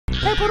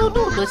puro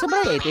turno sa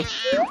Braete.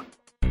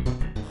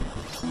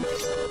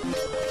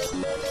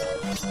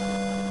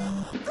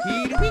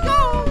 Here we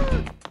go!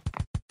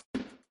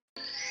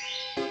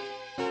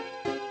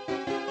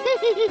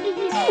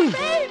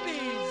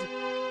 Babies!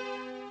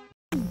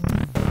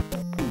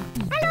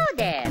 Hello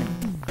there.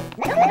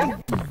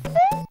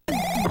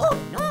 Oh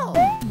no!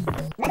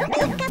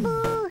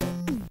 Peekaboo.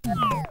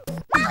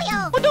 Mario.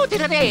 Puduti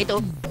na ito!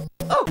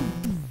 Oh!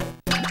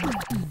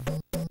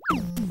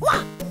 Wah!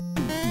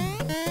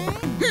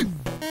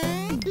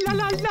 La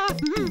la la!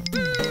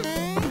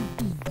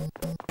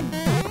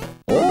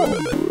 Oh!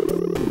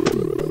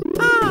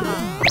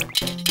 Ah!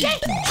 Yay!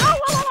 Ow,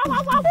 ow, ow,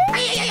 ow, ow!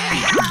 Ay, ay, ay,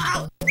 ay,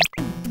 ow!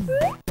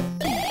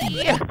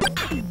 Yeah.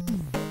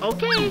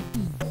 Okay.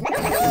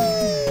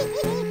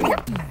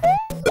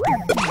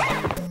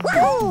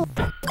 Woohoo.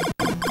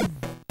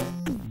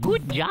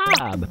 Good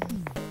job.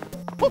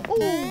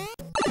 Boy,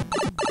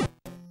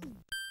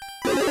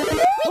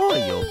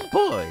 oh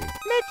boy.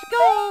 Let's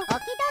go.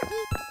 Okie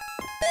dokie.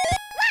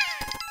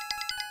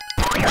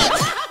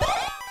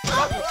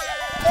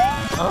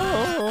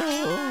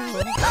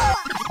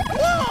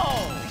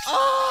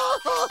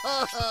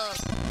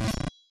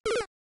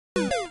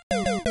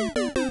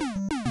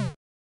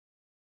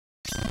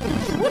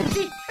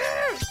 Whoopsie.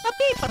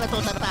 Tapi para to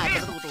sa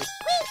tayo natuto.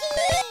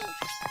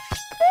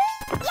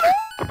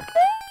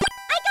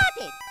 I got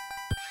it.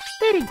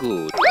 Very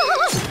good.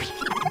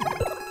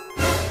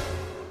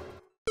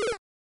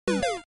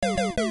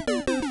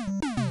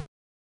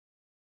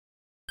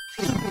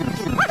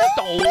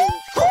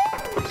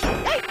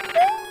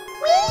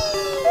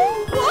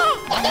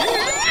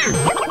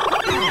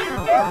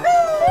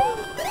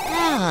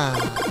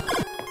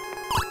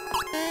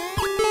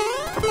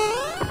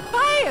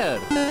 Fire!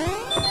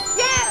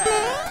 Yeah!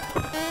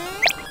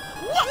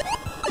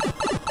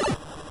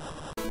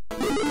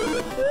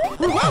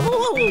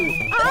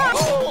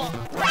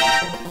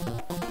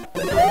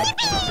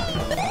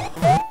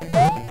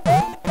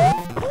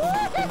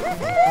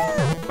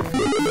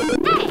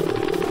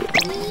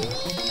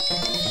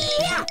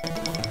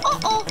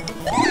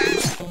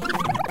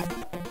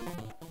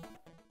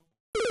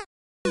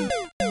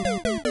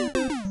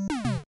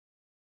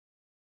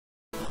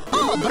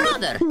 Oh,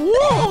 brother!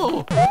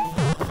 Whoa!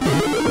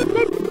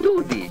 Let's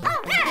do this.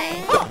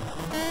 Okay. Oh.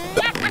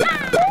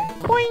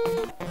 Boing!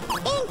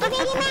 Thank you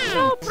very much.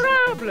 No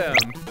problem.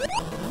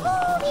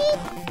 Move it.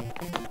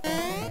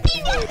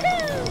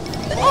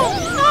 Oh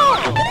no!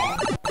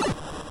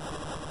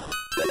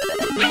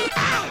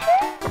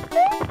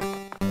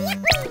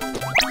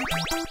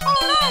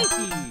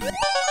 Alrighty!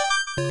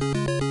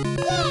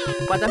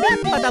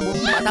 Padabing,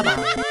 padabong, padaba.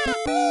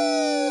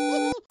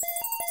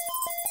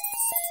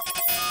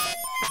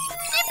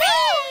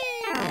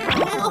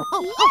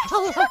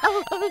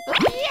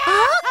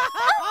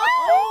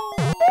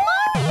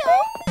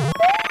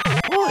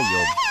 Boy,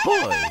 oh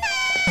boy!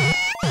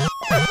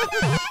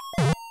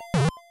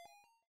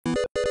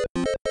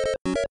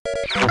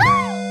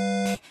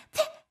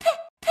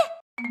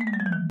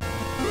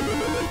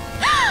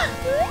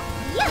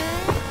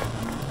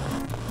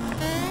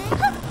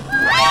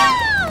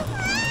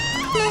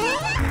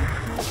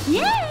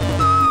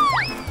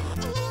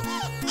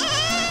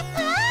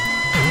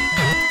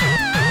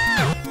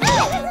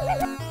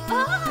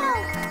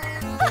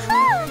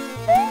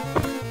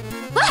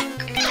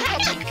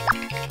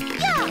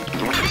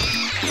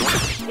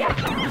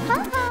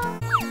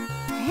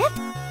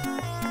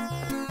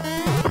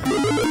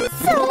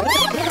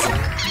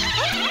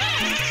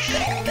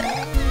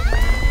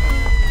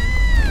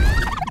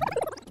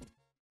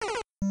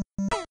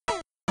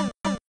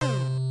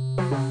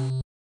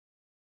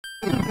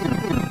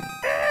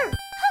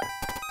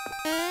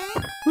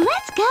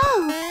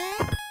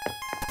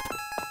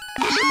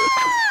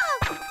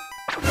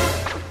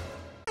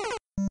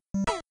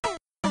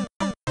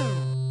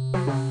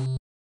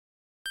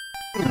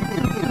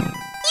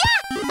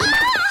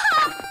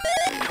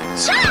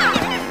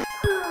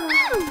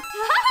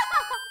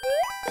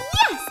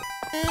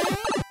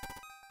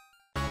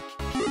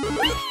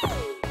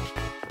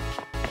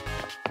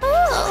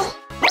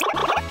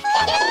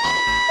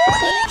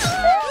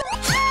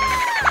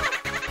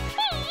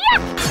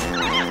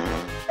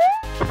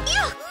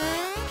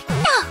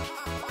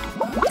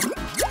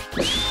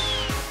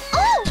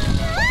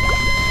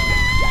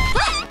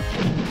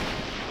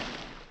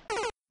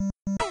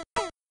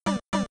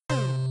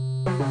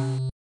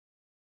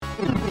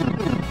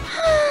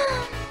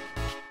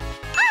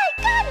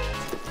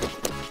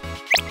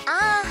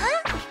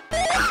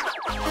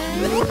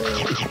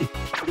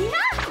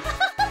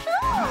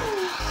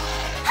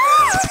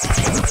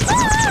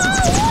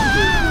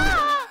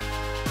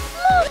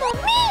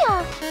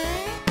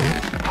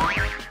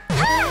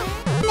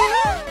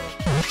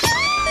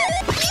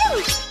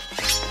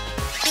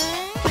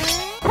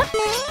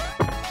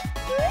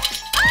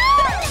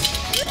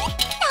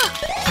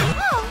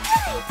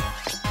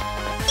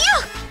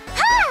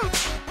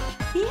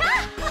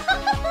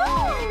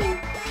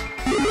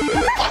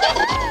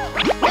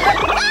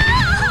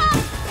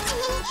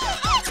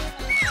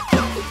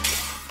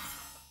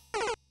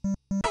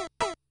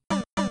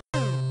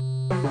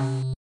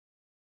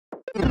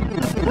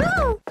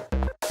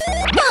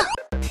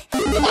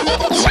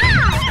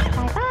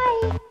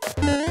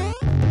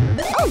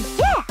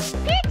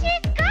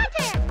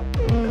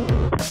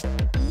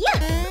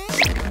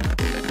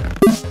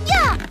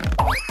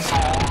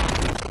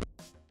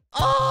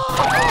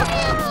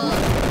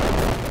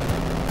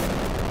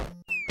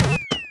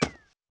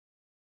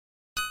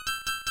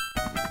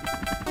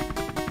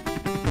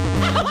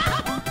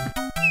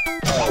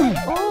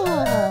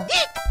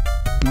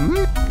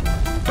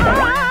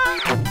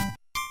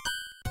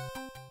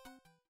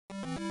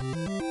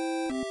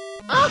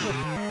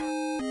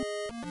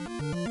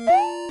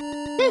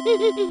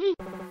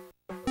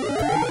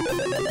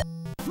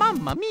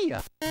 Mamma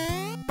mia!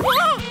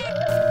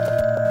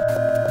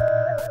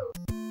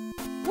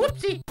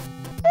 Whoopsie!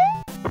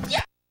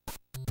 Yeah!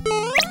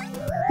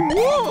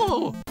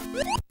 Whoa!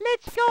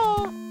 Let's go!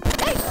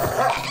 Hey!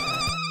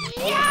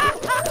 Yeah!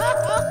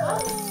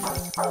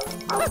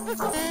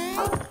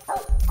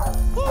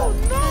 Oh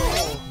no!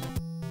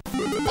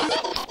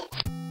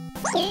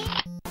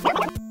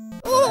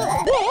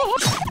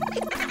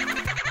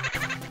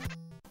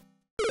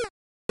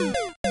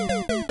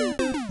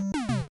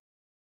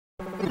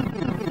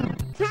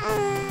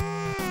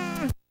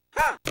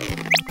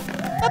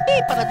 Papi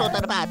para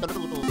total bato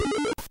tutu.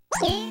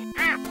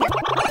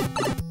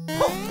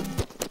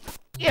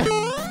 Yeah.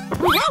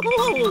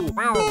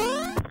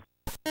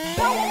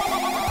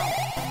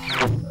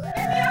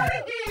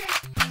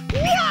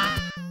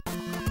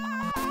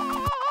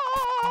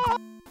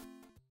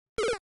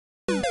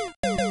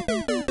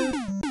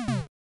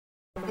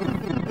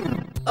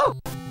 Oh,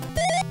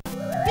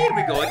 here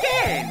we go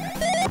again.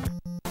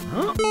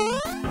 Huh?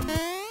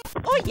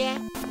 Oh yeah.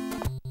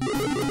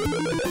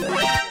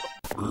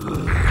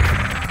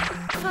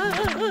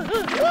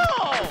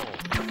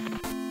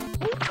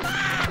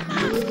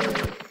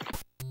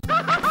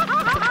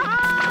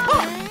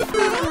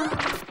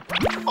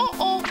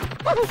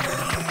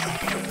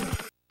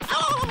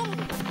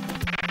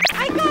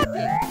 I got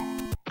it!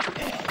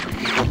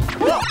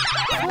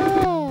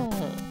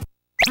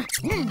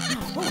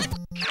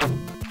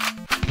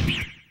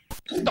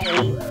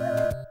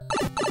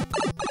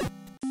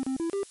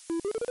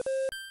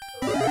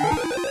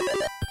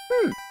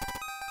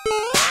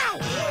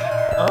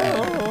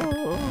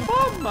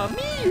 Mamma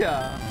mia!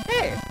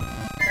 Hey!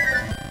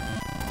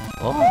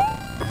 Oh,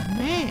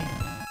 man!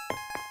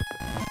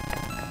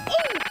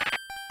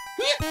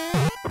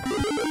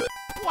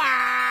 Wow!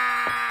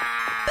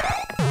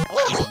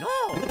 Oh, no!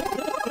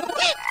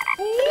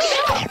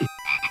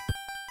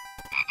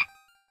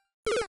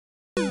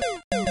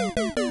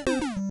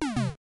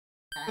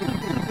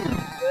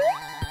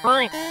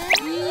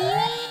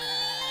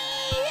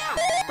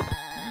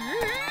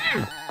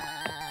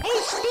 Hey,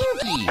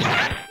 Stinky!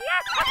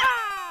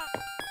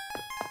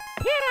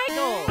 Here I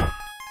go!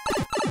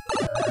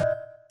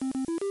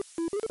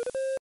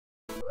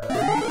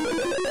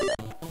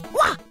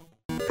 Wah!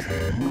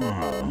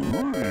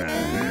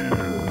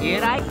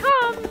 Here I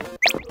come!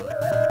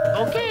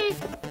 Okay!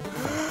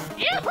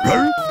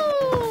 Yahoo!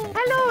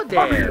 Hello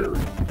there!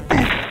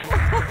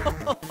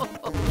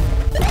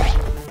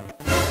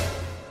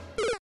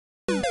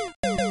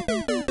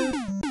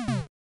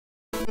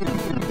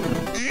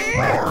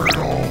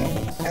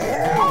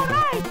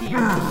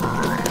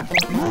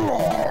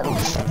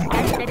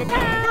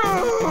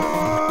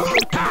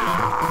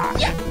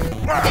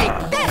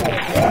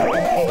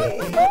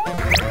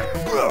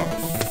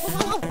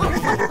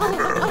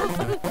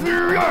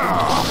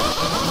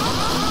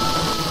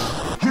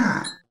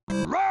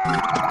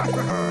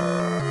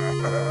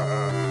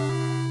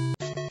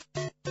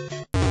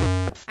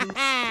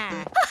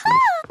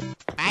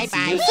 Bye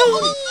bye.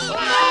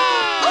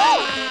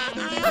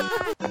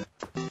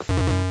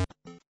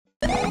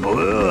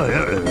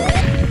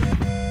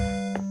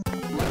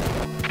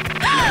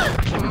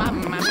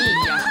 Mamma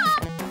mia.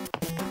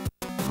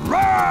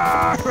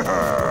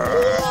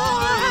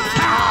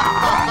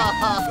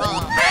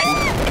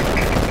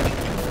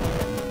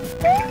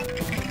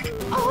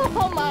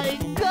 Oh my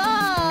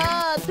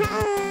god.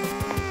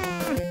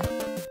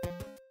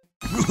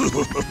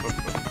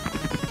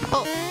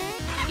 Oh,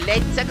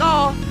 let's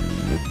go.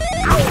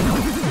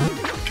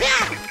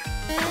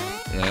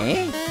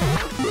 Eh?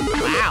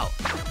 Wow.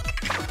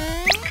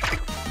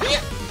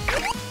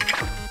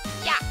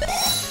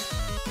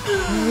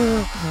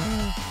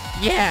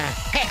 Yeah.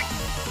 Hey.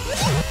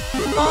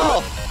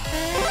 Oh.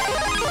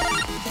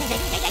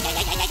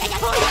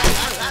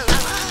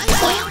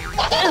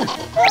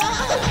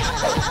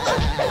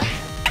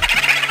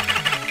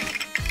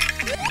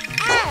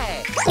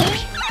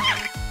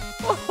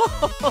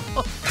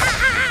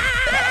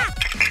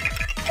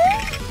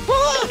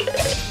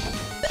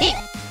 Hey.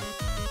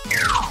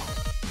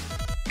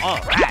 All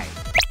right.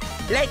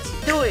 Let's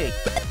do it.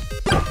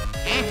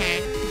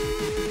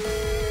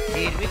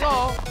 Here we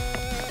go.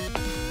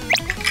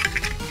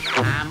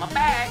 I'm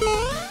back.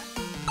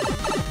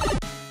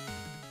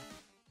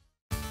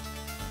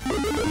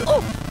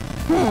 Oh.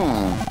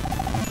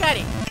 Got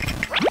it.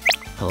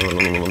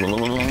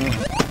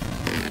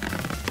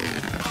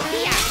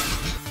 Yeah.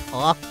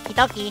 Oh, okie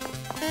dokie.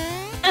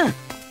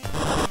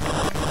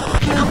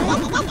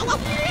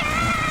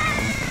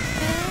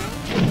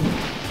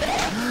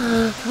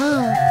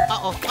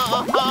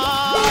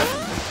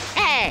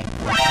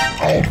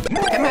 Hey!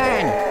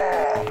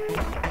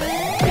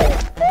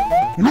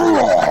 Come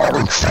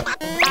on!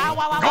 Ow,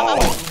 ow, ow, ow.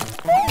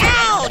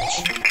 Ouch!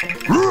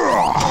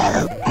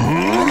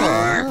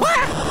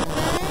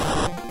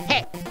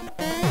 Hey!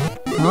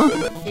 Huh?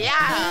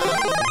 Yeah!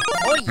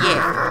 Oh,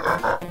 yeah!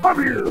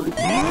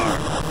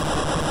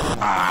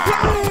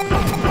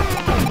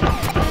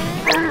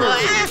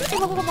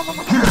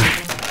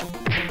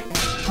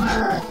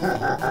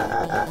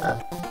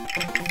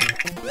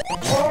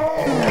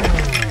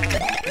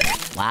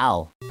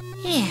 Wow.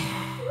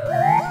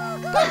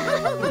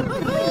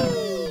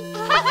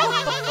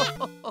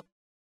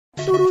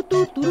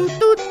 Turutut.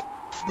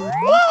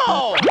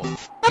 Wow!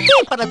 Tapi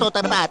para to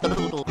tanpa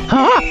turutut.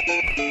 Ha?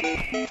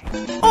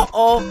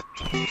 Oo.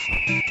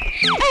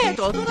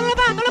 To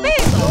ba?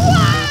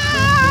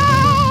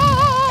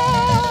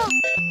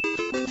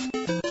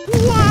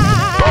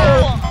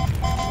 Wow!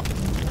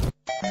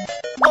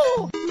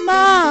 Oh,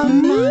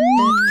 mamma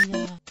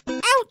mia.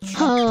 Ouch!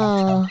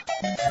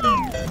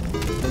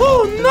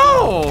 Oh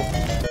no!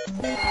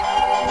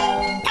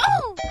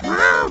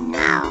 Oh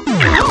no!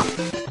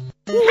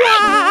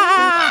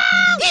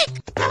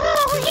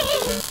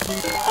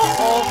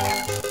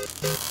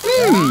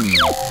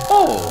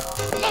 Oh,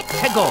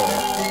 Let's go!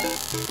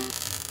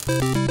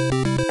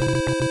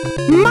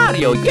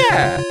 Mario,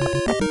 yeah!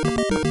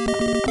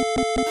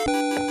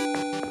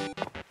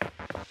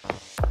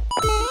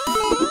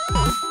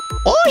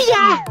 Oh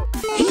yeah!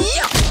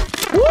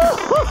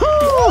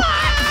 Woo-hoo-hoo!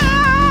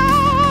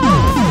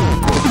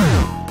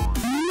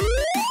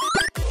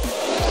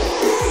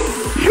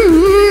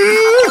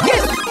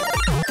 Yes!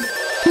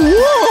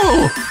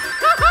 Whoa!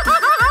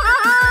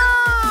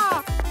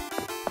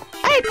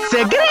 It's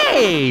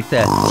great!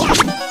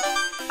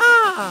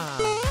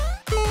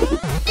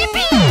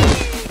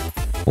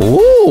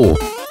 Oh!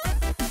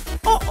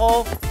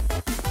 Uh-oh!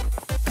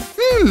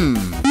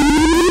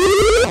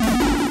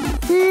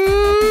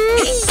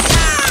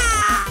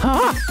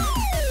 Huh?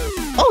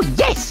 Oh,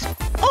 yes!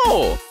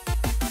 Oh!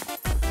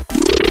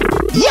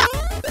 Yeah!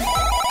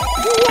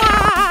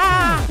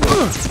 Wow!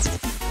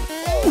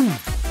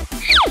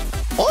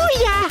 Oh,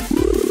 yeah!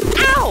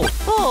 Ow!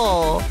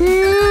 Oh!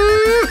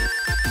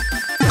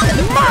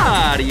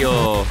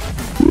 Mario!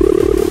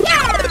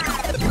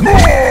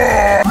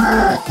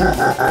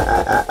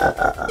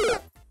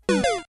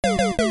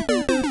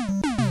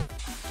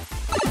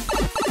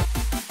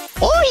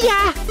 Oh,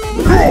 yeah!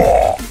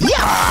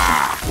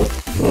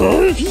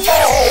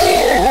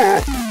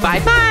 Yeah!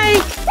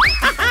 Bye-bye!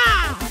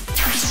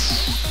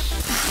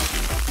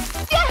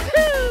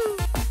 Yahoo!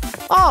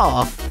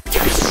 Oh!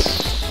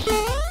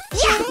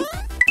 Yeah!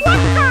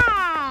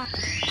 Waha!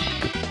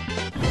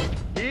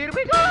 Here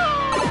we go!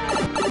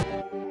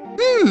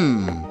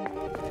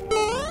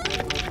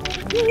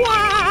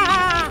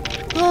 Wow!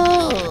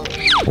 Oh!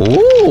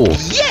 Oh!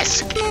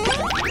 Yes!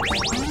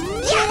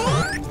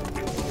 Yeah!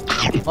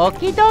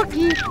 Okie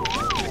dokie!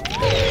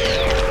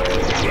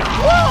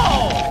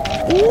 Whoa!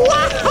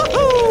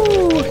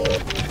 Wahoo!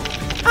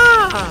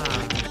 Ah!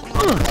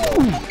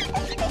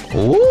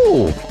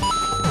 Oh!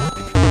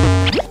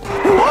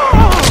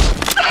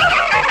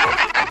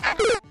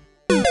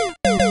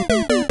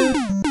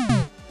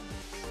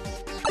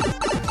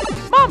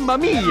 Mamma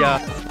mia!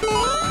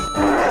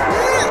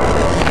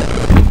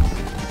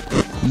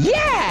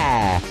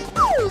 Yeah!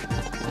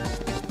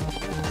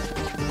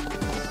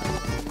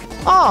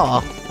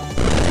 Oh!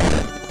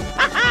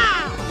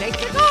 Haha!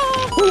 Let's go!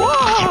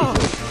 Whoa!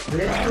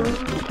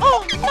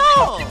 Oh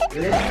no!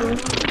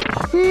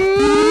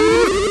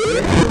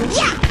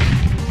 Yeah!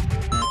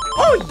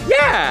 Oh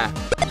yeah!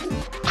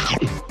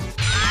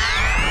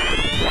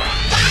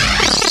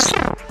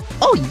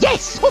 Oh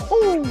yes!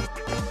 Woohoo!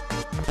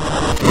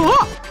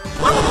 Oh!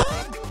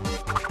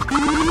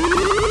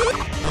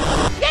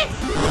 Yes!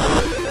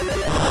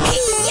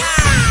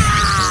 Yeah!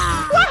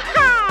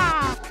 Waha!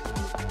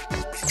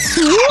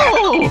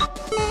 Whoa!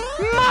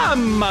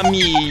 Mamma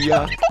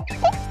mia!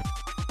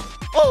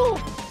 Oh!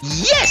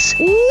 Yes!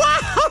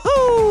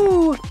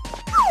 Wahoo!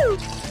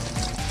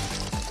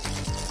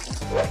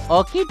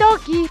 Okie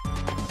dokie.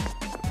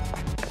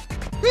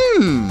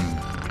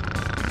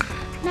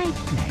 Nice,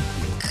 nice.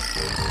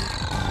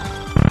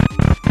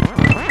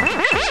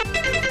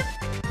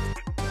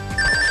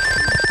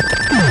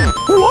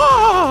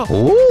 Wow!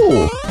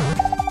 Oh!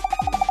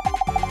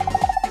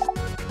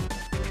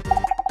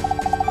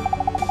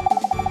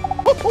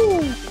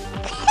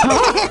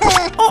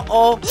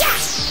 Uh-oh.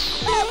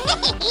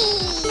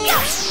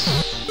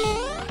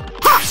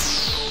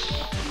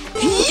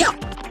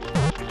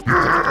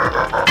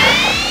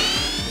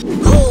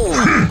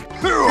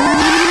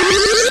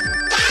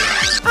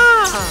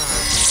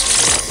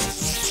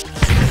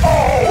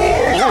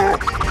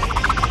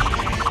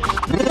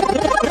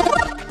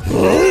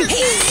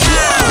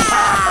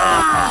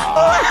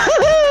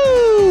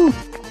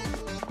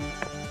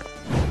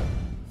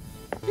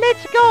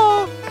 Let's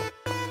go!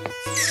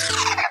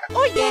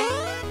 Oh yeah!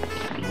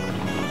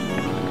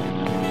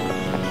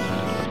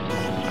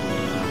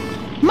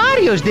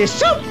 Mario's the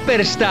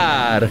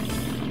superstar!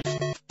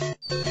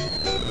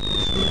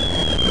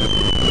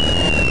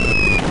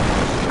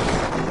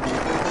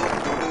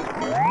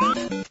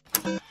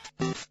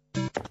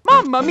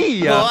 Mamma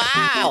mia!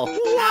 Wow!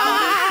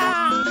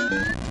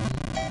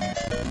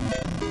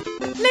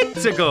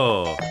 Let's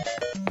go!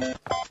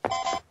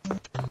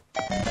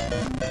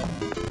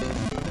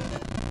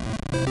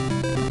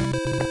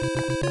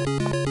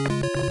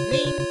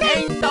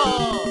 Nintendo!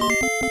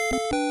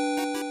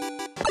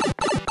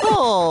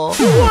 Oh!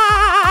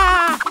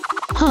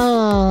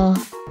 Oh.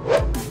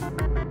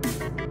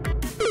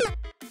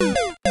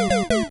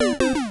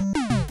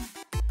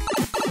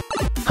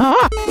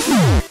 Huh?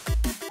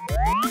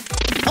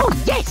 Oh,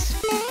 yes!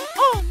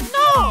 Oh,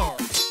 no!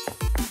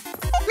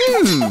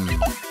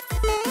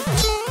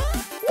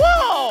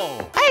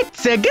 Whoa!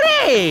 It's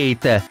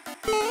great!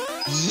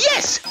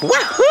 Yes!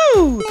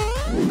 Wahoo!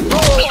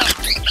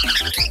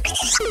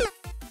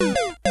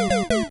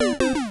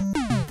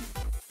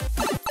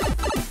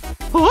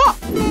 Oh!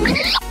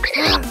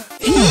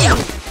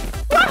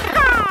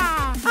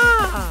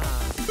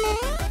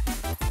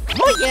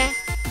 Oh, yeah!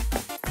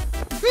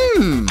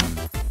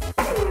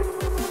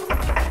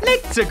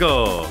 Let's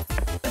go!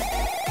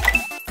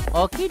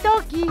 Okie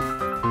dokie!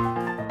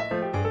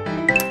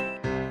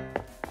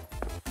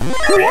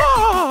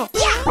 Wow!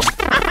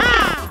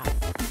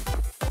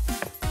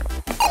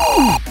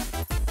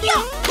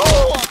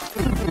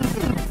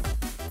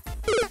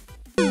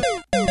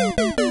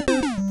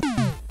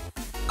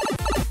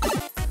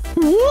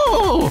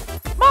 Whoa!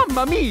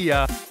 Mamma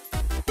mia!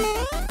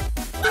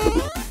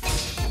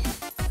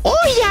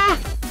 Oh, yeah!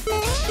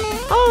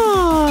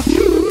 Oh!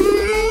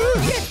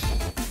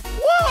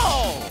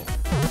 Whoa!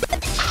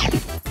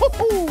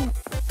 Woohoo!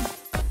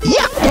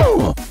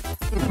 Yahoo!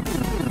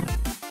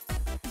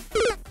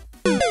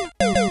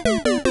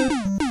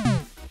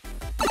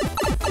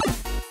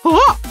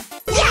 Oh!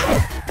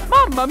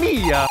 Mamma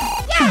mia!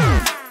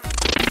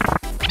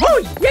 Oh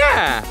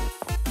yeah!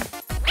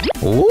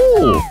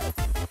 Oh!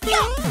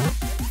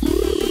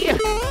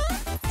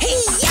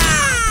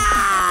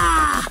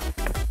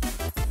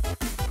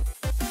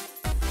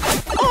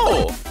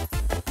 Oh!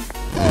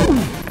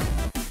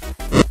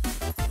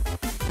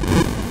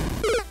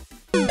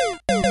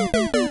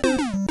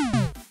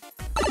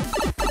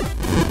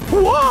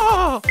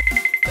 Wow!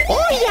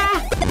 Oh, yeah!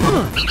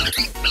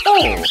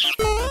 Oh!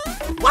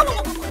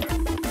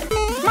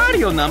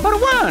 Mario number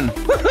 1!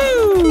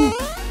 Woohoo!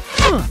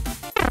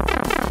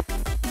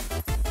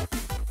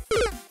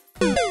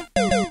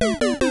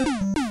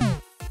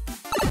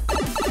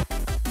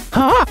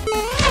 Huh?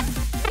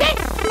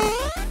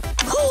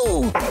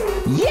 Cool!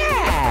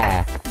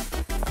 Yeah!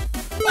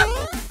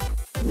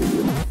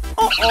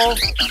 Uh-oh!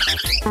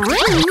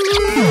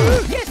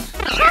 Yes!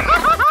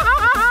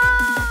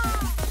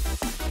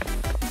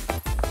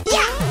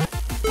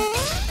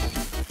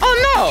 Oh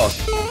no!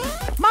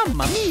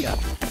 Mamma mia!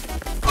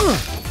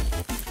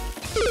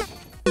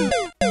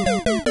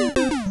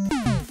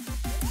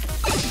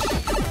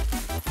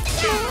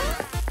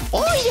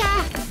 Oh,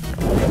 yeah!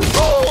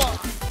 Oh!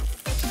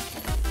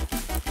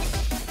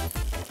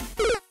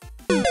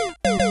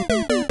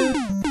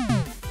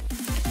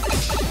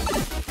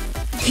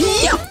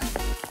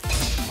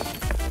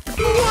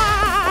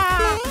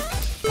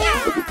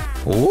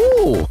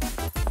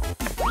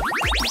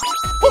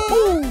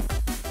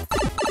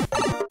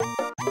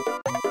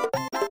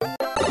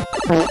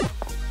 Oh!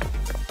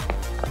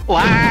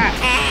 Wow!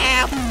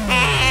 Help!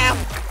 Help!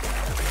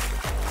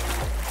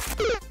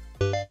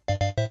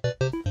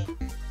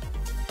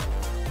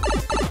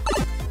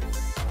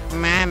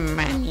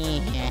 Mamma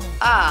mia!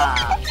 Ah!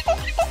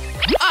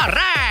 All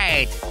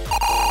right!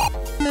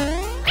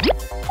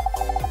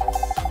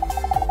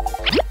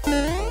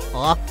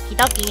 Okie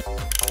dokie!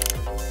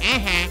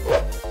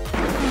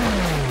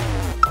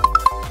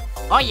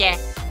 Oh yeah!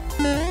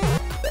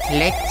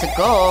 Let's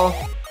go!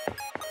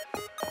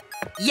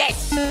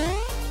 Yes!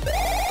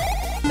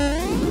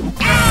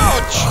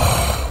 Ouch!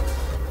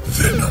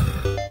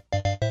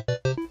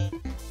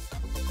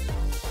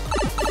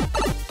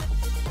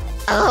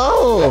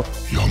 Oh!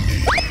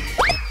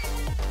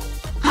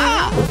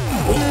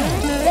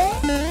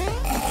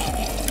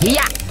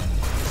 Yeah!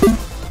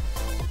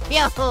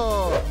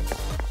 Yo-ho!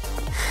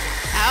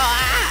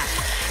 Ah!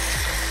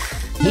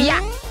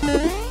 Yeah!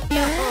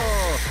 Yo-ho!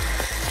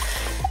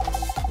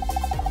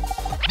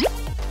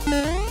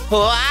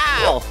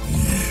 Wow!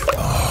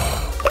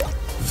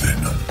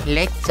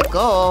 Let's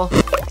go!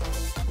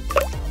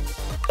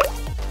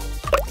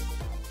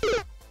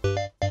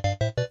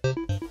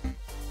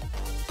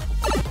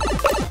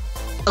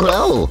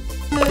 Hello!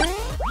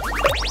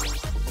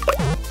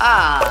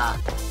 Ah!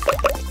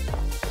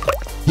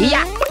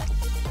 Yeah!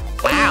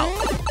 Wow!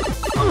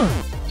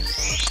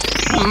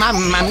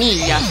 Mamma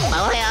mia!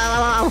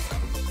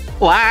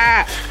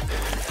 Wow!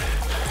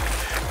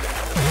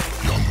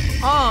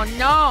 Oh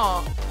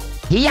no!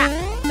 Yeah!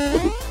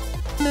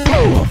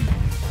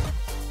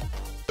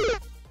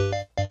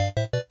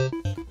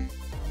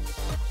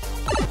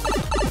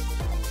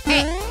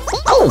 Hey.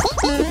 Oh!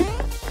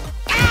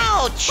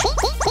 Ouch!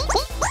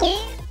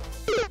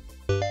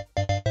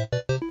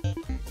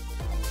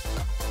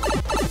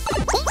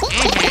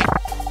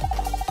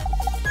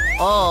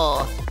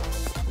 Oh.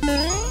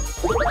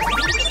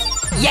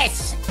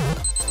 Yes!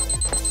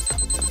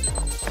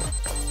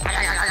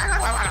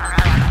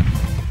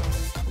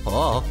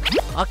 Oh.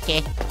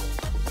 Okay.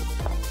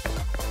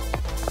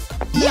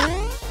 Yeah.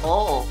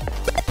 Oh.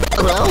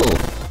 Oh.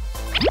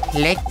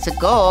 Let's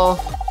go.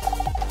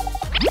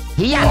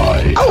 Hiya!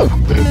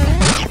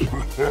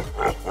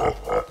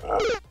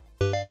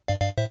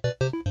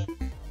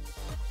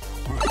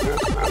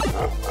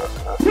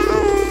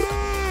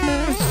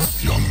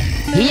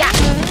 Hiya!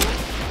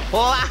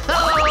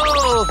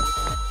 Wow!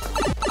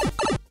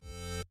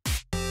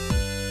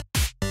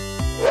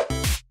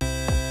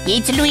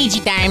 It's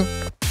Luigi time.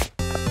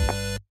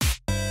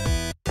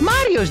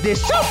 Mario's the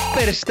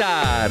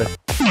superstar!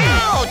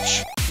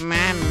 Ouch!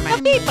 Mama.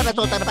 Hindi pa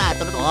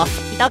natutarbato no?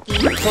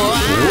 Itoki. Wow!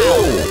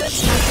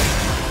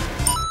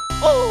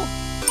 Oh!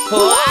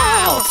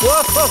 Wow!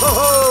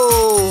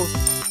 Whoa!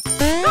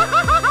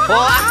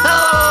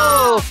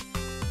 Wow!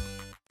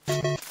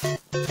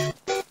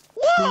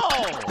 Wow!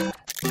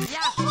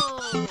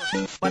 Yahoo!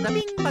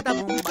 Badabing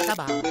badabong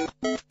badabang.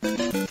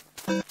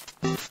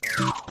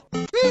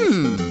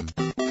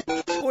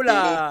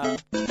 Hula!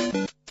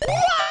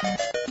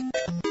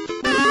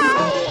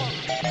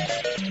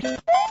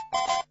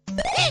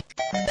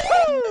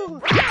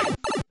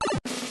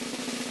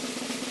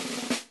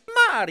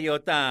 Mario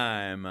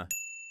time!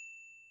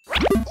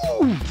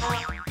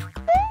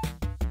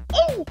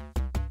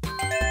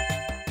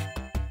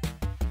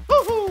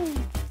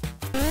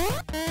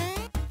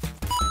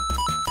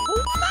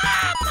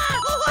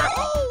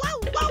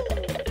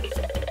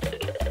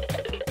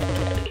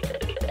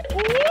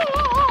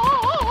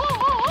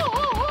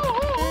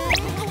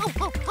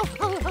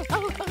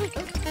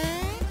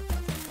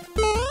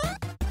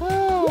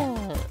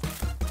 Wow!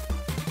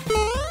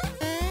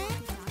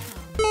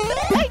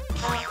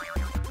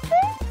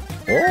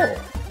 Hey!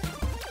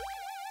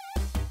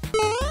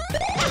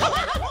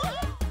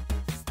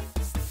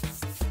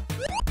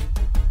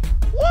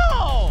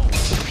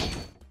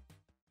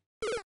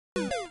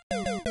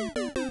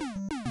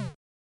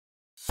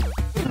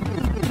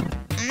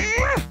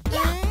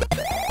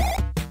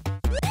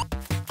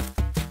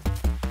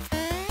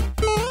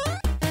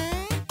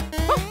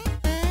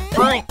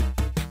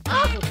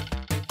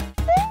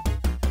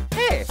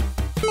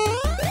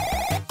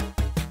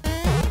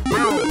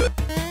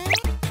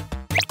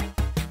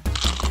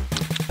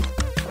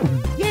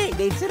 Yeah,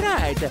 that's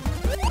right!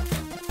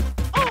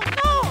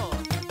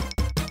 Oh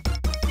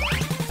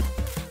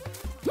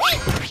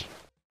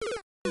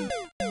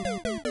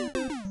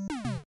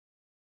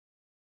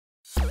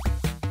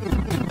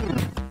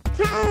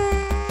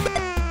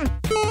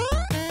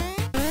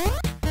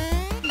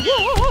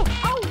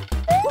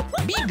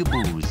Big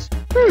Boost.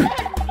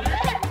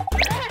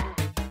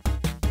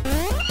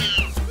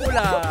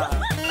 Hula!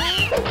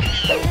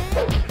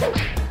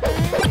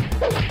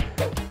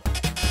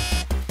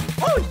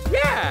 Oh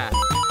yeah!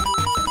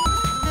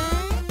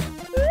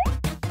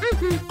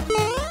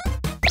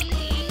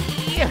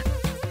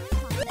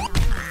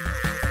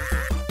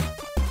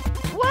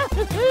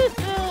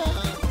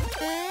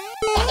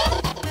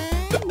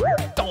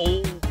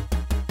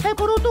 È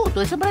pure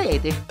tutto,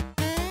 sembrate.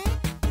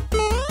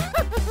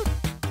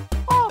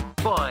 Oh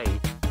boy!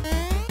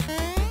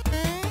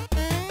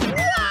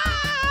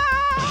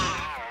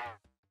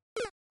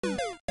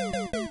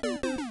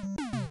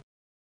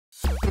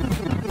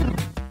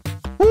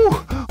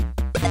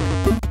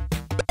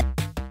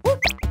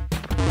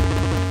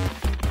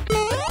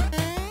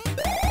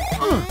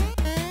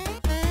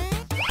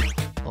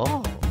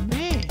 Oh,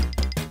 man.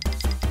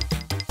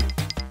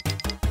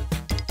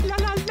 La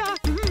la la!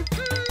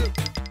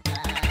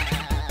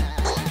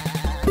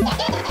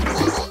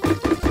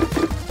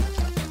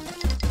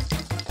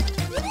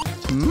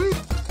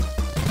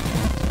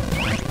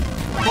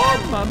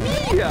 Mamma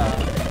mia!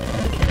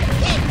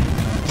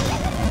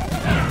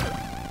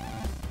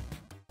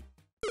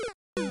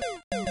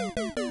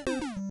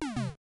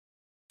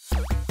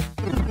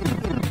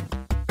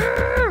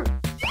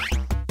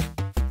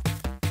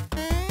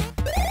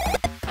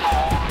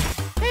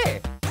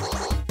 Hey!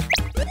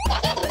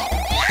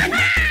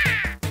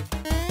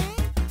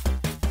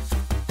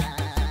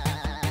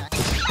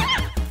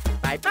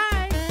 Bye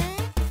bye!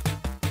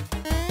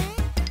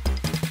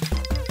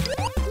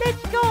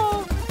 Let's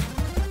go!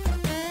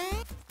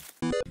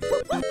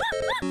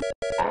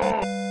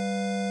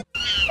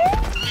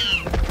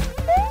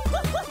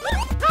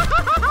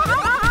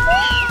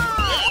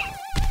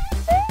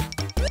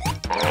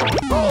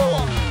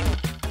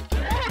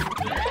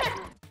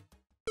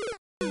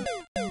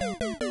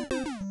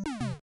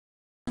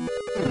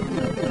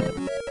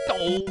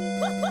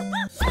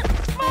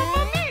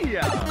 Mamma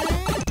mia!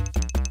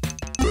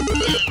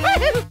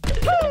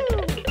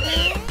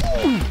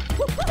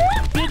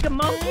 Big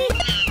monkey!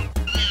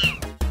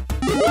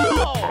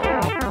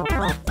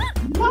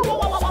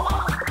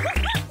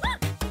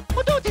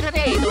 O tu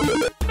tiraredo.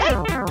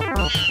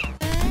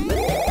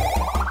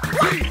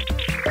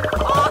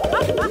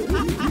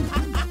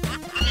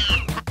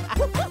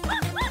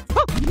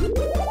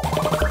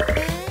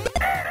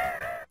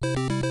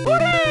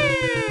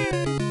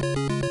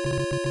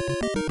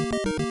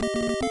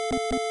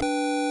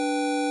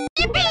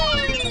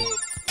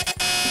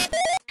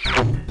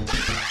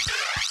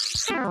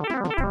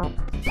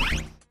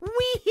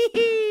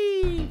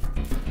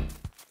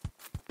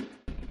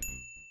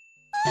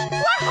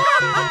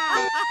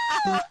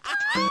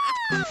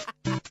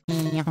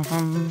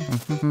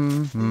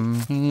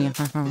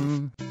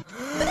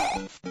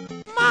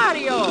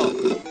 Mario!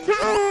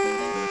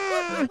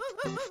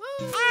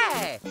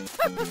 Hey!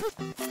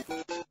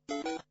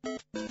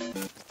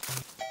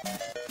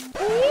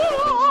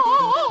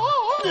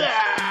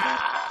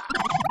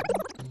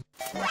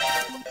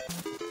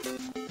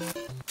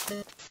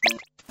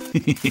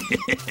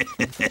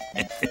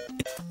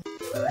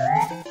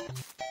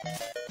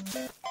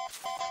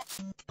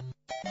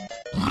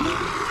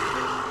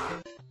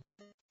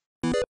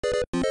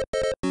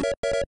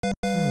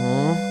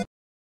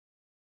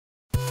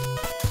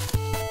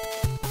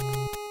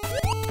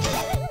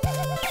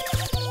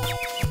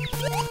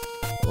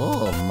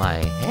 Oh,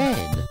 my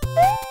head.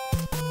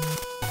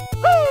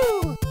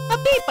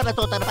 Tapi pala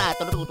to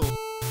tanapato natuto.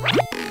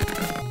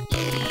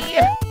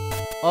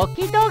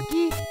 Okie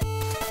dokie!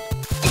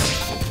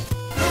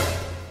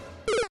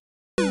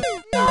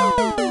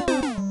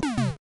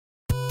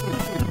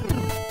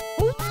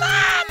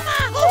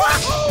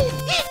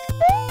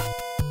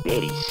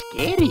 Very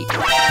scary.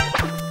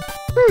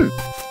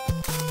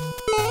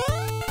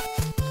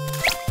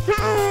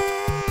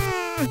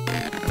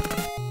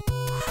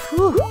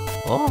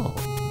 Oh,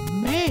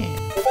 man.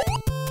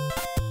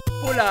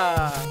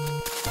 Hola!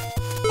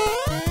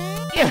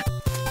 Yeah.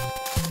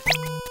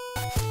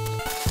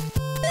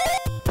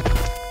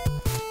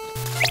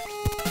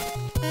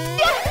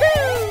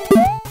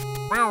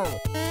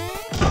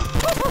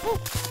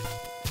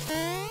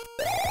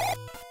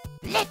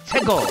 Let's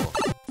go.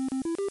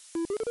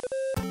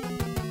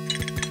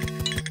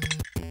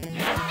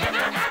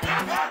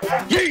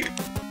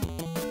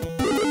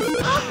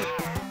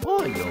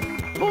 Boy, oh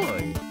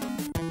boy.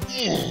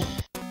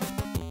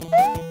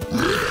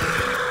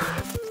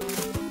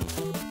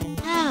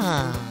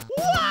 Ah.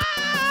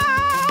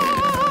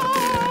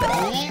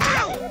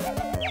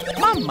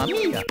 Mamma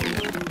mia.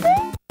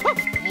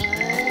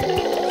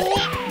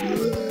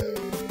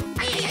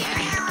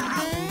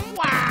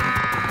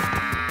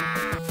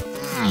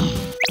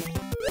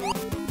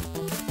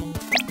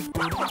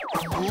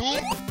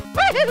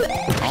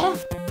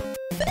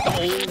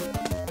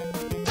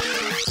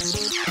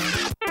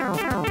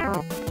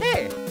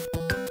 Hey!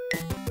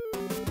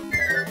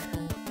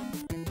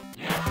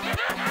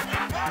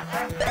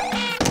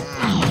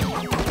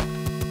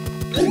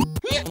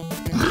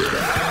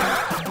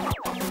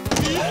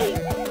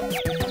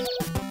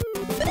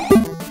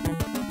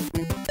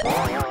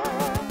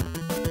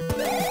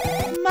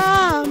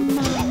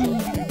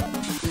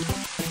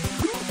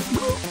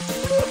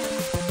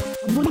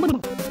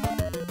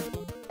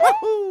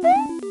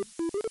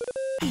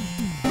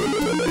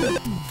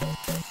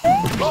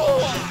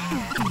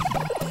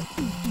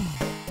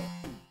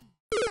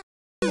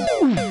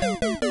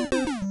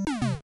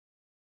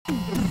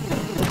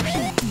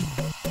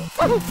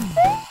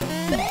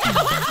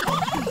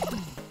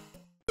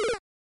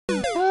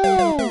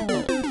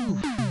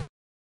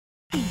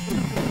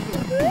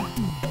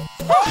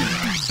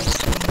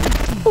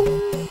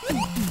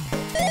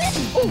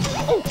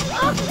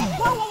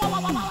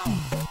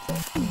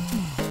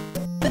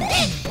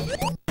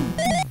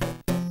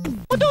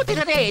 Uduti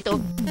na dito.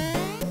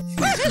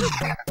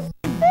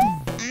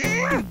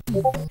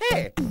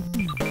 Hey!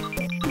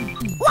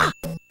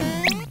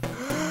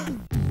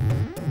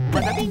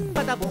 Badabing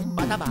badabong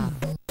badaba.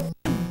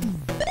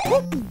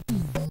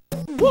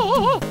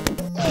 Whoa!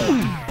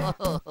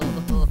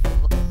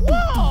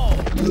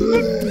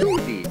 Let's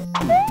do this!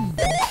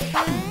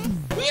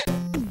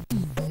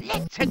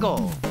 Let's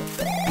go.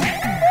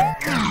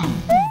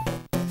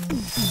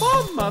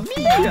 Mamma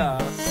mia!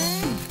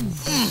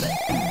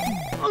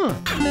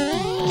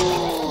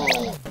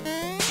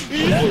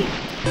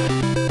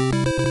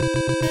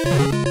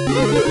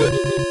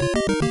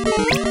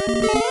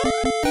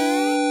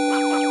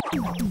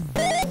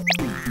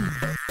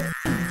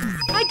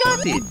 I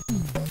got it.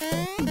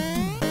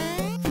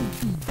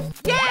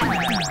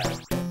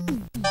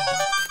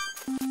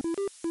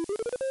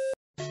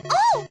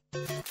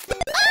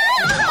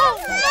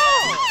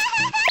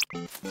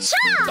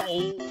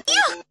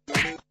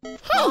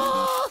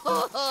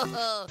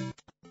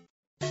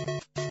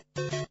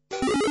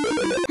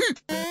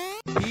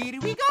 Here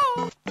we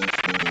go!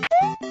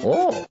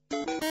 Oh.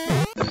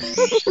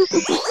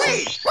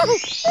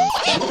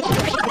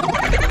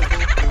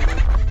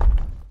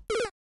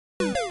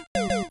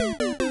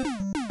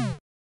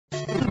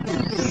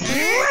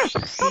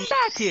 Come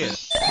back here!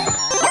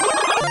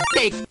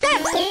 Take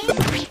that!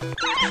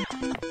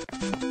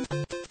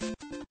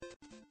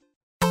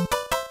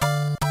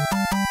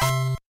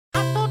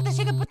 Atto, te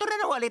siga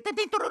paturano ulit,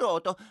 te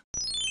tururoto.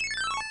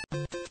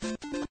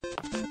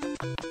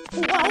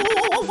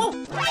 Wow!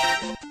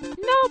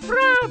 No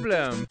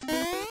problem!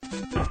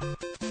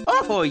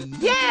 Oh,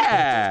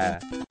 yeah!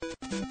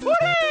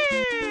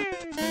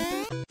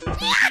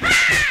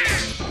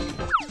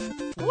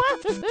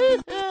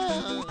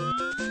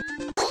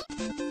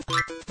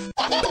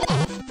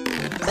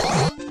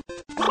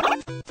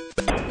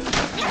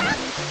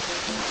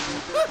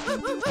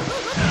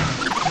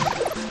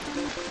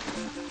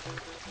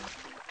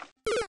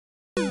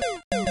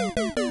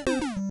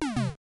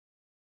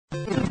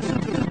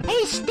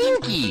 Hey,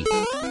 Stinky.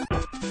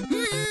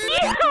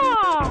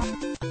 Oh!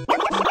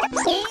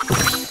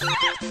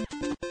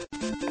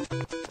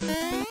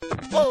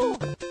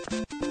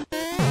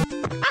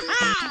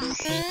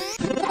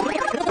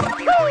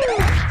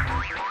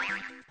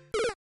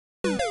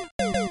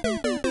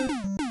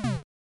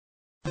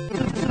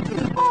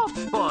 Oh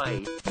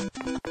boy.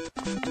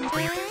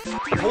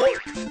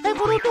 Hai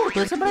pure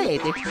tutto, sembra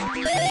Ete.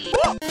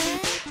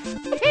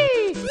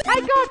 Hey,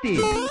 I got it.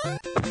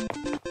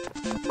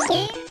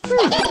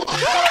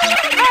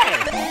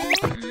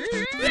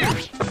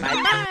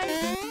 Bye-bye!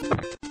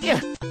 Yeah.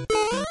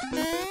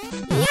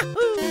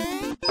 Yahoo!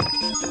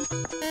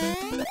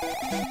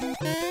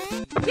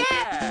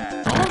 Yeah.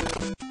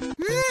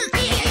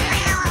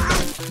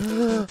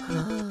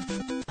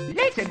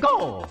 Let's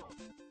go.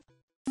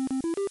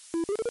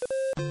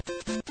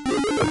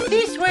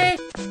 This way!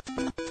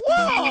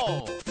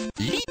 Whoa.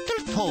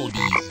 Little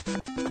toadies.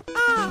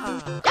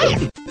 Ah!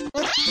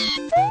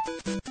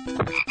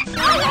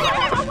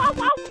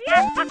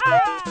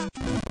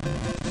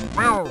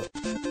 Wow!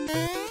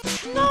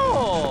 No.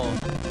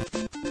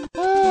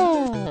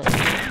 Oh!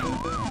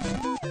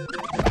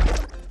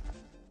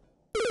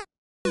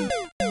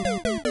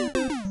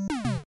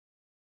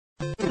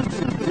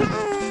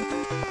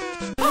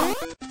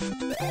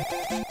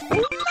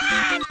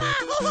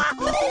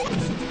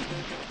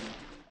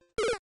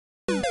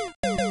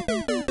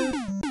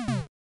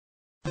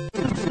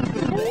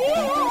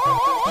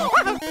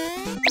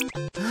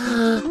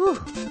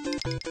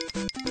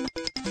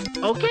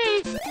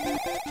 Okay.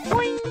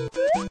 Boing!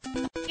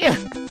 Yeah!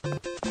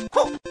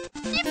 Ho!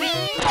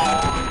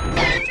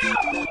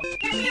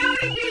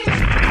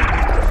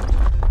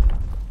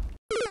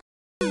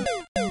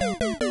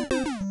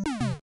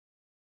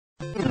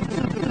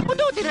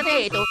 Potuti na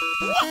dito!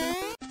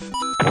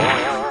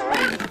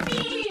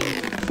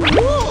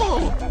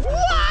 Whoa!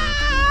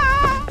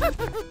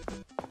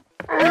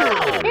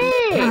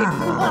 Hey!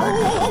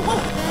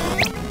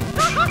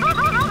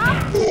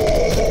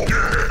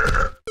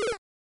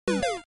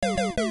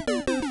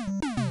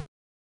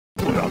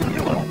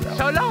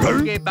 So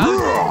long, gay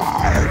Bowser.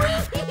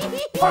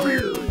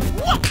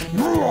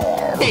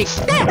 Take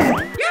that!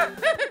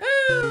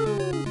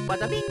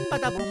 Badabing,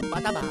 badabong,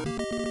 badaba.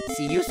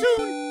 See you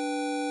soon!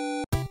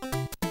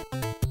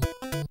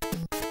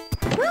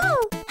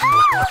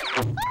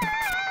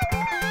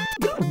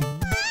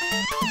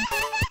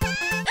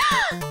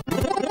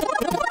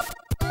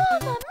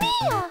 Mamma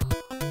mia!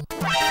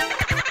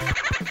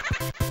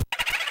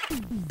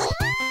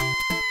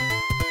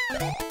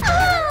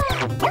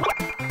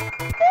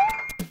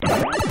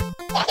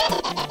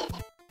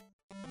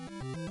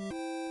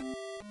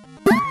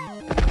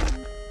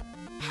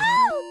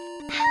 Help!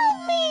 Help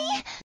me!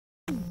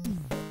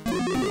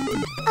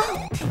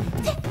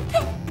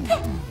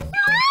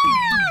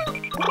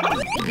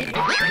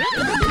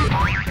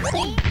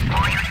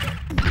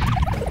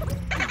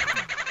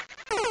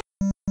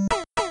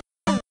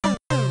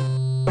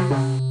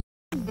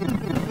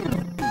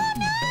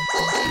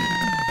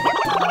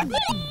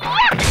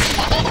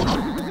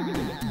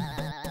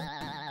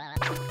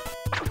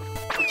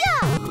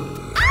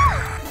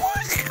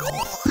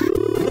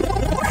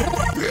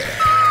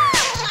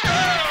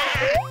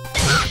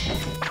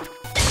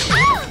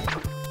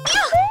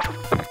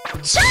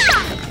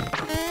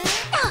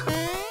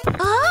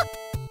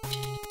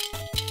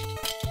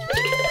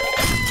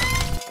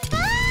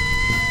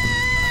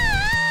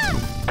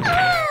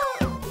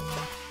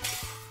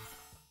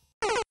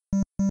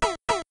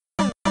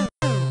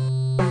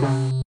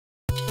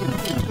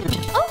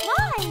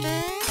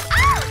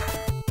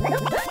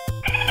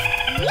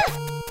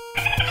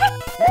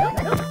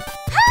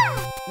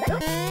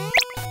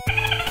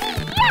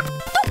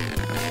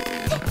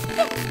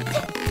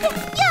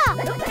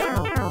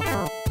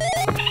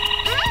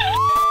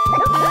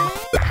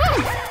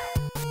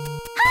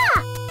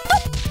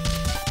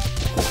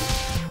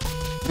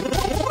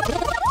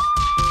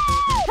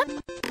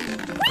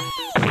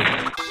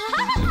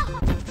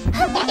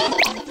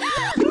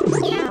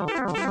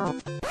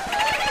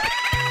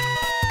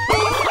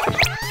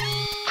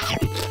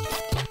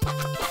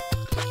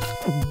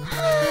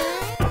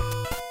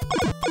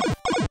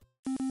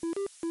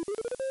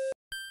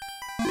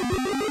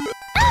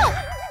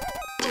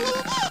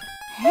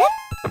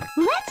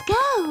 Let's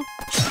go!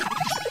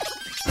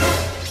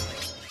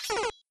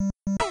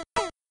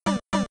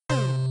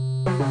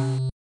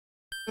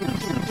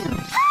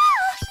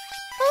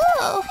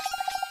 Oh!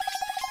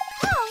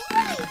 All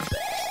right!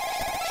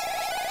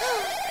 Phew!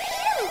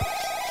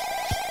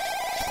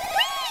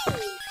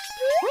 Whee!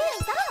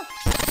 Wheels up!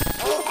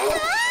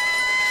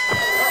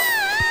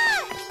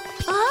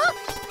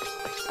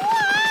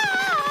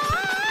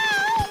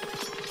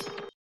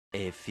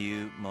 A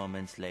few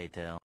moments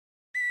later.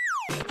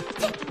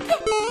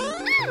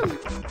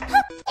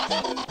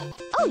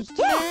 Oh,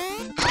 yeah!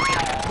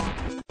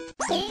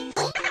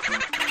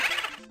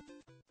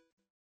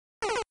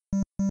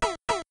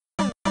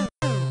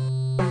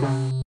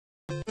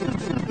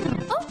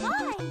 Oh,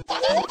 my!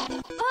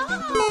 Oh!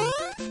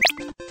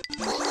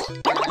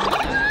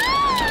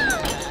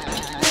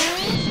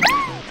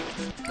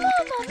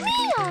 Mamma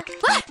mia!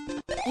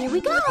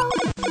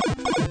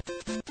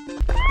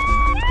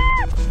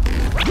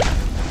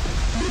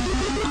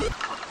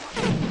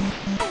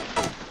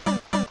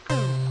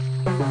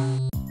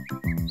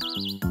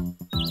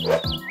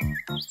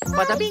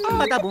 badabing,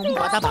 badabum,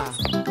 badaba.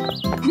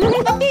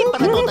 Tapi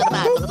panagutan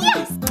na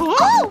ito.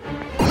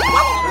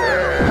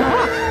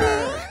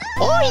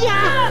 Oh,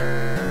 yeah!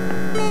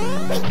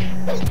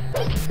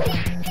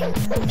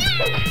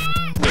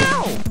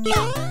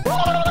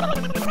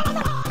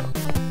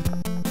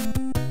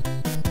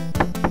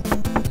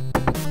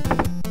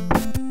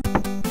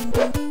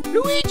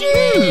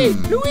 Luigi!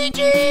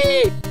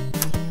 Luigi!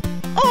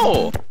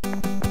 Oh!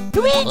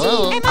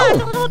 Luigi!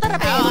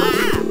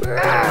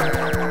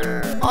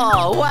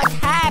 Oh, what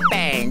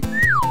happened?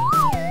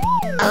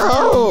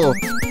 Oh!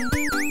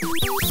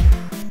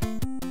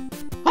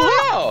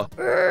 Oh!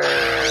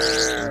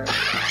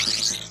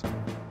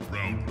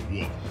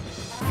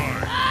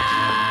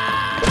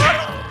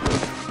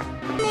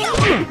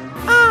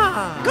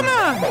 Come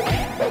on!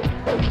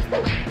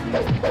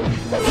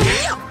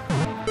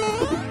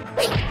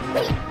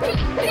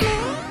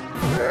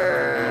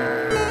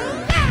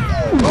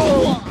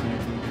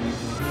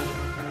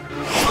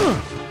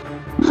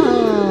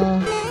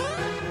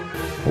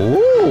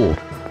 Oh!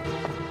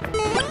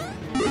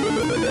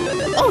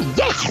 Oh,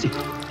 yes!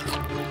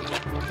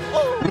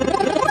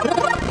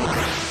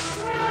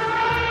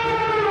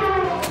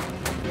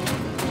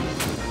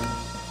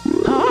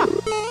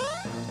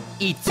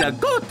 It's a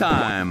go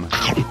time!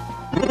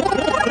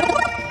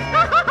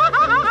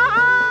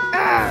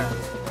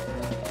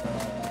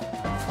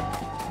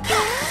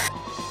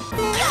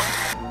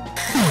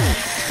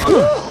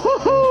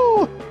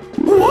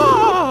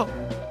 Wow!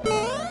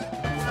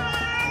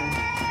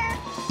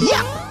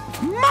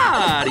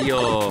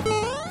 Mario!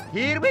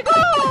 Here we go!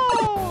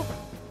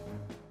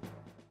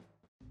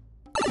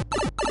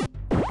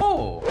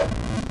 Oh!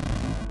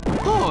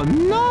 Oh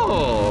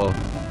no!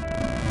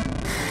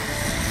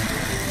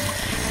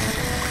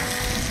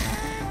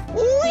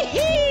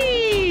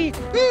 Wee-hee!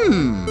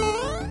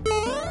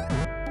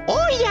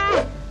 Oh,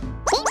 yeah!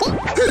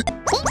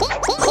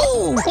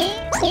 Oh!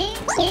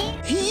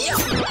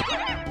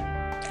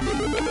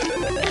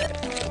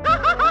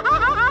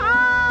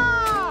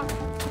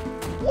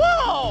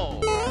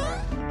 Whoa!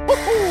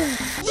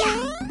 Yeah!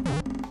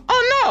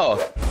 Oh no!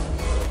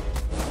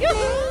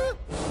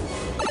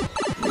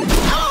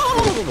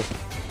 Oh!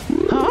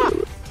 Huh?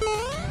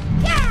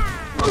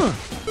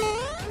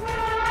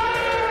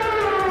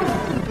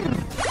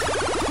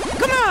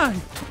 Come on!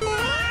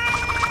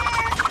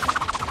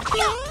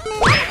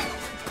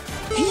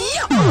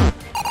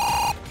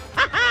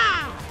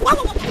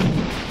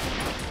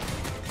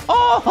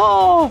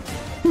 Oh!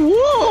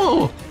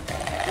 Whoa!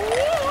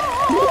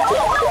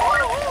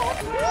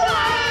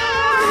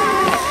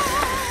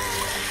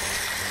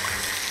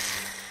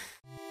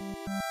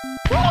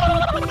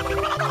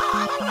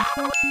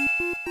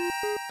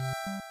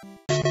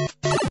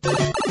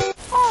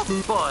 Oh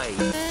boy!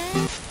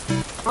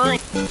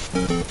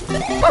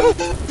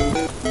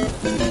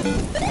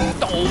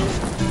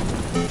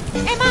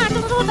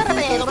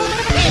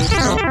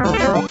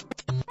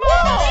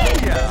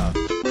 Yeah!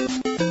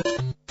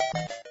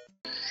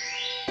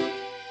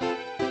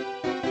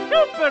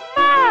 Super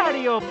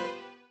Mario!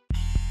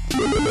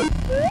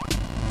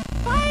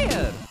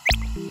 Fire!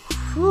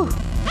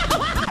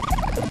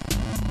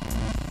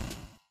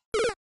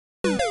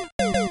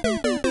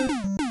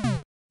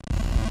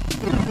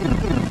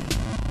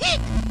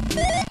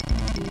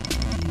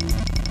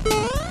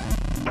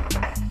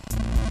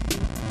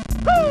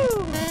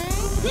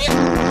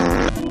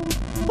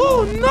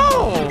 Oh no!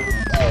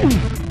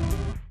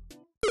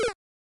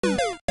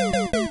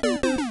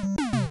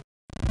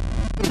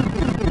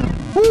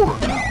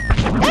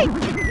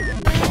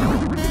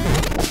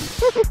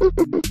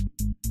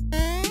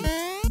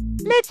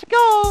 Let's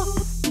go!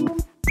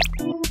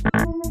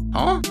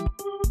 Huh?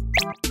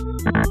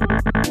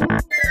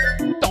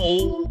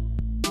 Oh!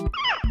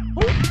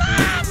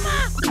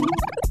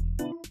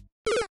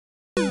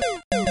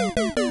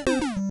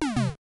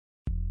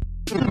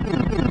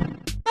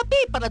 Tapi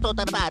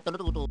panatutan ba ito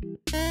natuto?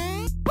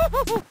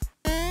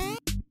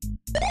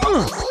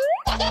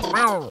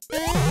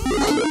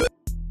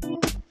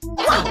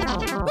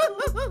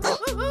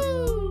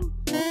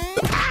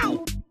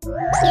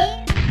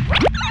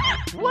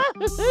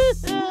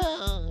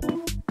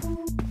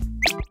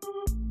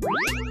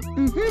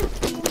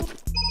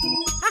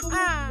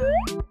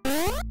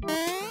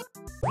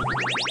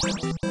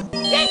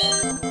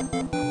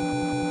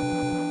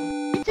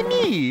 It's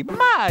me,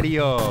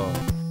 Mario!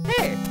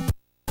 Hey!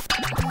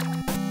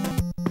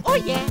 Oh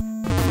yeah!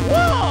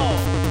 Whoa!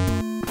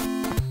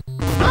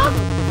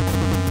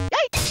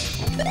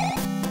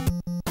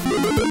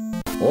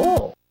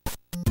 Oh!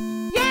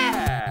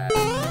 Yeah!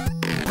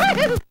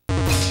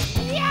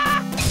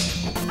 Yeah!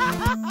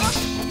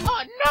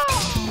 Oh no!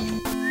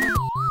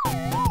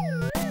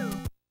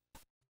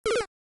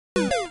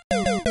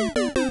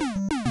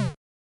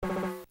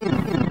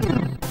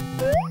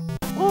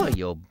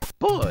 Oh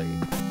boy!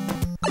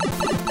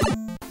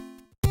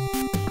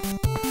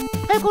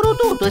 Eccolo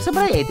tutto, e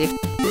saprete!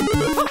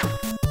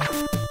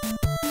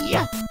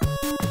 Yeah!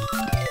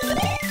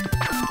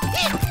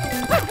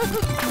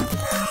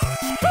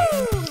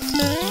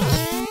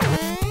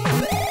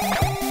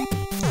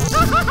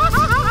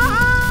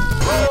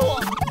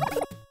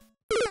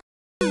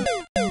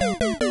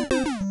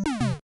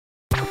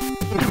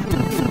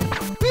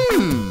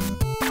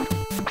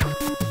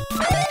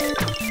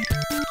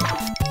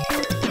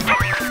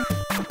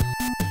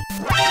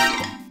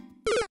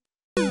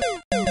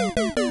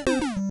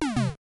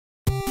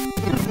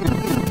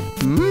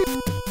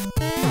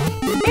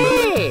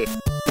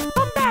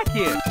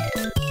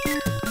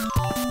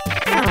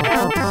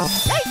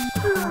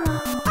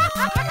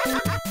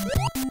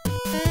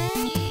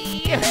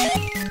 Yeah,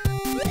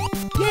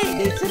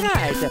 that's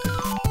right.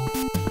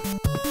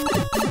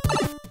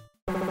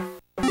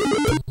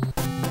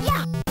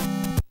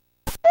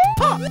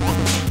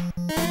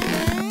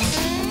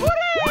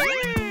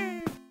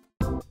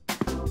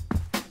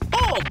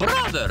 Oh,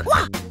 brother!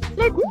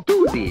 Let's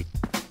do this.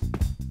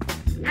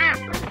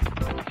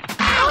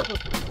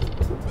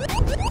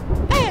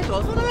 Ecco,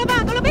 sono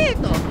lavato, l'ho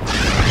visto!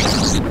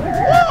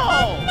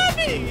 Wow! Mamma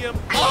mia!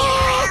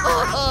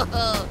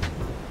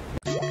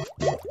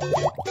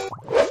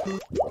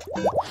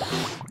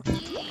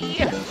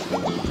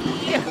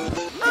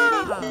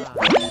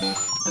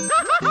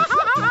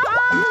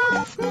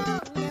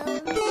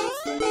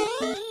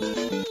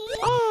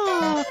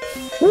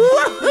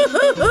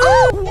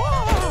 Oh!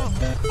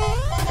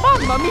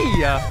 Mamma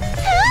mia!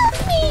 Help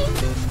me!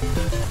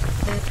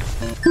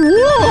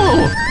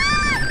 Wow!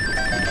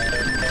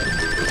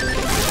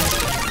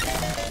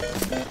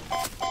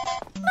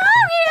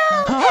 Mario!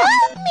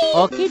 Help me!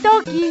 Okie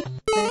dokie.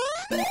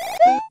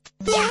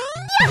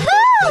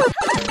 Yahoo!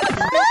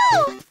 No!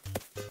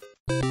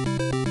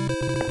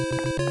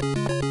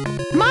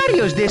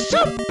 Mario's the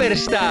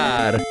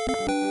superstar.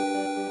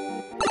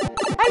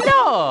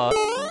 Hello.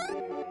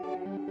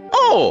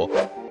 Oh!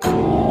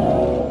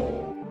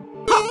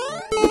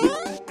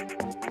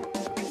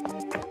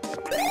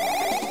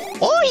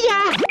 Oh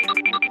yeah!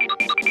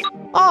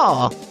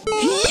 Oh!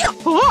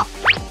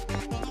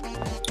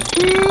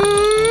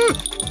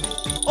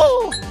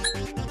 Oh!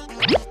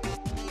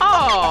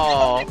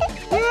 Oh!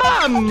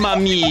 Mamma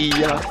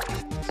mia!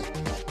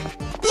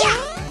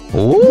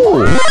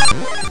 Oh.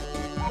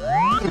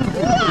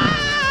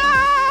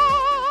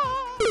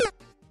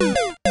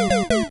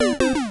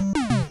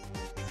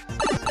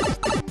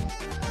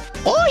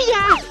 Oh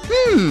yeah!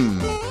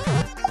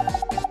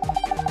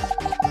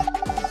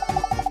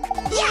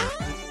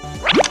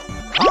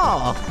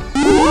 Oh!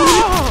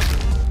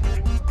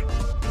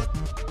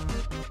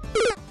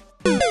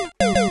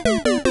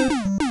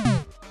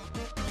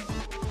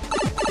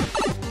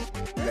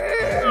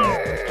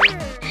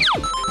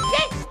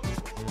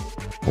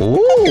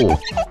 Oh.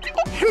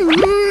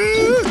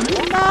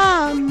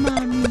 Mamma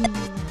mia!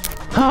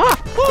 Huh?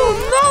 Oh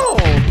no!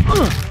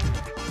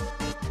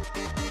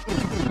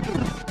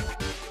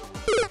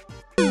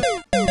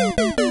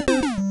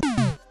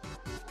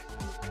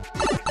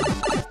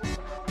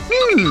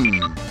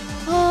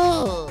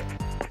 Oh!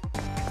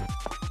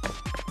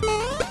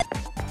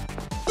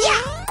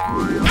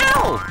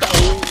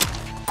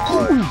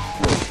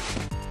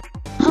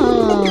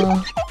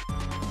 Oh!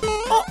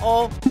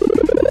 Uh-oh!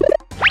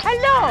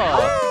 Hello.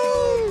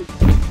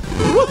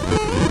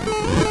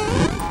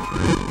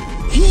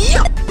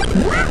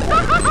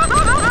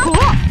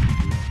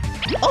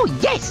 Oh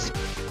yes!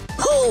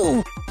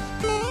 Oh!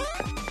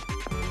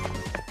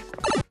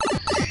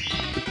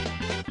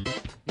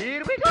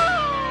 Here we go.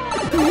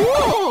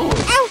 Whoa!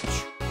 Ouch!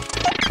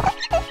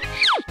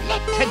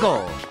 Let's go.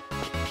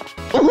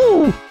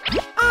 Oh!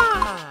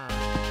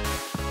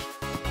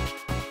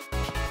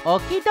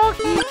 Okie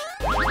dokie.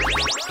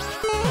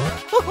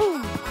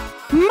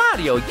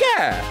 Mario,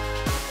 yeah!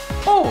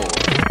 Oh!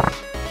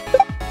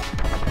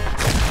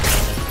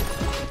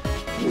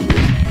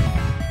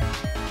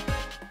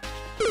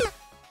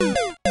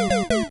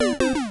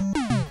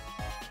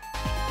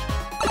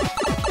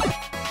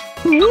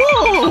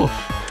 Whoa!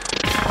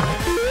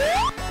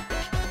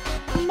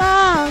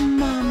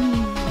 Mamma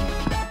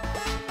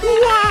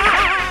mia!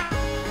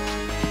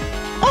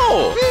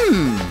 Oh!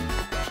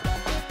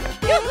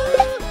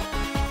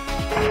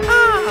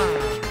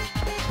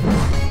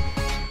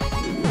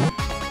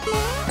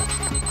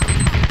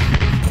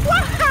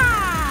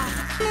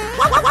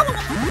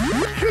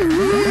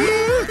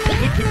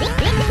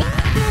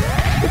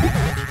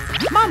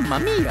 Mamma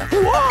mia.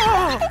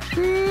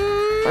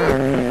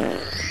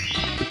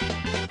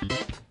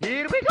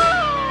 Here we go.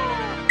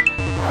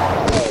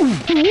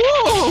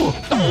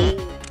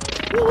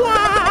 Whoa!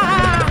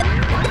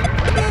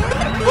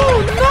 Oh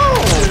no!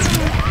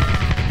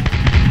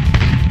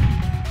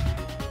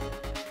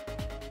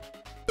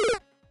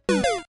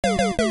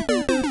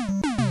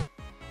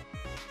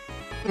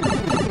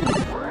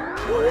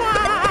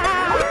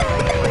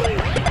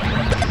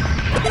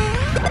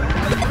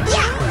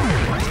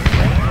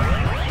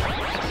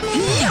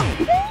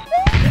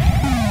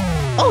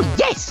 Oh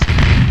yes!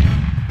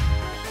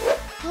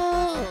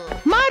 Oh!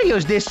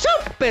 Mario's the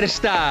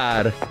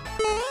superstar.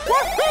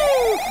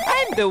 Woohoo!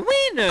 I'm the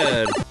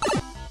winner!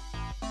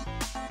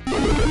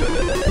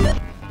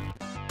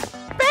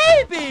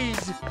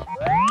 Babies!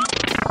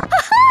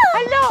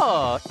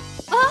 Hello.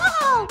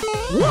 Oh!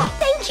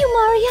 Thank you,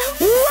 Mario!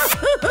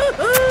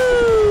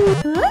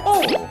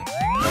 Oh!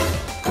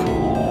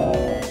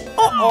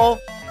 Uh-oh!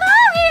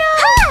 Mario!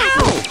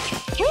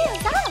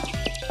 Wheels up!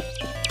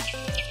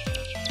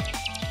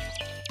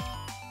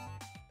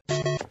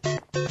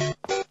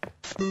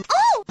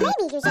 Oh!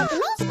 Maybe there's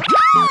something else.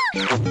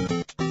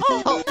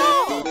 Oh no!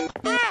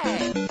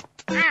 Hey!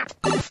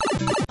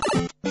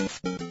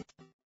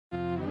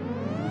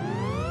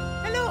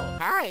 Hello!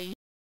 Hi!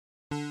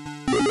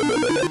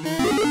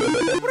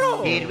 Bro!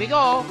 Here we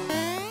go.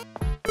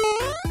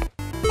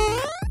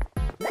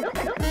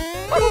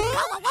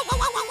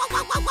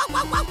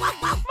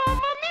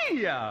 Mamma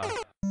mia!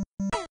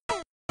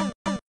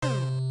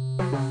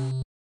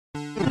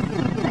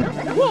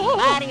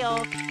 Mario!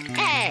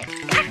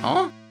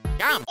 Huh?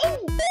 Jump!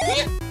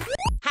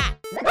 Ha!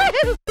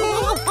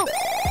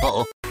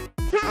 Oh!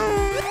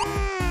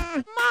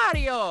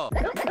 Mario!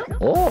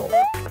 Oh!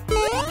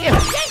 Oh yeah!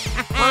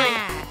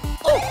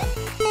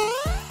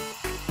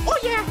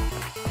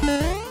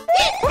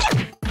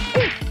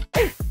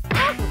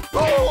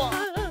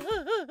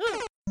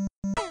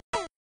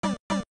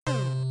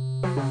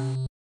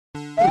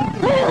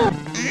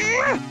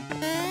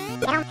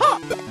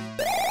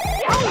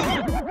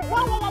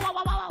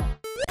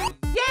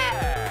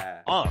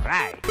 Yeah! All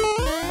right.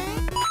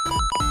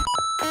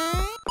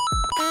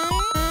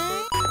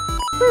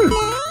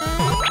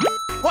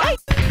 What?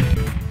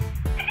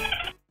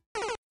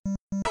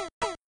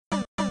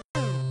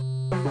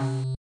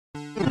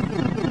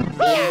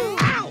 Yeah.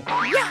 Ow.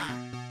 Yeah.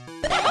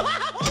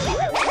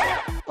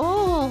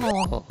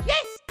 Oh.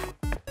 Yes.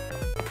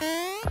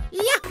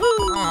 Yahoo.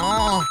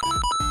 Oh.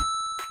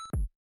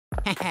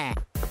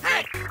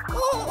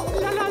 Oh.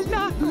 La la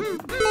la.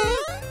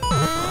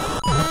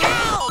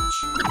 Ouch.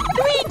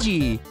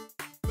 Luigi!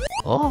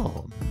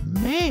 Oh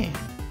man.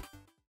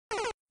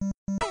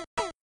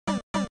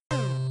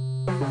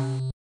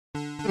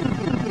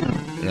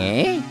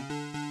 Eh?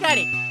 Got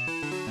it.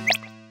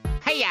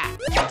 Hiya.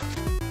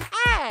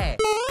 Hey.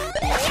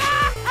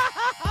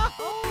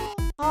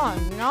 Oh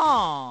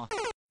no.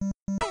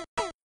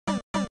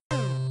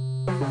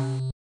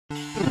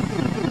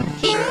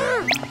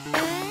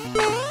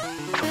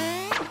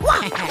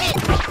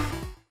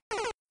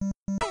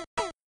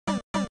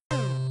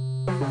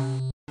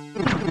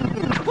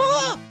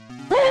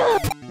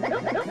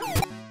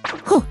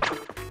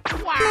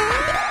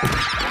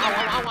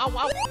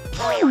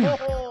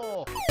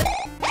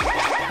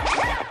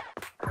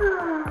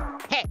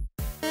 Hey.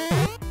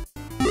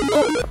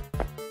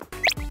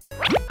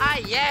 Ah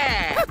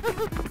yeah.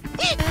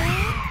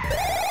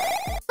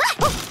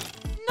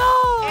 No.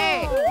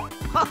 Hey.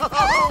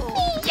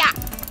 Yeah.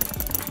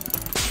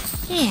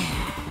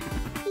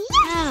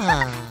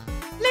 Yeah.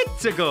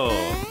 Let's go!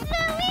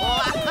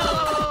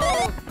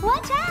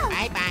 Watch out!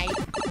 Bye bye.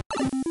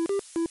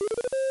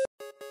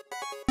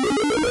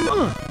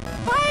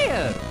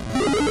 Fire!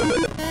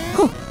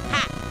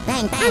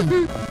 Bang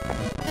bang.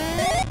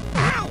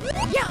 Ow.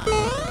 Yeah.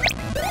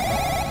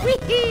 Wee.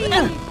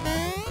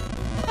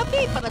 Tapi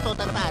para to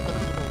tarbato.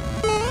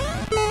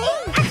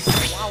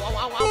 Wow wow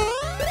wow wow.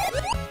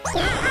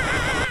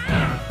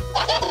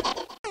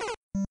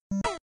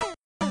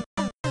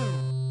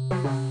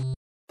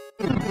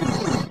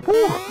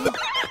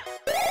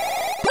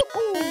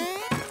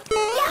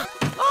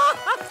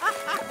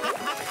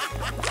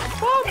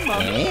 Mamma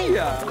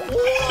mia!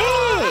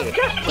 Hey.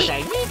 What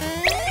I need?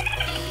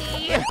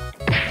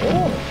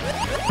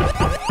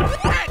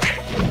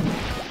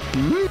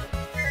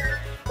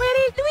 Where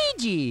is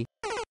Luigi?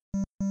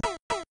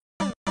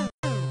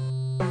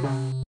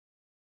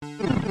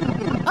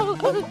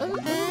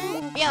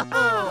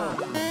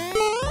 Yahoo!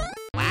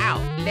 Wow,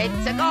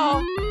 let's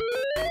go!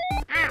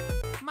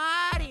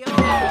 Mario!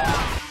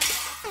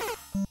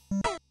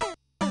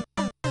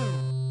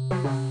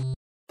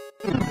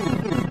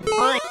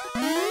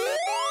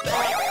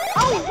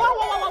 Oh, wow,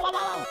 wow, wow, wow,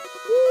 wow!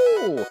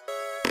 Ooh!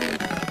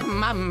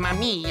 Mamma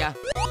mia!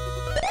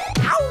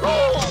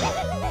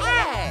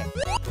 Hey!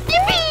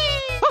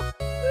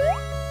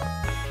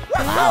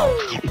 Wow!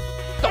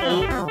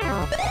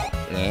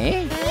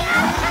 Eh?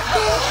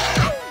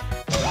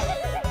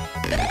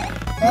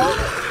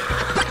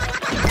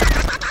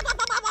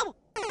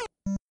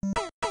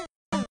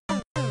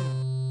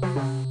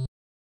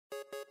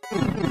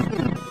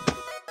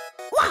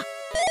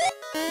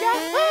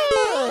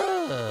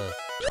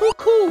 Too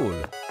cool!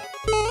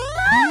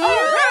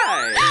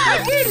 Alright!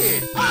 I did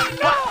it!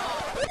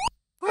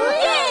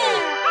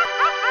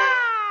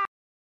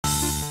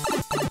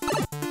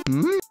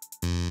 Hmm?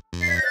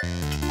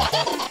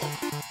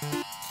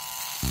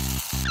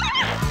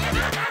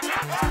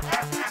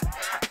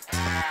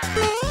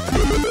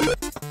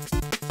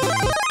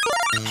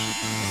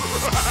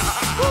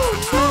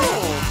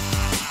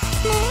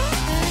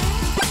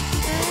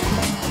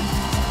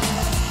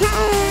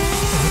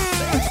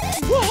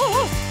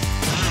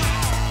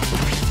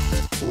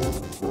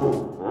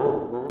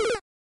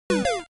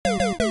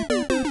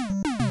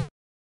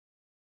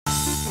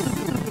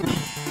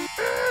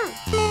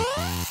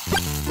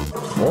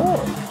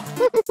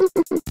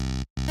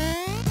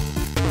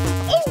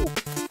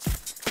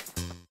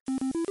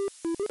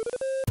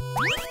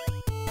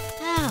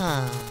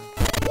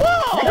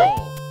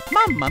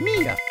 Mamma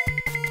mia!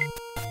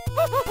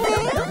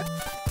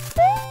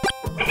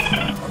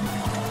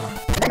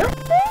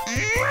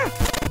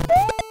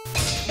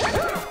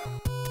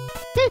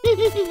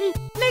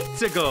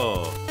 Let's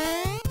go!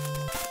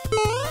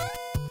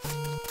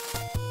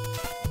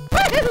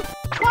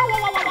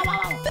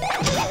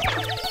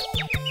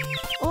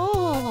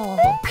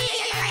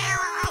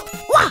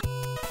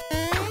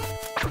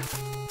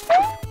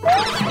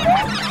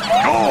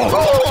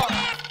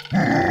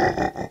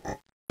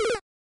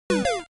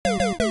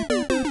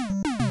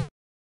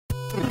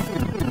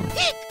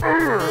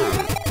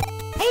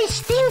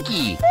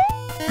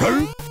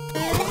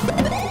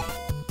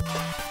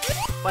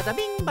 Bada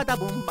bing, bada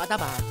boom, bada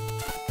bang.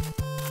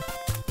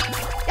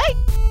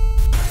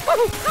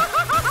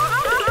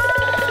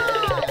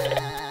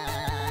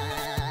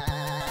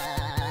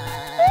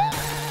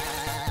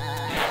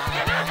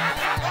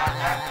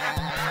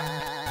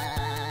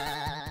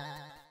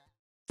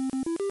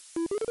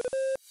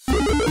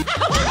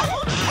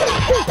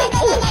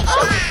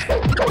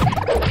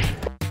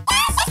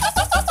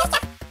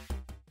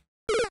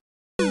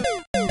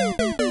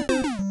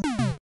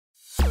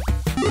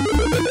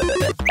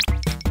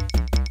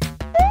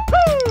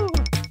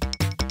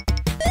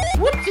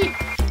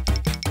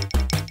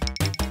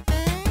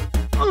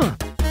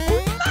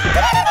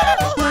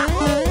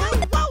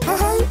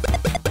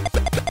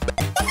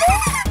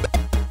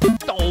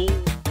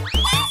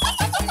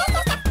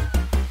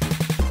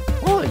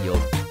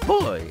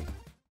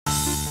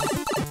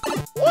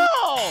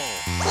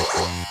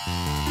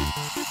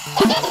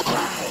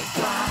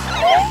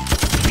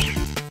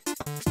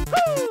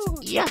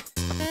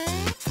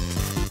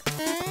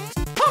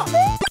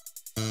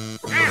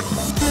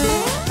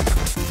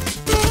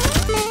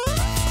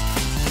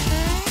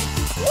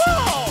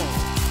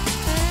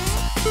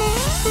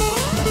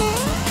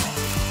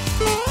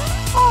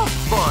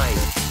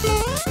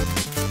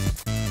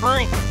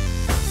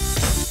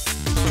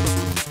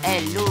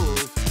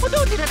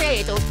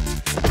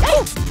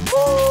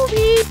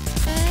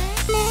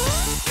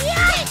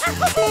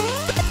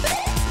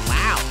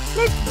 Wow,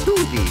 let's do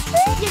this.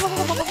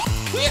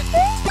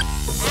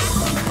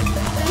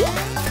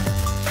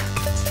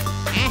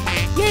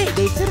 Yeah,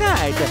 that's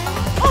right.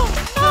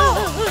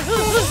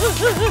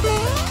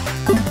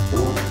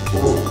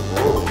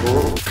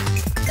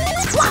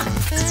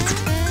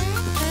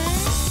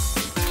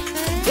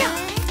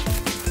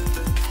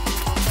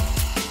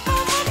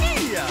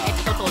 È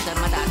tutto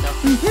termatato.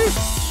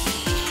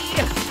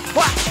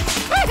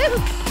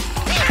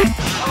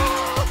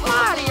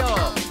 Mario!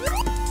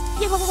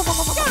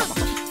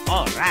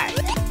 All right.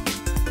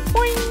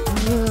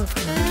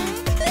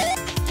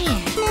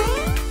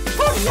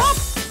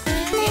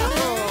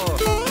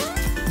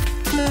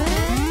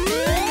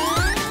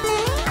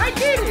 I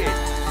did it!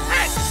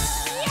 Hey,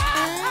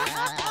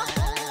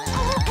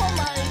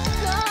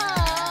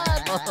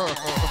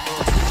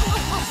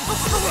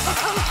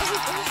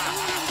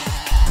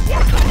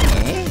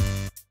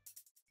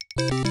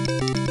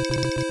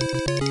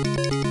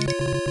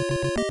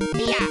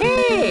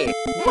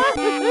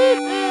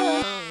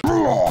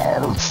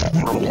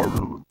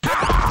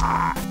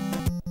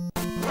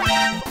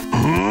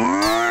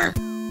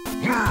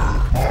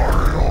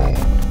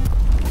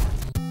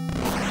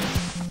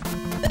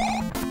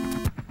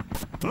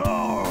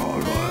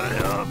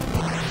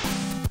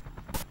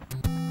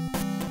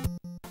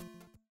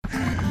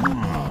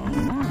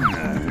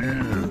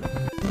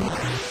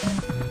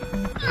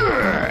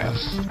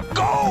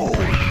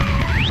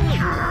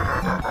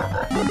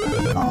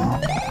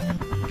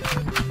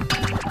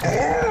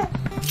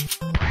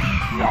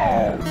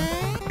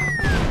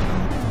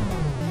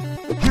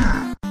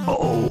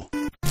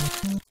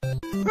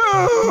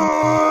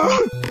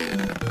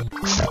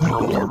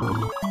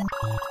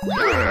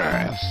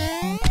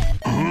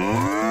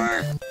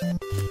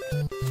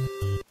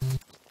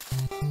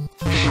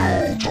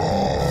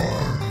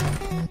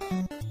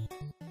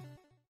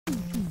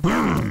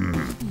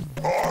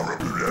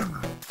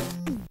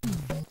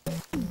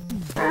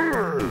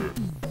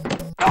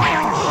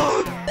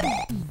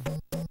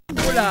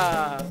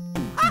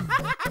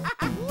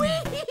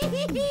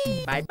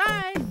 bye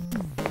bye.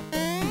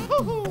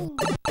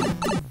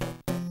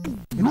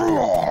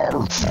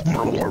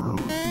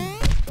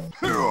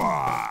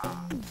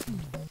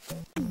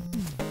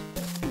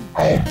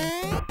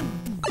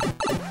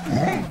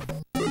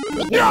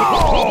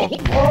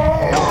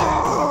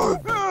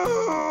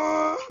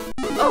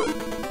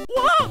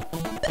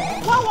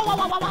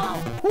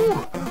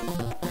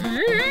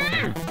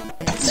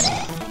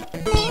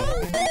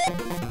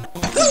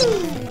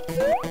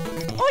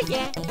 Oh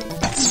yeah!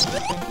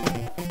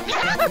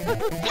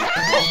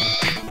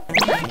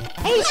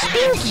 Hey,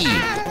 Stinky.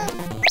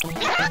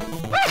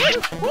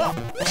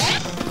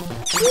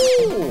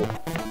 Ooh.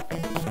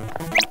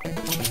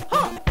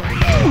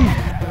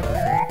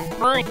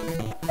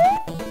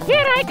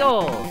 Here I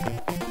go.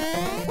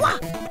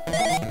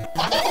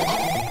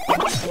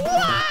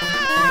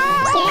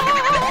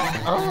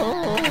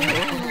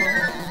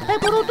 È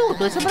pure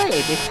tutto, sembra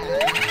Edi.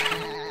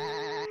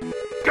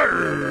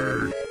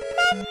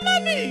 Mamma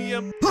mia!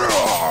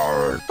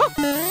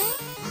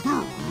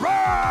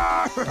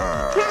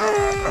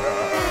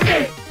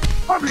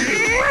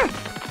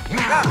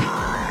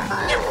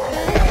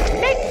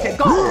 Let's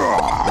go.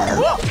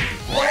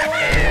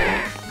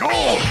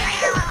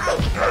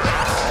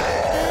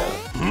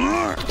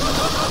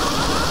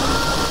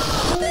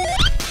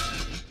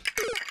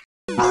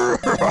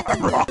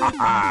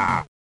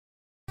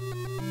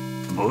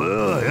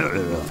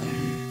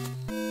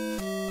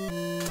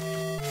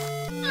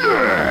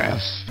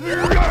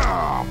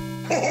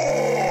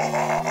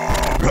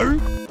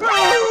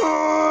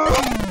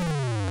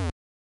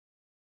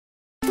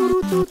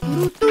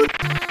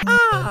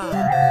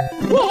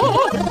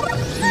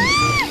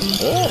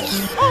 Oh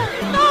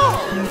no!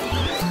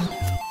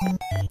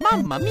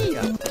 Mamma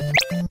mia!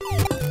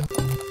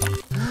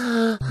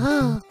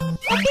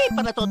 Hindi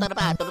pa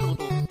natutarbato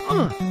luto.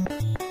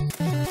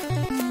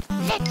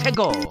 Let's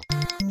go!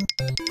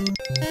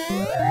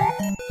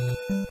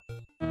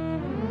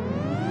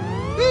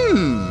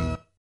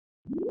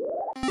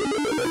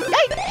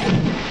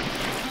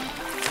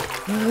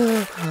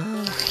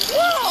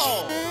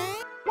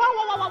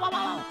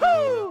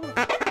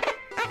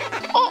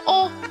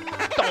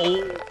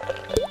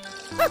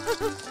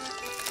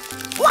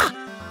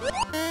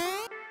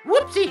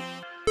 Whoopsie!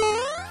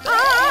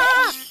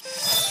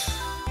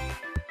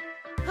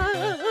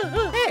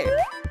 Hey!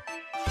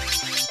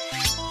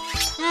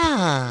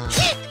 Ah.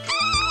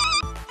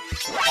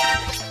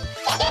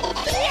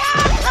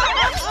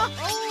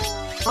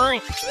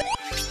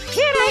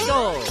 Here I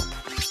go!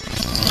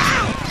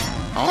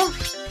 Huh?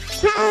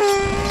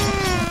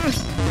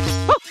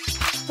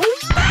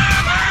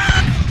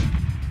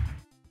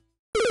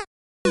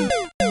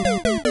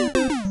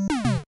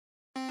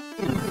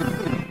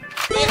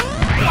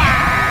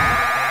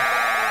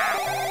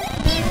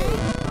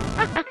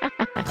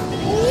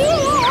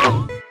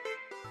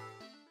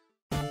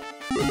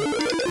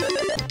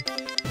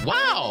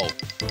 Wow!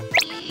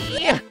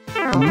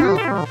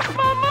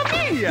 Mamma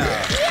mia!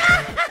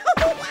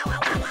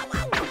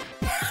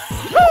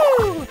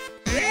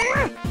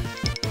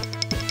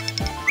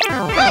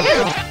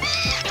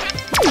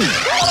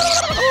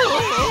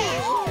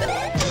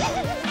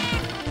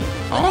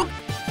 Huh?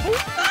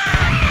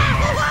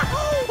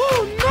 Oh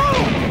no!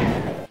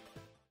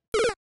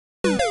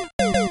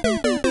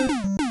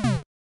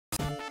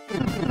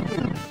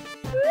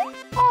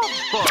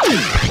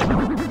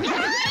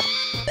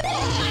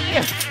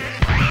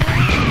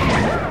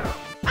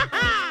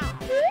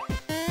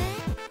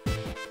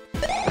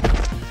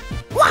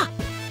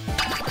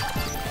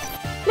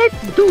 Let's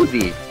do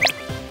this.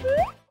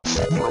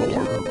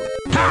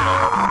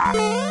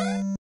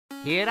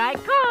 Here I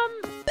come.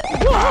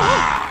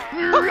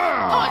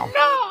 Oh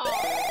no!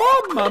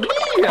 Mamma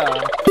mia!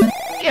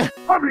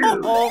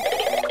 Uh-oh.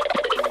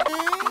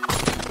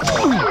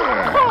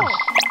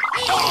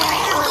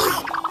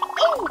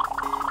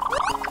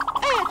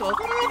 Eto,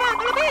 sono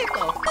levato, lo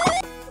vedo.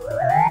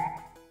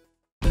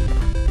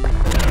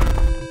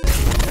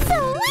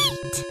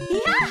 Sweet!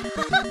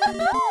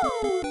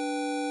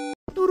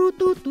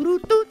 Turutu,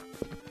 turutu.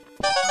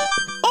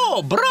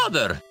 Oh,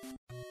 brother!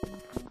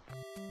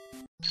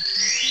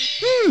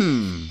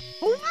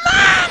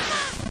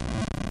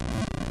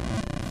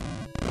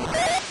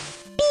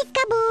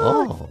 Peekaboo!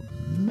 Oh,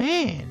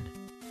 man.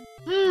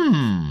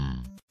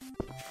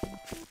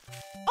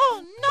 Oh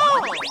no!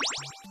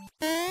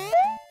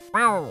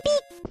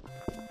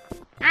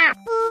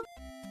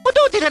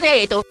 Potuti na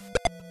rito.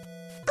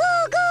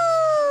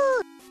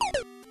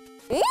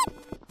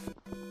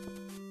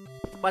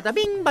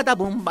 Badabing,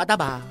 badabum,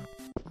 badaba.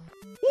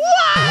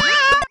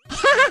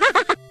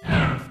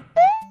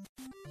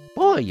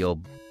 Boy, oh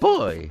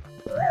boy.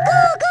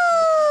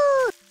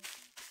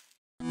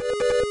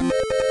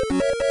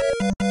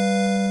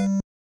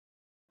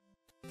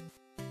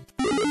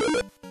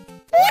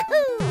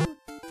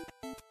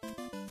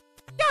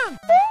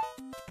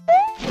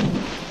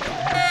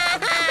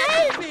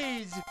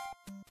 Babies!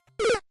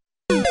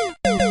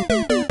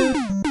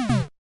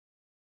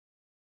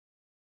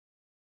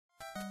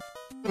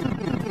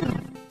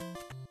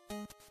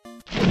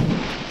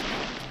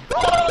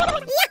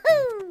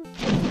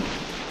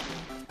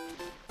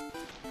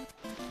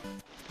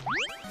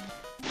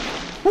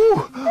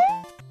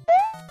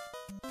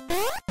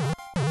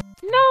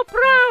 No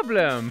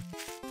problem.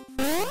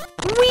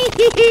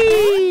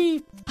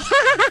 Wee!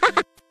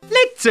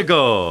 Let's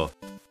go.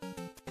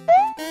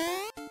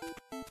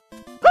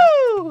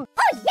 Woo!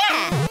 Oh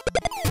yeah!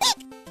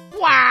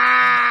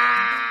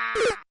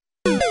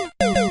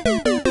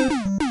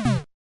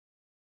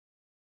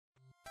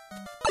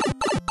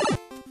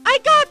 I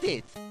got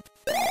it!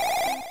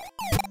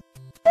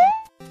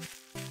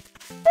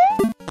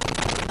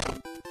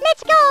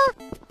 Let's go!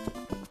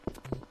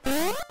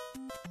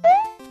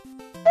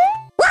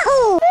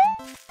 Wahoo!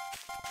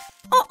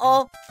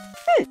 Uh-oh.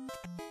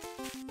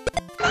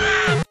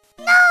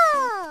 No!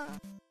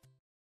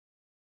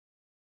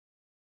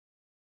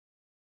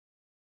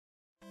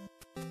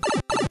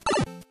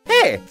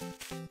 Hey!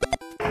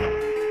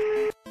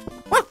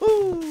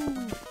 Wahoo!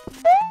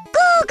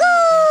 Goo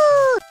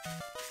goo!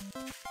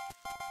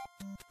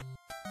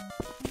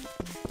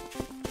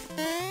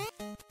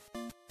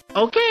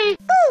 Okay.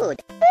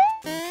 Good!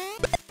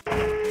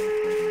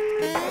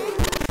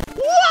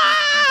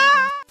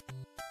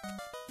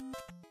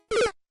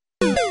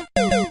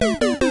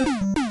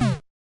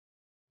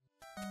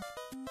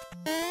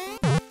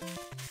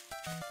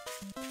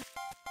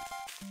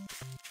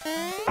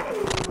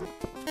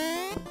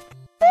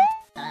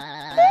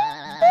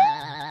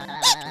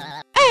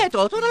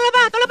 Eto, sono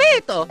lavato, lo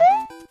vedo.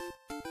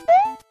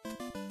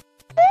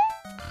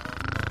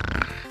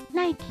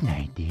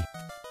 1990.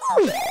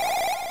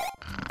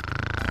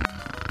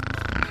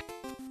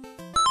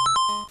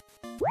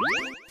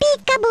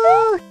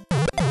 Peekaboo!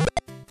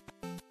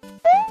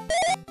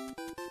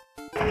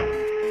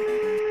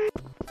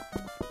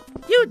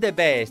 the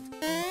best.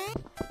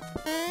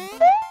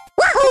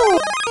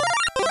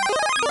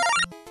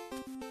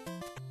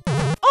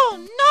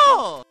 Oh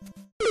no!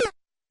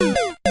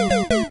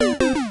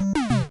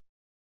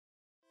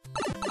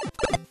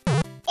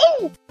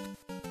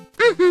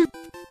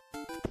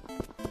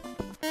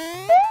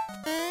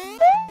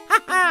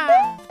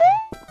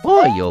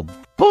 Boy, oh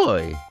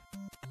boy.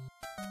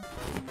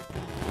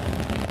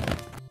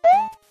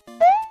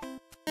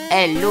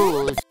 È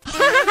loose.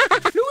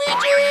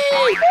 Luigi!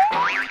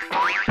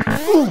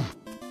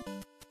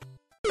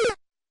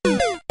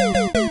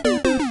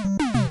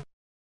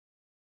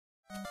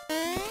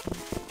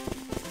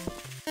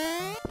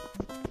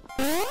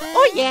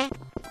 Oh yeah!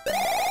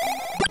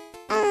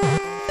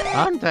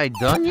 Aren't I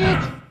done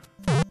yet?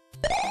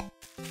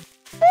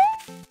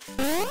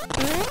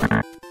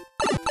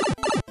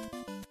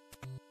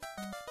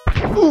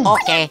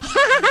 Okay.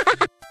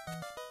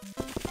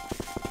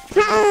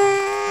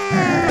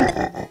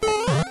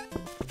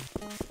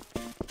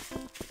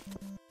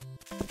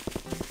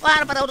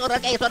 Guarda pa daw ito,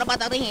 ragazzo, na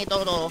patang ito,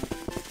 no?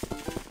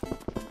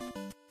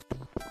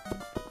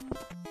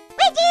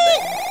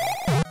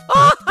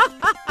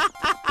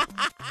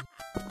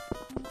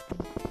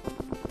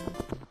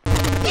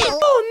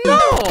 Oh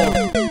no!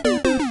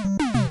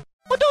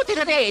 O tutti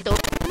na dito.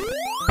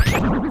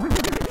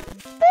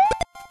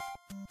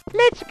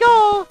 Let's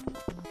go!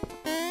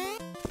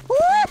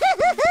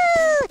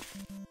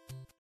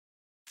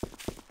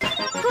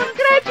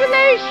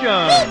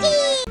 Congratulations!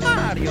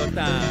 Mario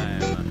time!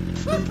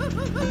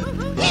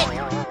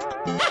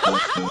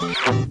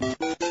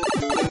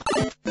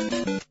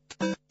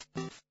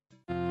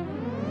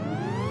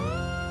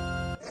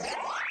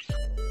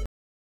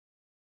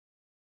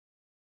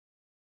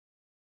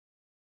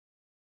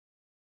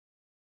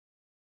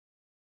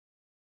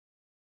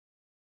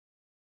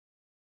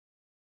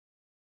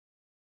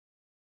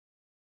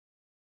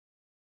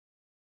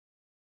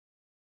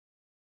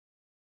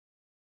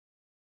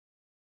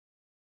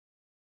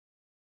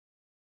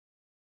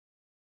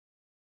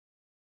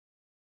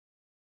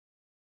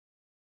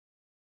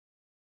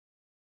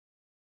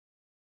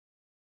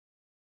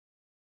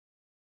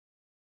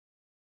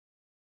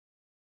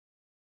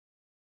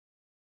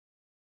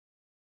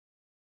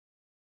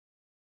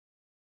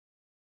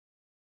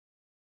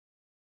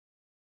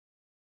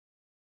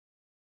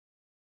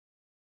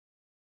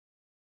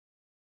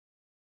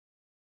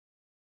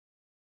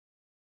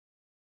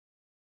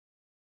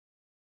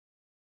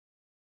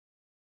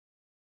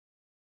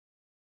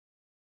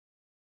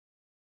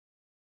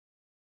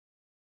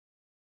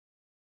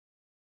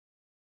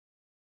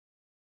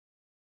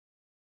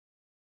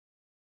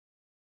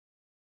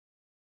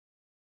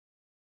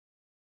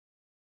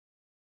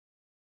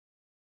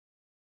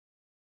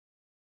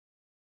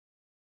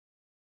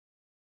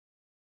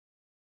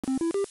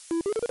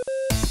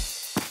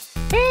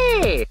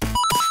 Hey!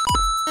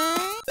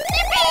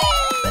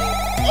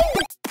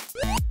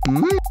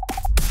 Hmm?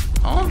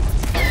 Huh?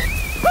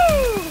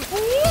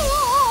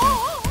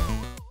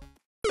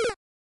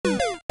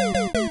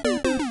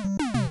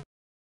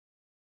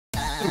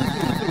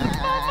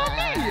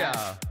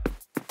 Yeah!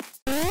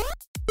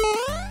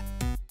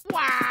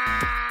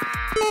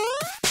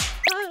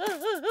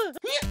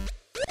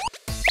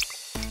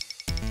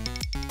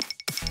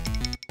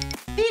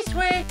 This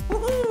way!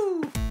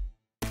 Woohoo!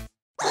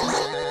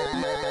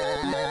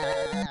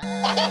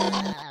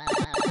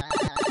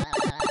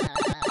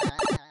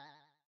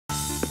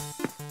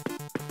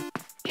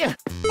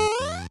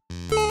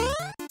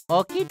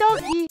 Okie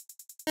dokie.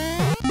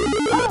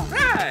 All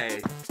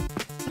right!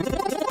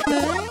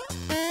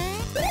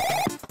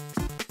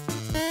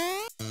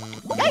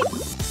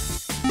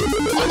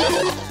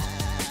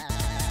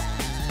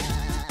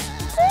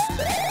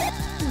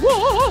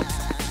 Whoa!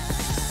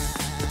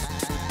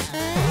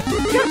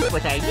 Just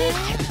what I need.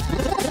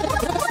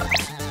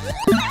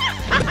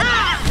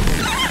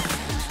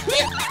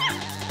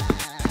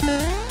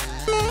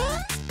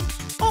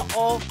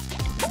 Uh-oh.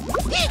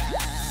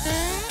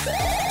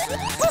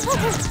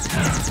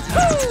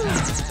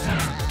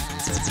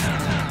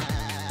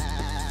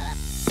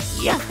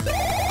 Yeah.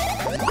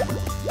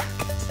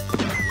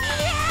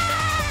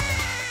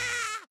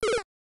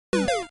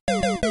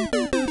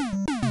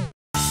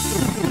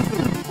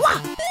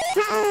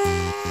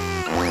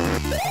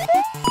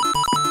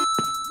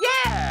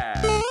 Yeah!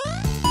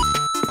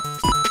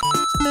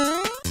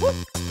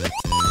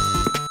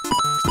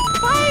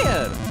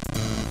 Fire!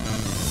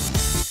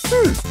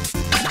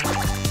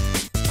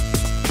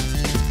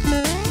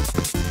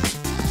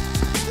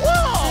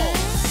 Whoa!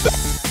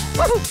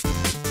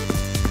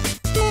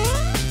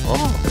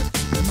 Oh,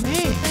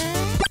 man.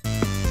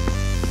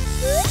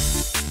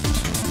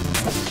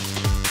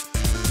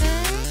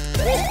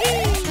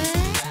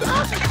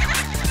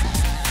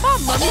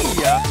 Mamma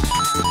mia!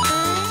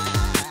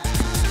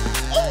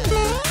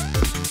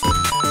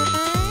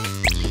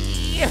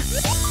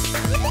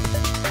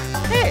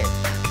 Hey!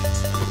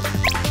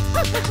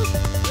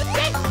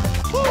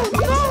 Oh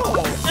no!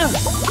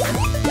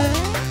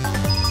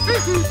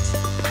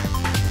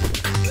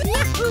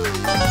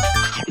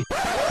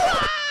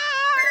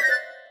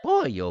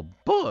 Boy, yo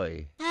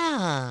boy.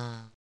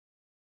 Ah.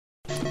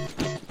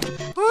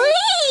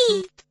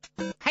 Whee!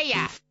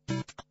 Hiya!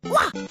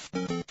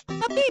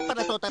 Tapi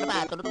panatot na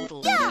ba?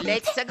 Tunututo.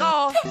 Let's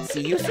go!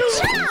 See you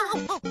soon!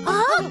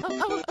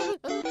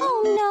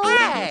 Oh no!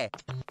 Hey!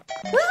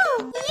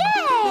 Woo!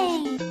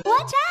 Yay!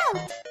 Watch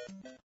out!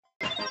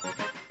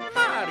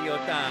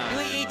 Mario time!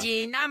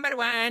 Luigi,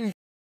 #1.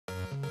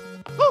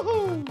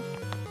 Woohoo!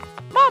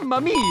 Mamma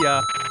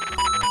mia!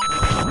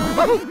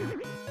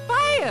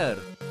 Fire!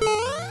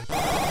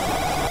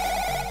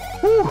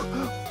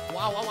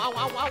 Wow, wow, wow,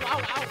 wow, wow, wow,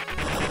 wow.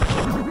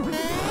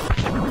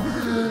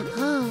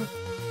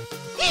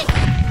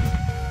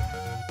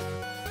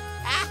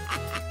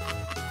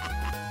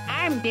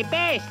 I'm the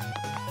best!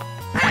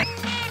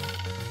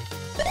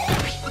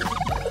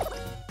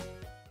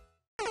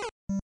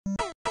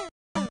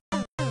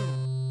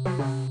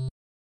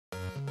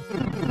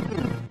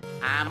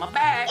 I'm a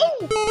back!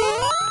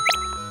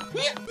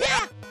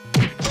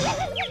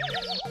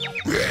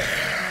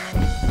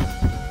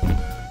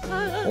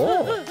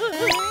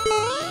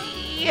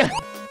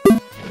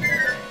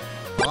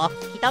 Oh,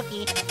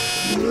 kitoki.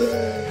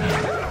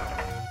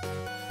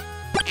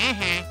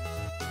 Aha.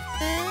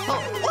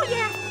 Oh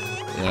yeah.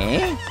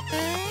 Eh?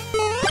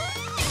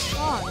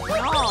 Oh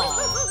no.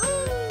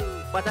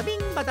 Badabing,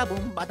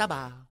 badabum,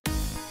 badaba.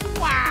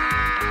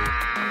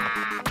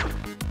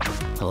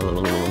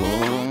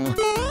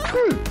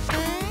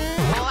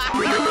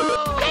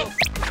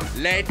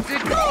 Let's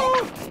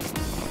go!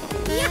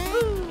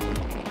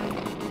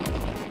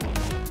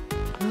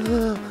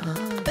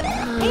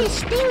 Hey,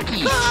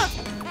 Stinky.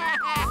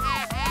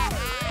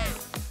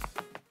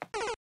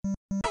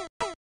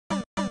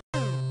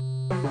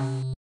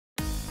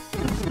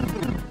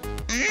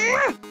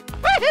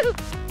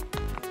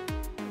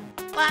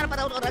 Para pa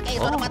daw orang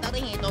kayo sa mata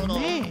ring ito, no?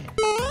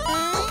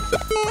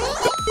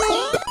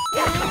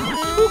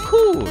 So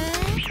cool.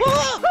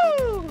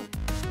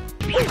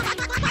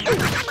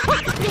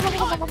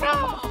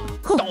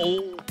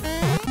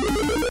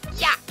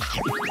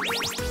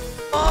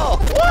 Oh,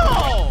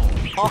 wow!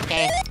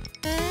 Okay.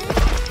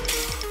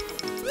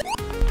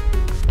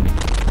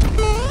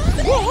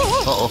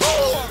 Oo.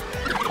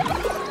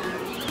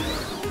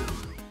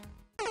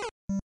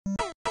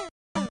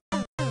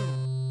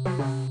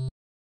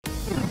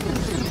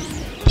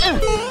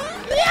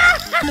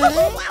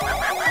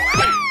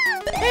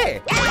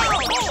 Hey!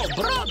 Oh,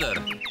 brother.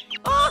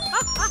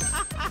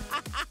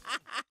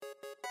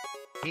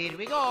 Here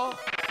we go!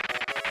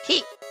 Hi.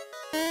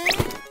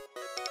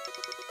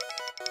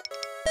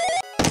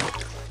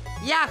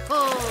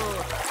 Yahoo!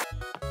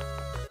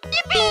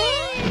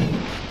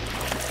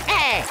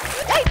 Eh!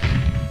 Ay!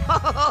 Ho,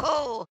 ho, ho,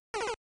 ho.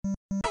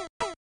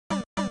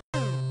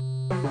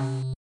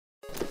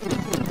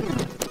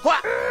 Hua!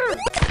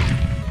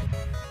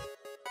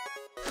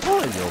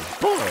 Oh, yo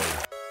boy.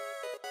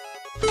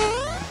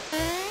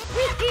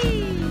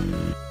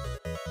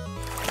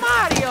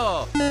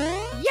 Mario!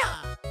 Yeah!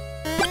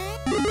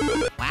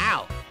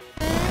 Wow!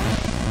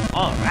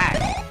 All right!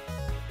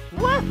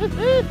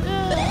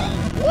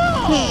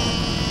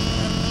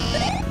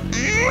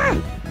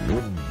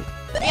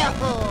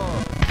 Yahoo!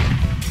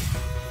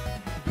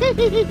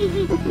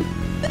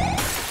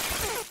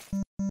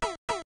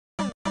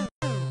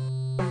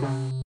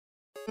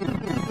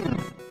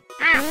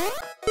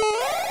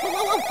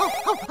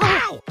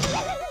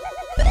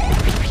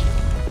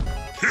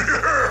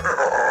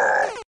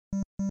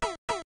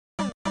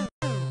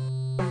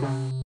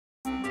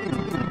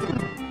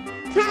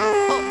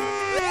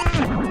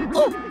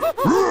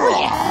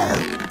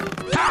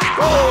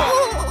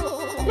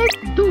 Let's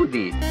do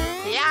this!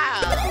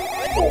 Yeah!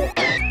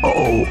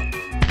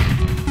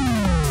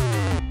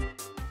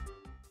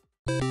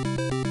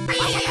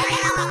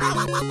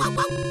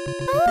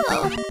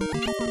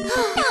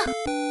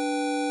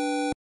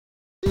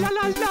 La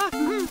la la!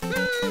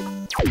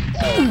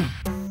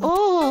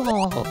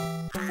 Oh!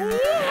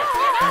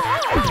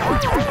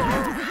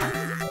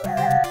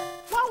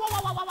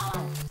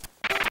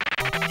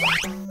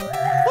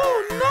 Oh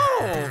no!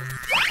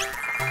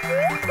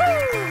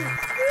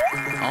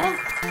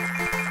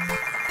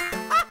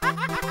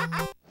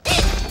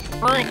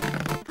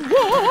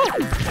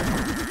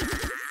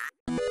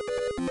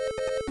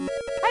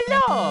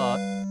 Hello!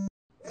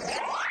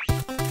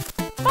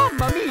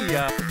 Mamma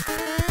mia!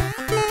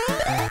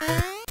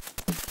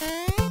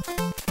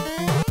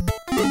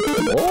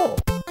 Oh.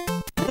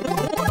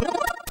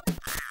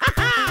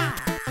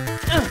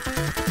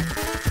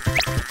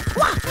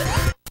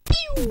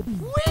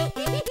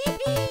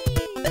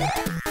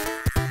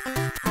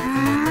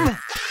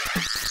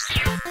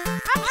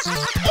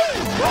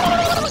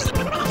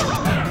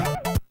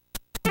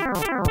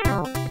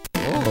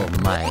 Oh,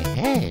 my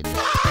head.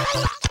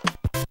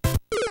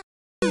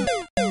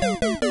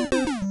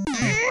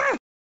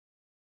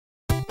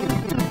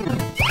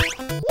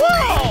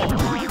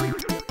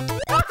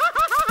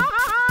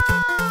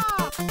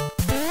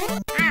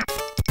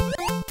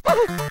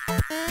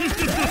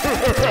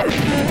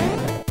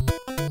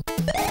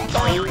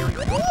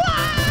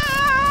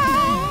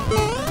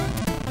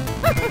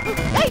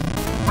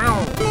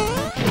 Wow!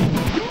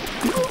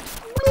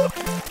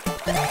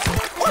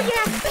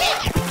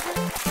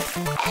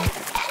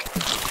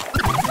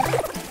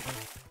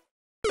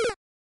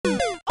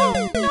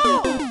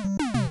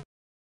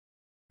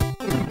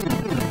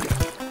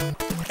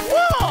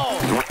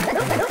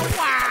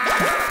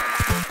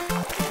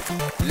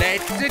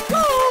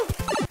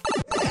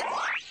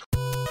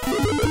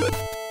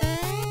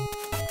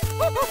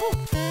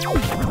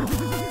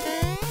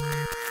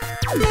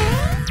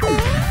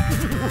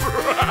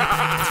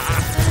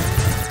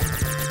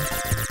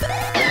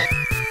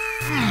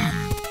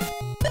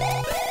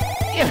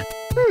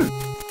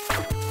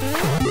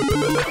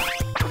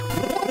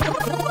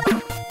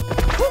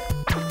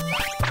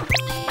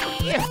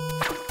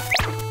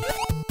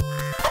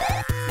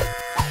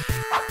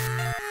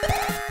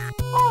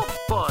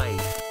 Poi.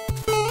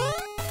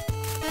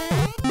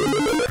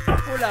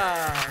 Ula.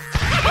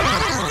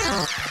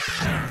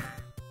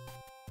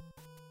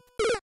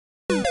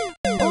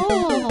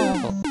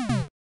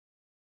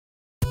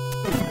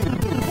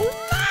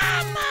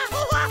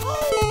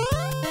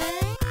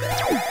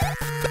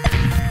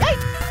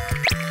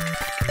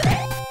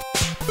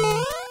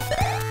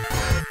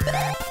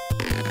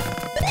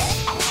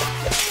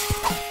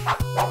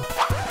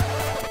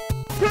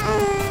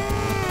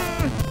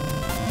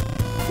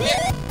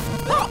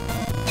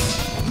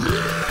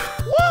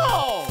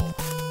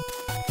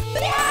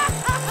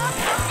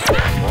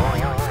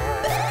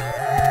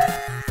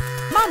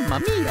 Mamma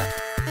mia!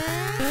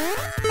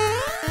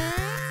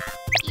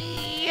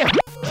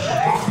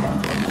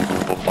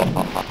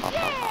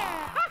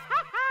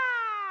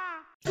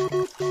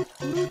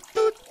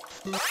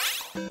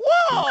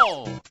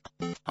 Wow!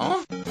 Huh?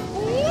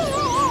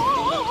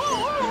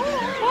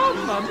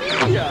 Mamma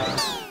mia!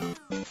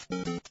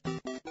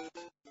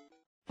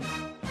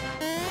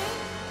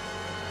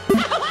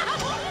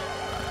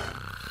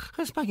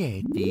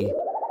 Spaghetti.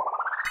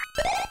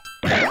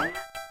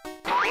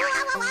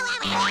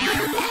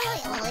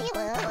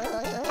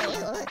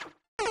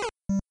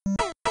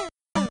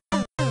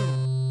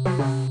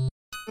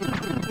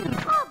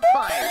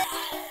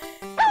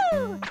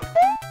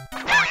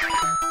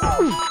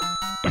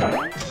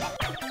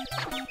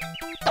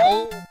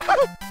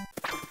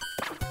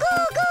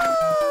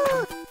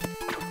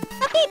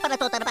 Tapi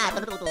panatutan na ba?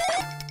 Tunututo.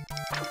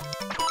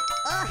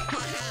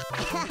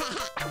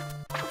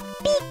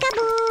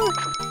 Peekaboo!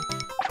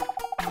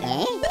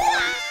 Eh?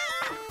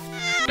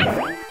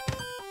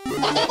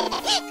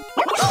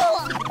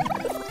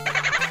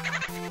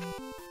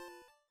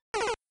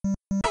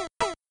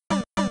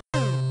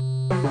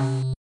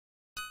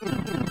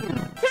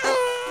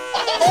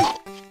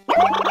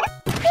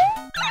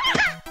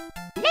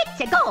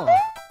 Let's go!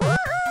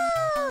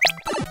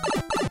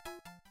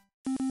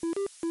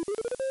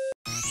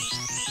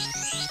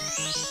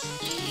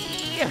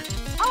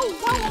 Oh,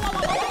 wow, wow,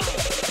 wow, wow.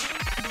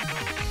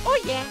 Oh,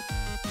 yeah.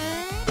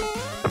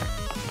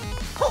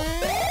 Oh,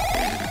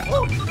 oh,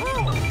 oh,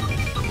 oh,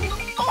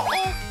 oh.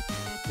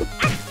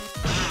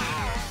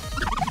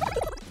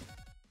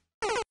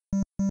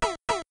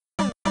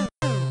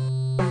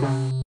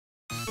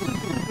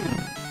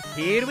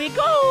 Here we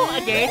go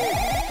again.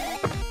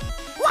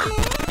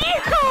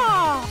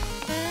 Yeehaw!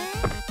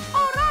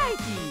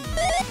 Alrighty.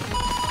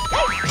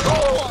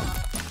 Oh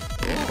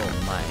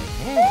my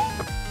head.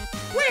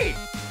 Wait.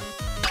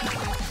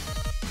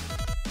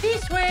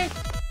 This way.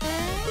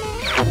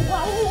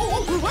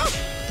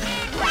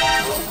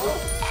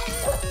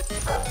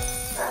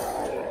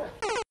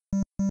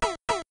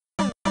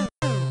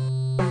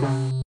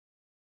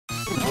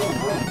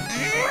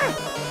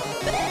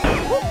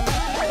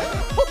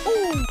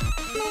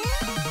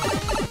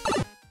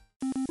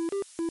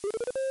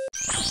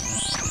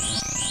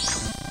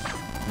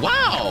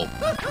 Wow!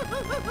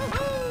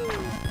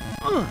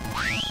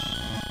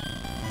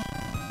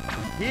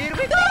 Here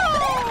we go.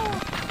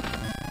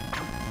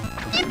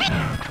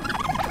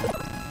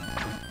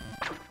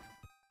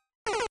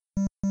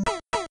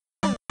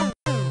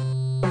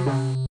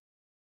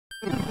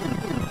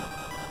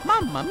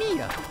 Mamma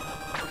mia!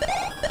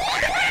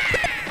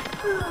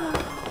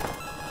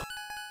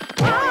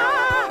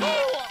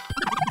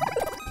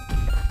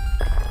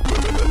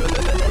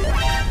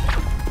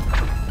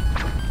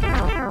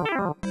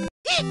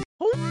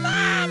 Oh,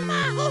 mama!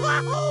 Oh,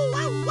 wow,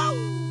 wow, wow.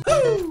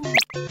 Oh!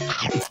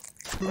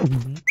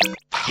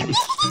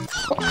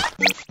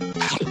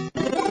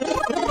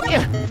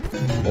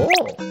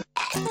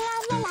 La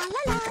la la la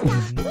la la.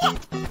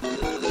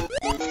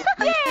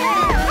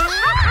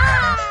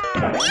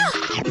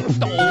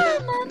 Mamma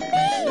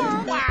mia!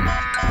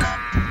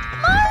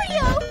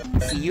 Mario!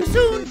 See you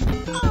soon.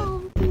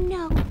 Oh,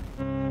 no.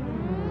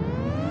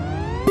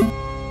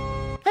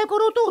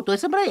 Eccolo tutto, e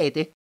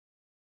sembrete.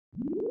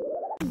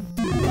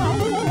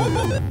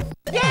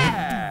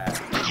 Yeah!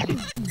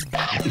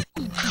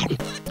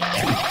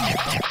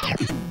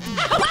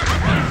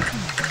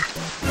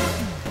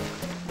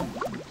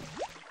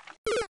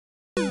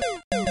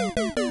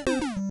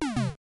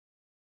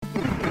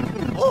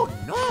 Oh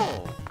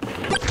no!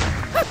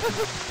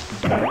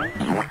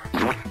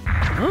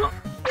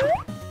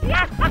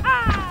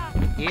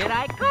 Here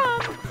I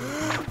come!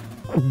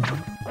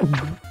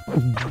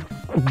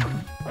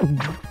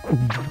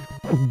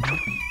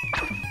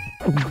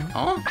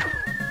 Huh?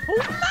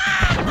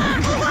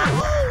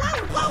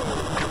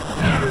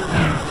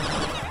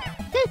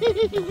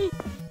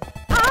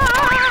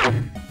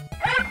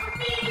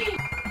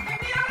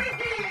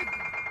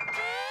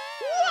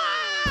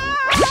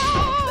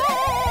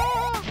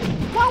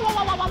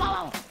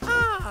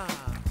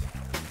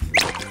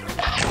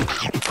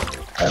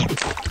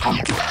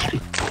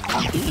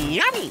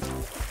 Yummy!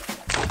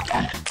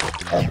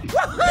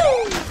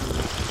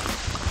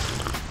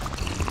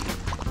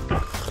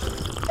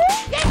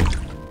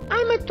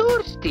 I'm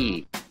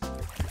thirsty.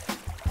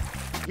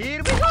 Here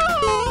we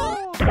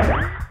go!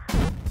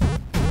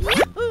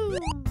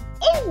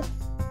 Oh!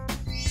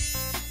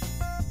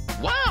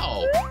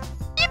 Wow.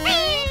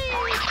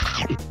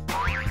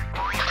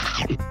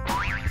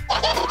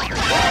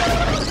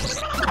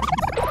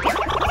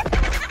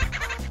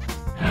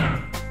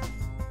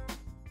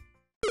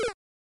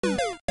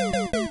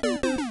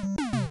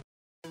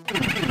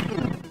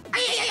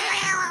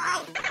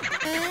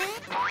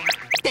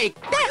 Take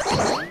that!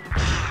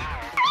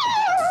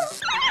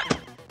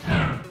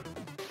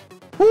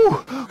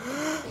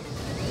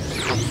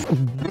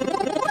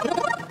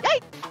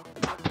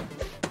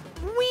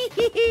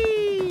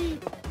 Wee!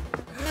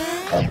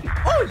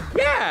 Oh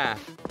yeah!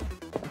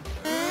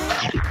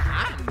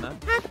 I'm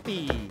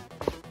happy.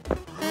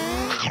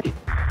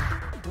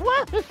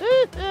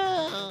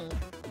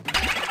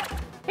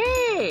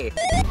 Hey!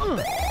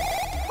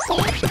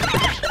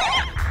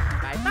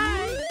 Bye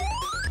bye.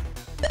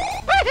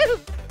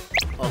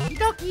 Okie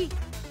dokie.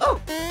 Oh!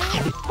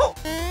 Oh!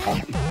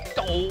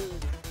 Oh!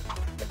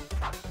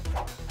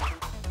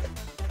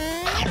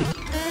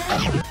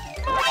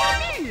 Mamma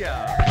mia!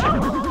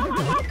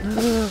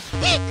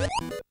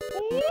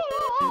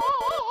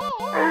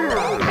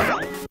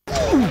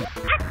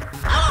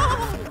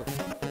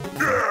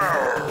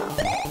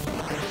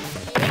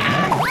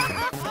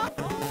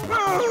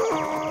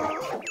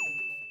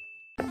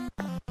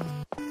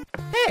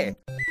 Hey!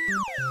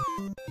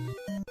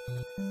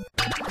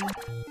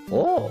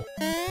 Oh.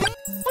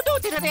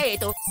 Potuti na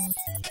dito.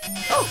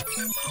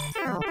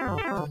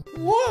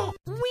 Whoa!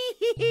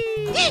 Wee!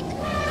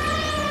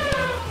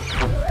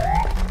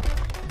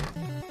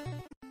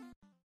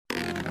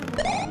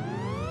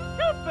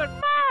 Super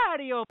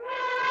Mario!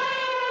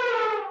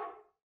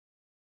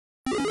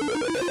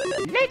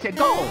 Let's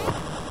go!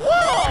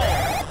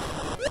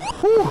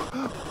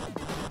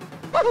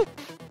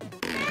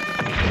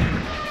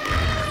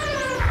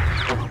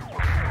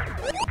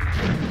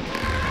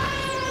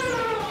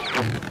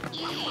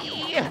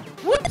 Yeah.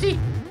 Whoopsie.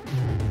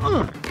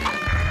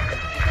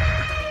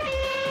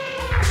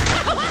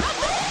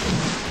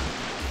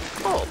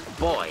 Oh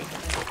boy.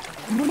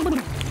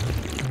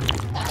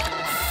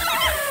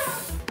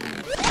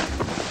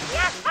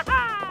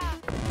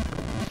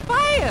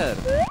 Fire!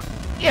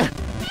 Yeah.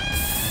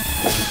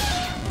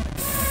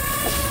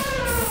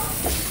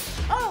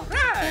 All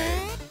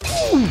right!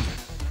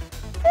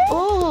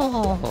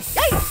 Oh.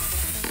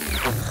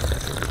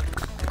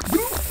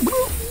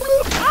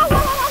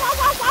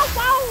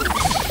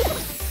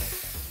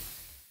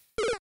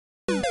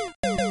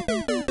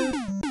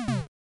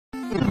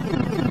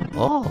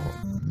 Oh,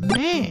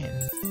 man.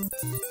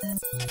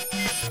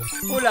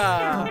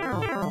 Hola!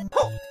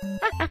 Ho!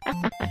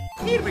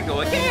 Here we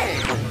go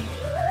again!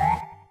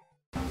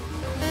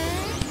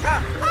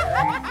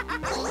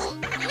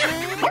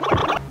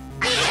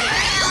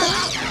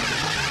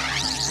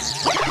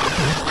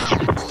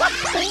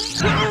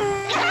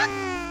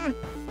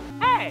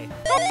 Hey!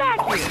 Come back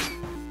here!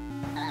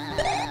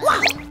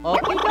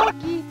 Okie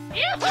dokie!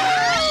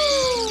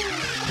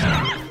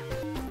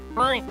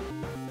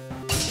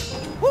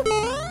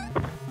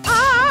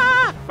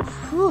 Ah!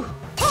 Whew.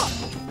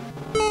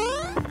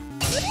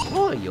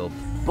 Boy, oh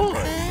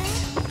boy.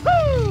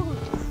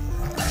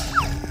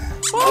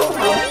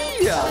 Mamma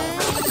mia!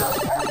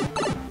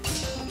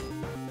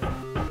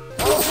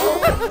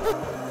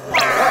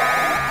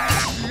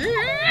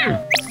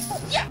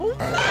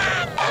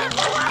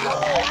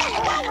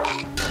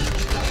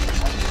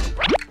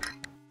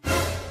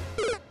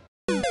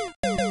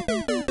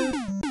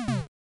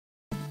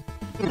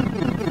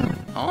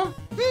 Huh?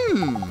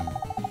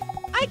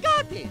 I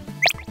got it!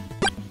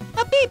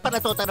 Tapi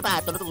para tota na ba?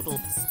 Tututu.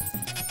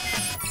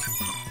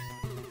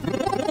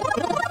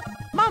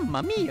 Mamma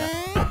mia!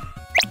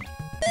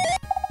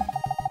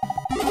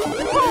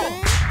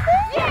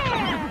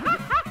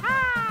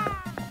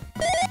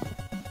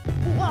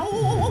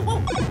 Wow!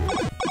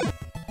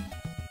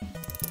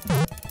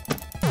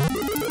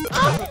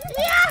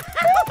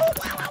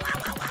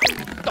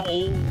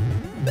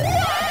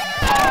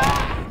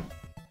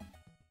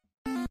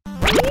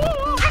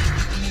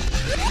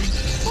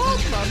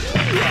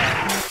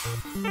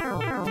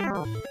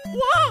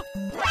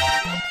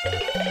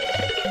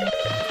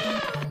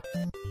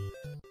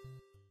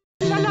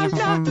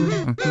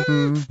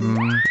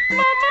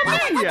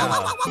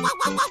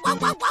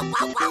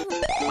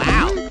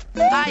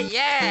 Ah,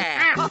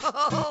 yeah!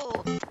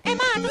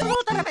 Emma,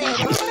 tututu na ba?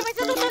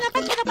 Tututu na ba?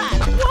 Tututu na ba?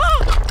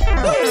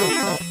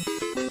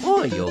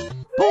 Boy, oh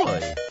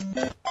boy.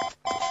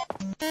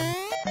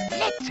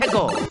 Let's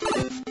go!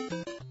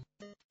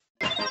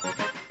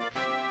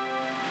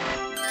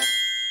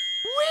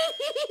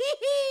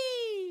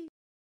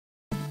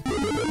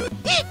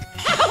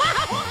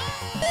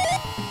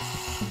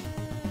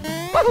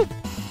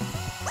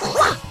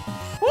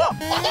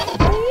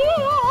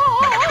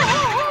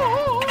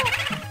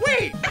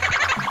 Wait!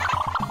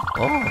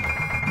 Oh.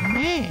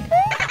 Man.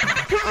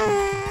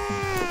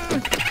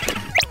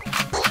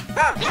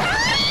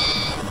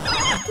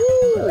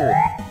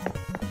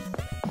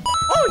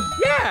 Oh,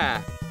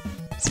 yeah!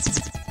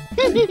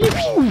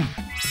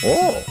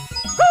 Oh.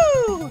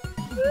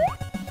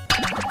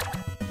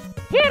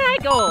 Here I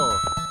go!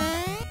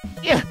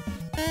 Yeah.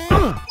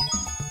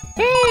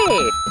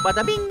 Hey!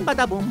 Bada bing,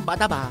 bada boom,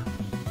 bada ba.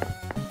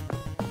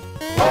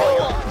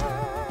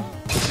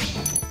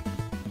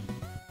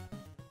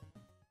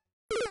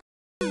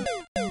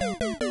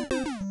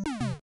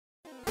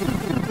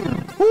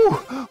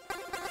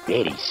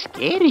 Very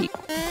scary.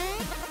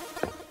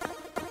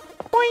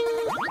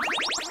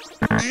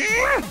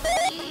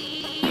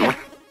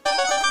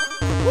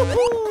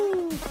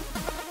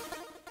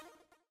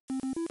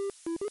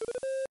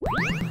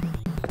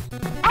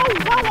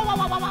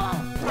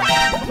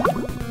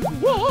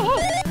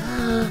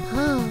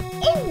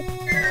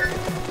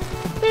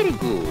 Very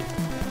good.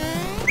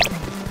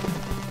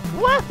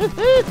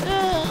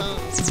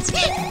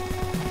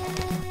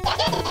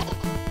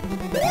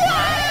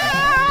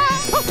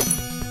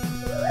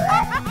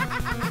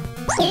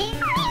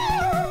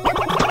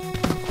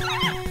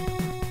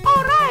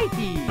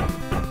 Alrighty.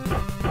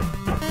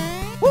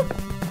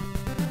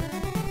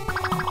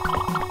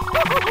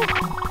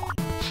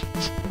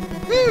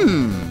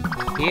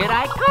 Here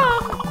I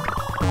come.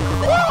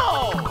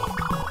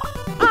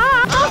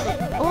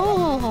 Oh.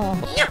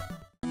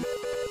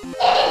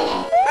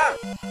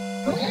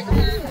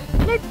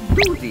 Let's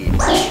do this.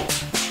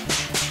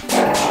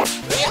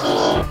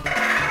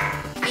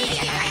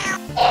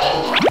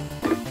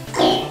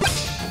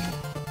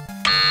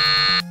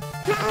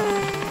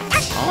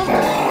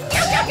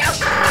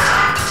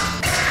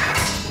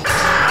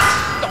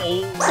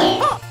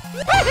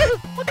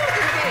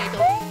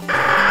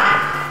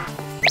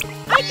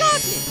 I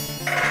got it.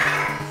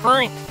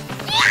 Frank.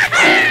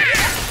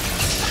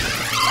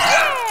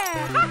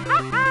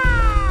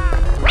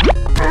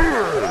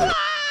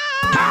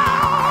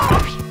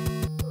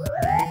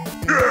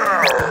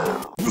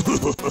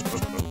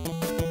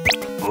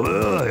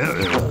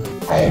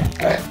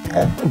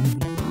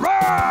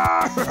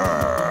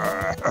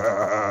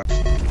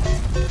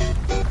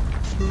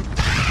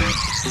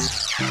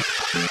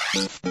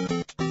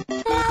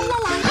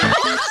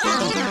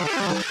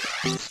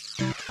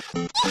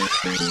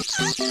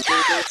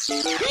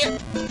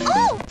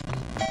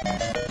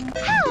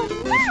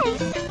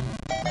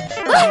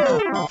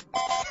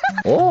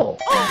 Oh!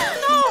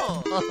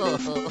 How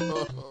nice! Oh.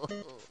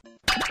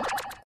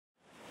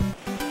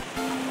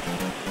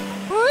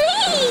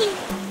 Whee!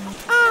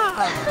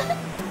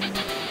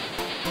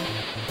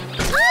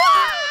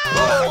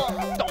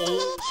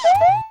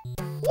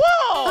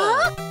 Whoa.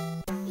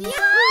 Yeah!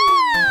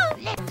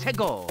 Let's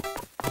go.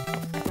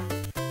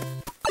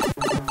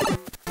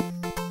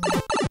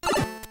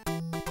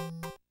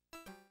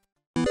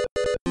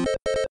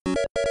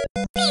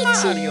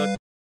 Mario.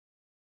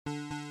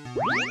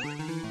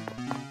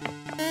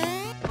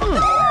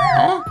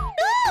 Huh?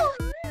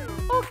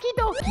 Okie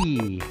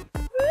dokie.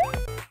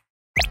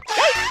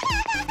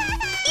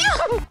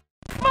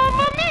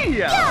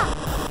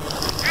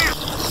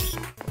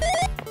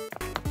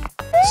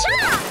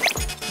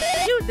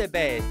 You're the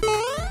best.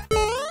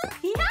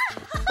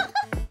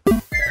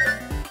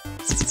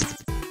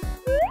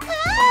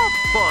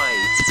 Boy.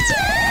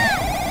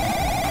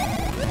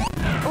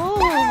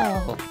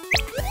 Oh.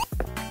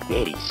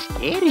 Very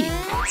scary.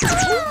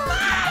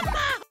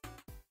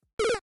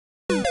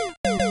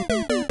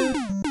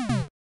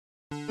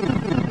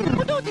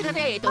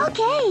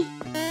 Okay.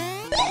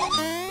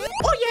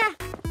 Oh yeah.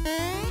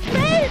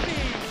 Baby.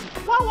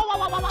 Wow, wow,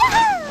 wow, wow, wow.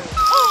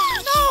 Oh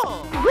no.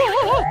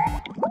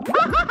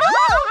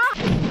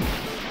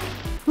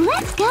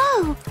 Let's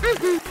go.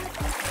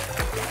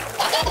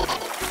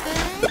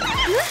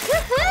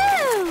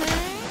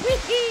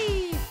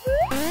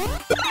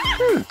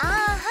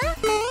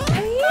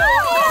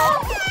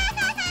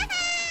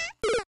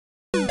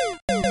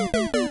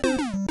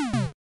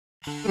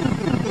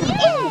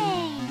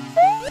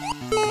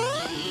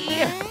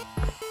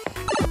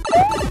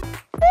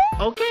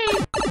 Okay.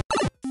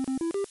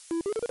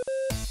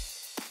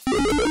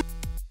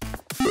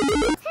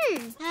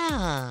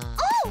 Ah.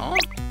 Huh?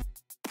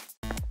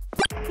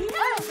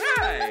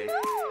 Right.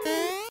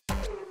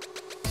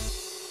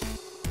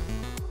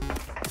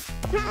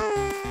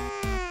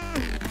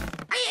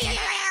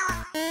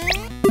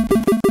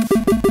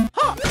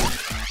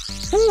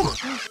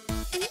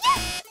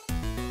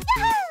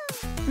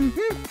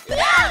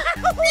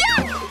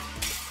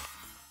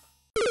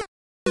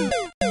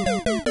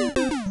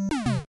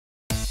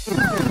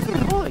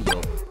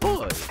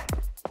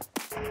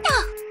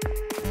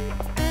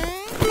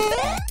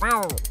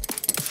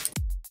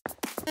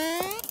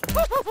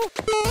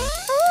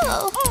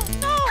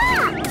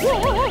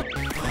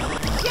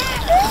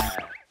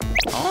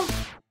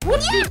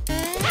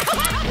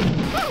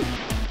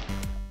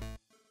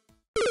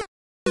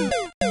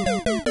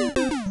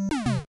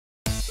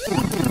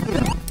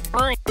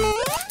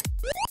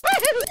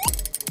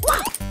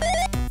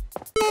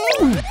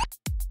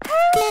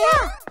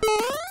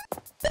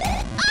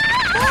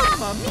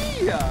 Mamma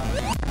mia!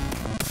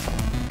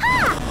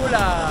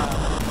 Hola!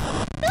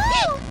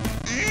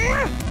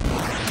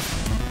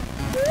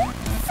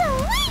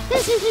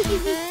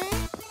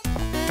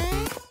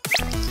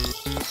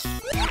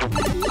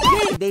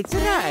 Yeah, that's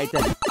right!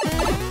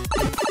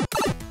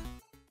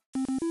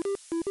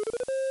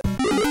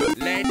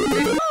 Let's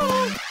go!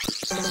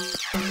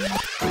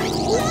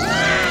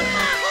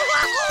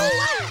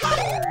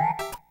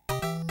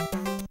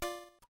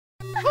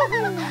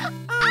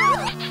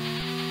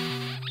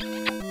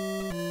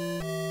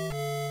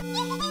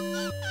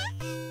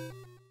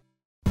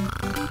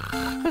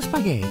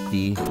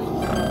 Spaghetti,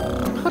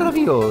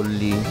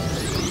 ravioli,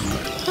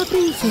 la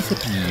princesa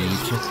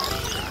Peach.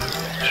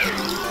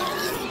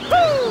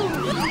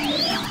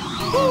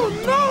 Oh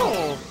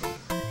no!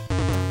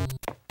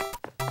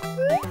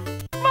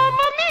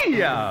 Mamma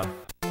mia!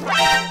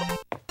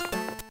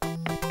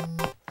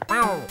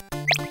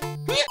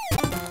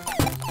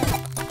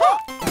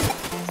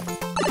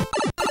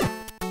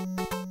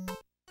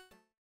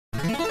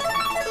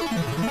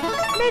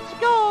 Let's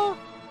go!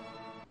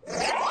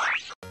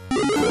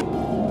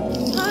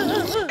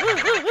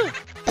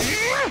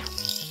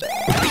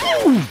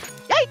 Oh.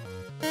 Hey!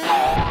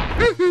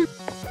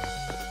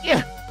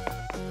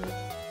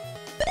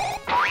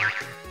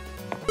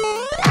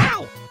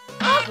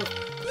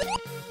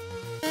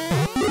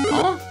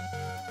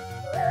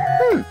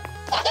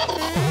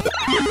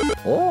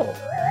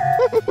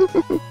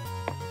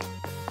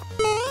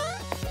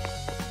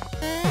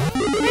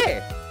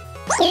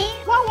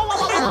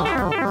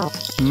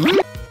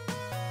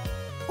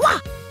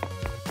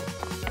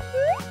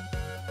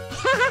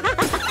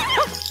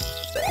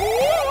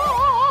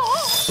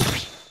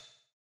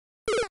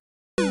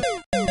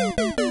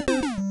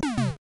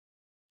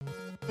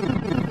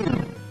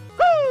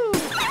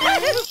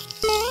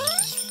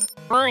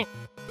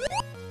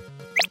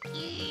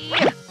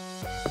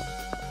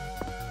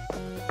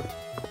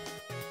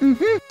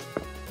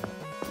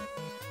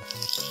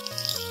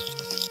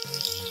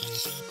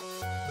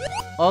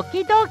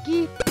 Okie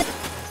dokie.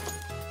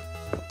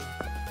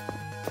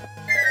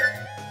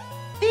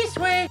 This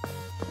way.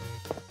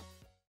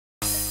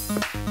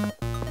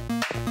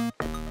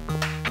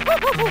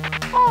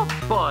 Oh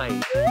boy.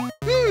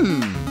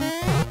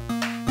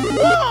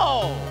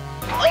 Whoa!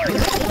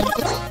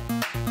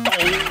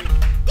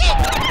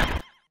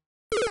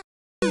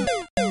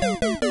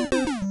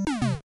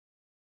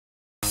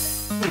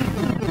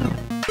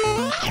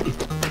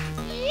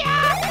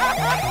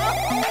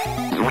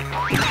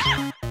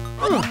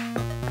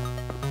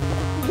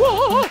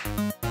 Whoa!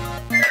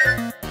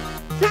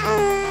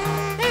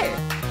 Hey!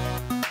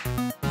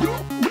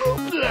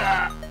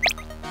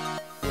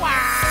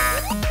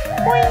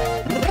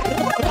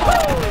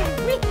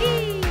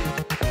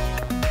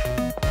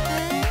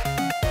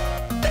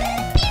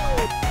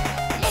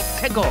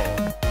 Let's go!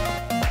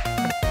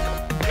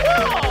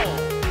 Whoa!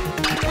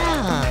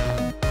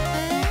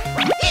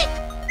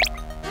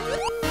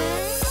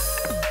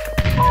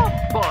 Oh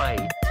boy.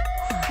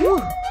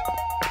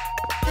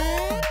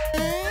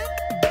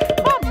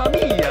 Mamma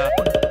mia!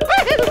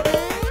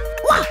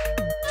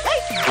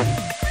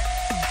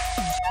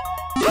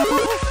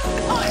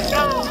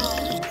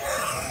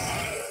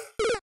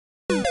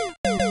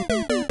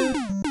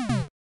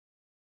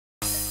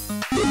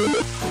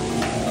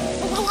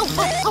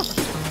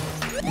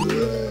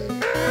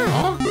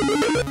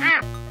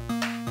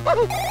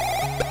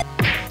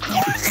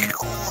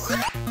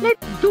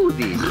 Let's do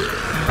this.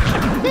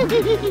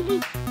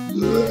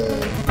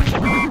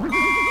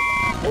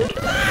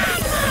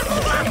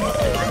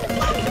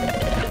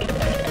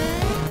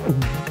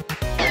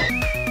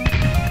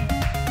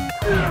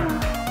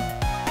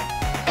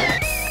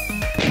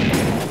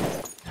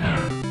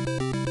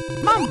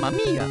 Mamma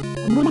mia!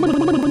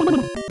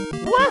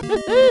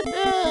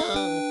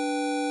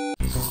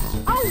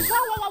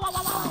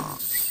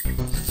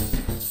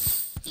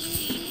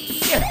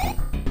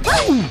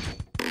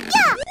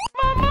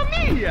 Mamma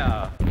mia!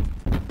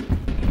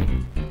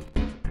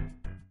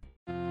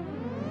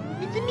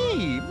 It's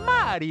me,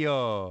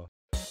 Mario!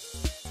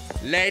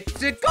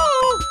 Let's go!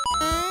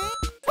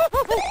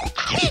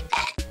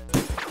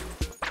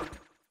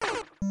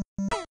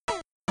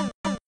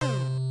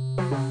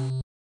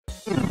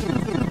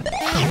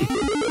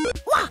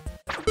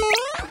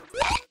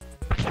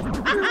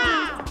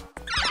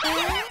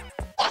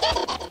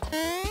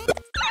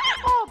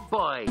 Oh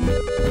boy.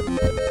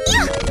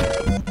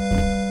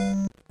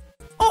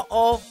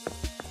 Uh-oh!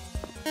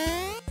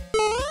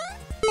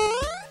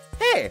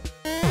 Hey!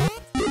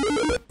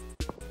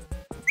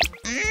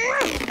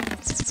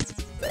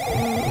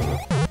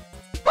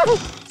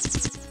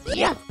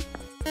 Yeah.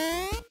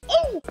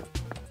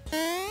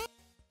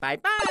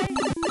 Bye-bye!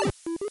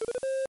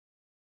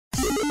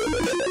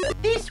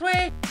 This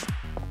way!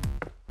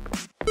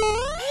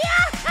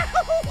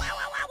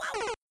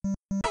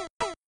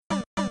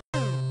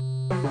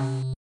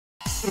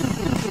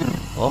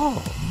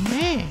 Oh,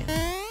 man.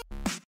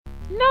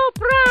 No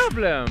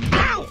problem!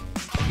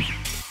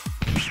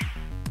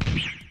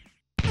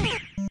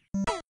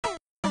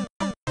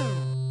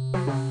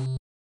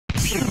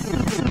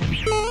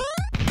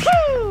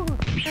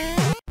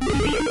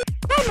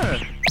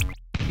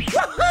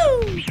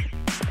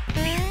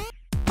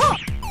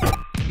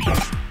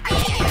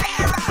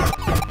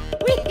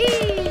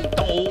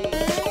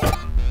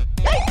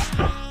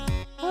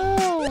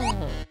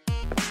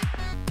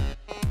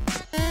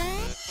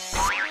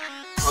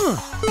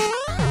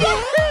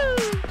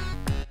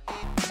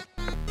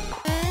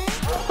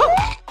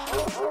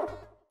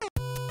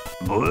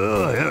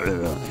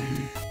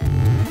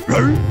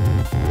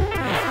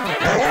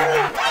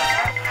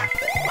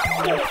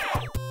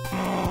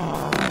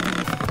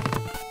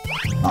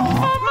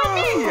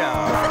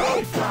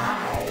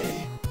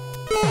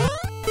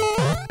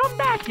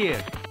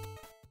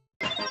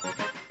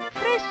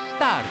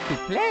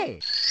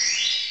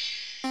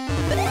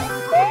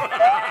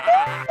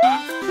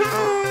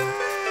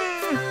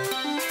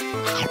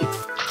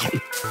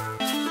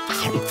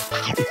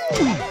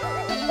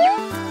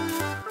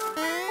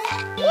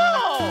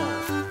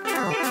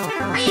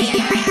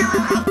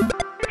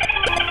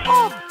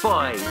 Oh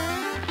boy!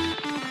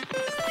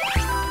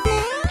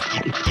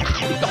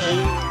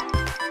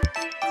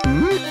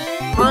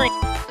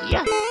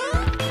 Yeah.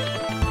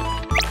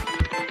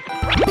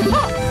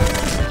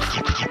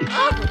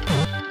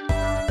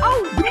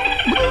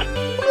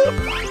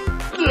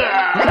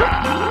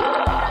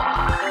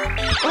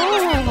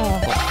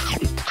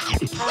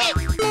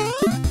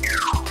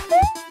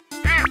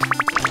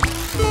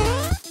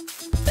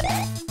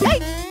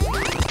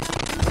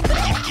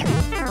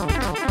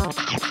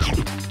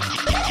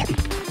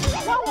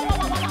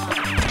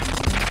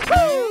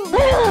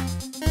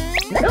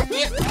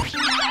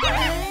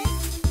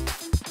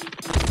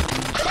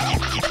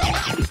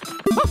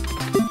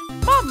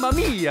 Mamma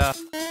mia!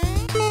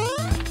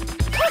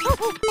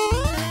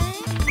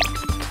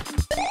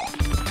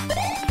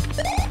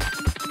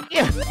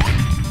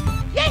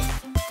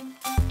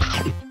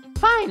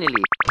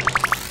 Finally!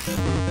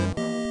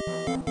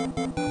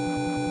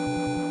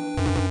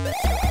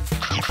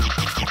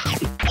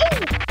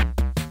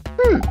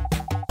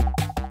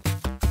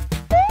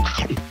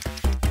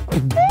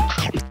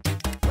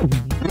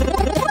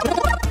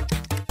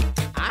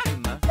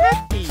 I'm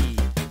happy!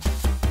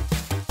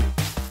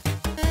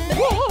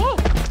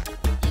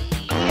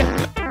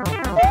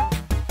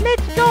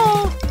 Let's go!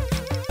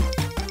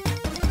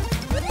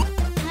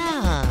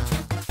 Ah.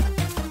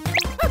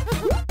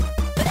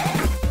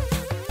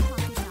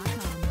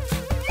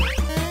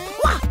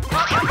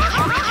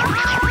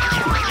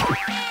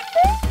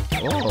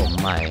 Oh,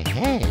 my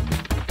head.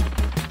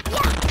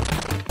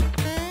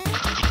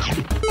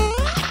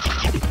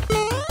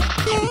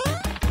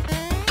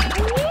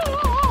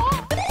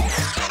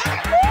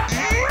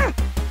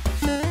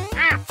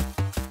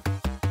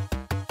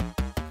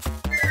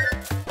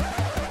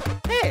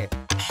 Hey!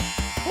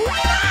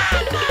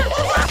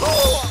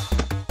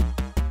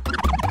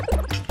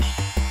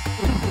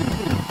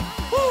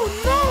 Oh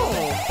no!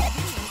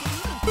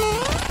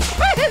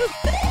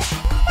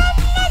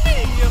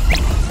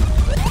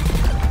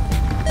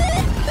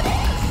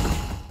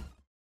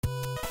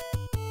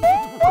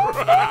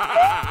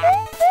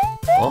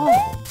 Oh,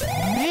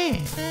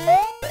 man.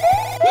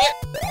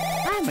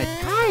 I'm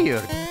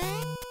tired!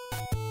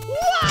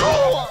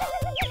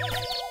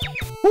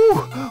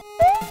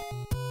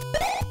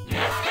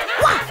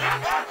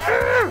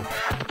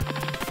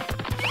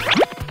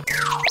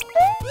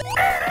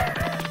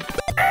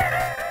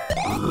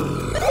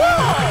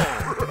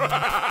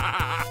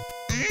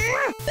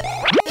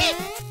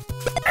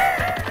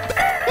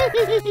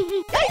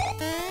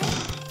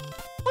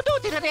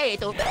 Potuti na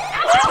dito.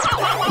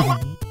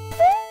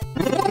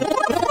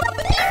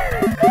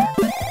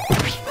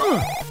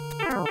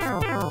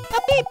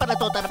 Tapi para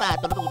to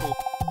tarbato tutu.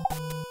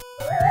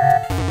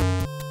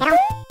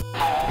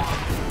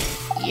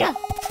 Yeah.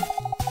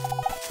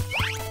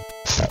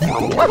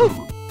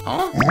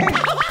 Oh.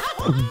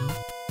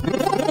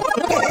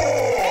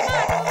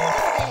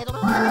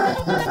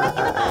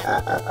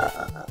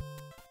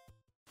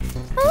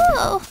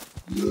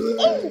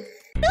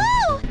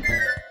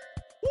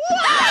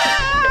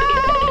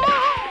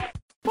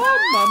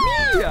 Mamma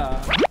mia!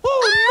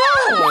 Oh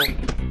no!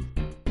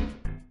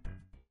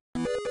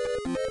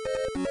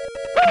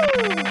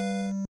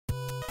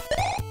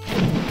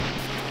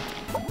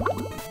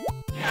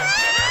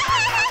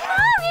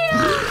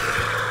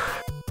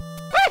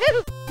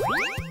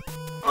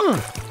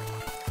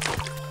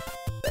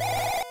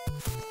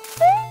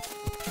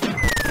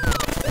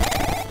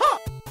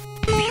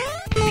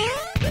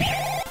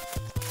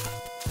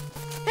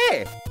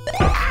 Hey!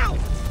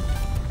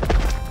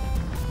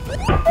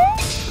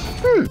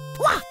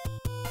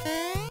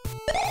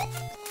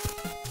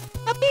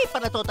 Tapi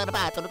para to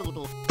tarbato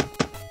tutu.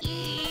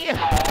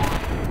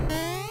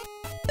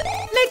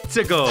 Let's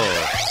go!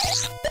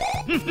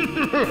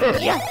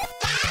 Yeah.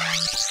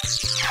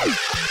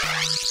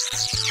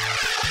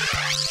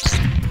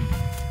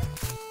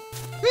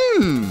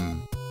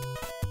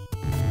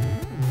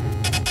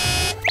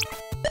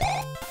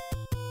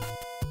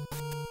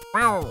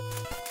 Wow.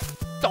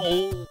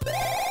 Oh!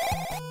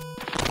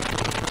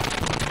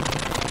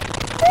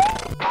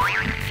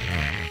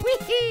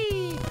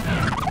 Wee-hee.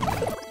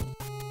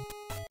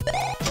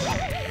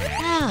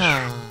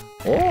 Ah.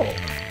 Oh.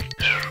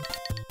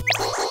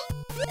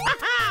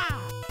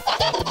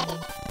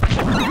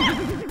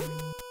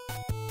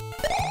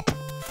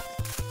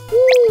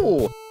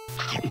 Ooh.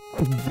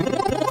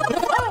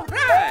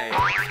 Right!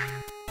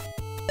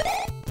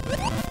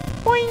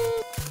 Boing.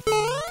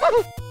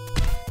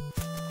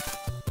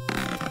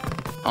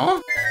 Huh?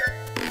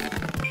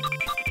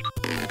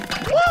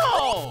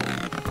 Whoa.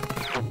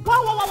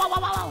 Wow, wow, wow, wow,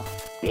 wow, wow.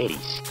 Very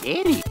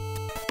scary.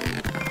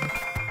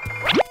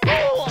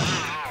 Oh.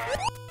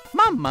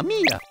 Mamma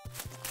mia!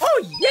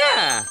 Oh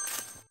yeah!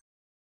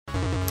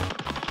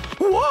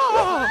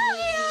 Whoa!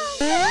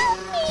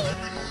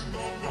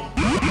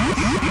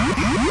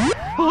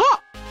 Oh,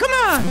 come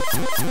on!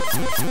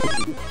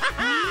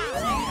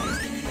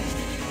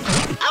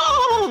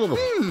 Oh.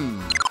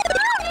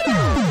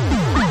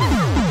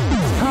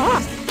 Huh?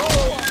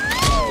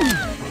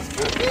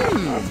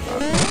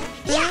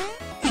 Yeah.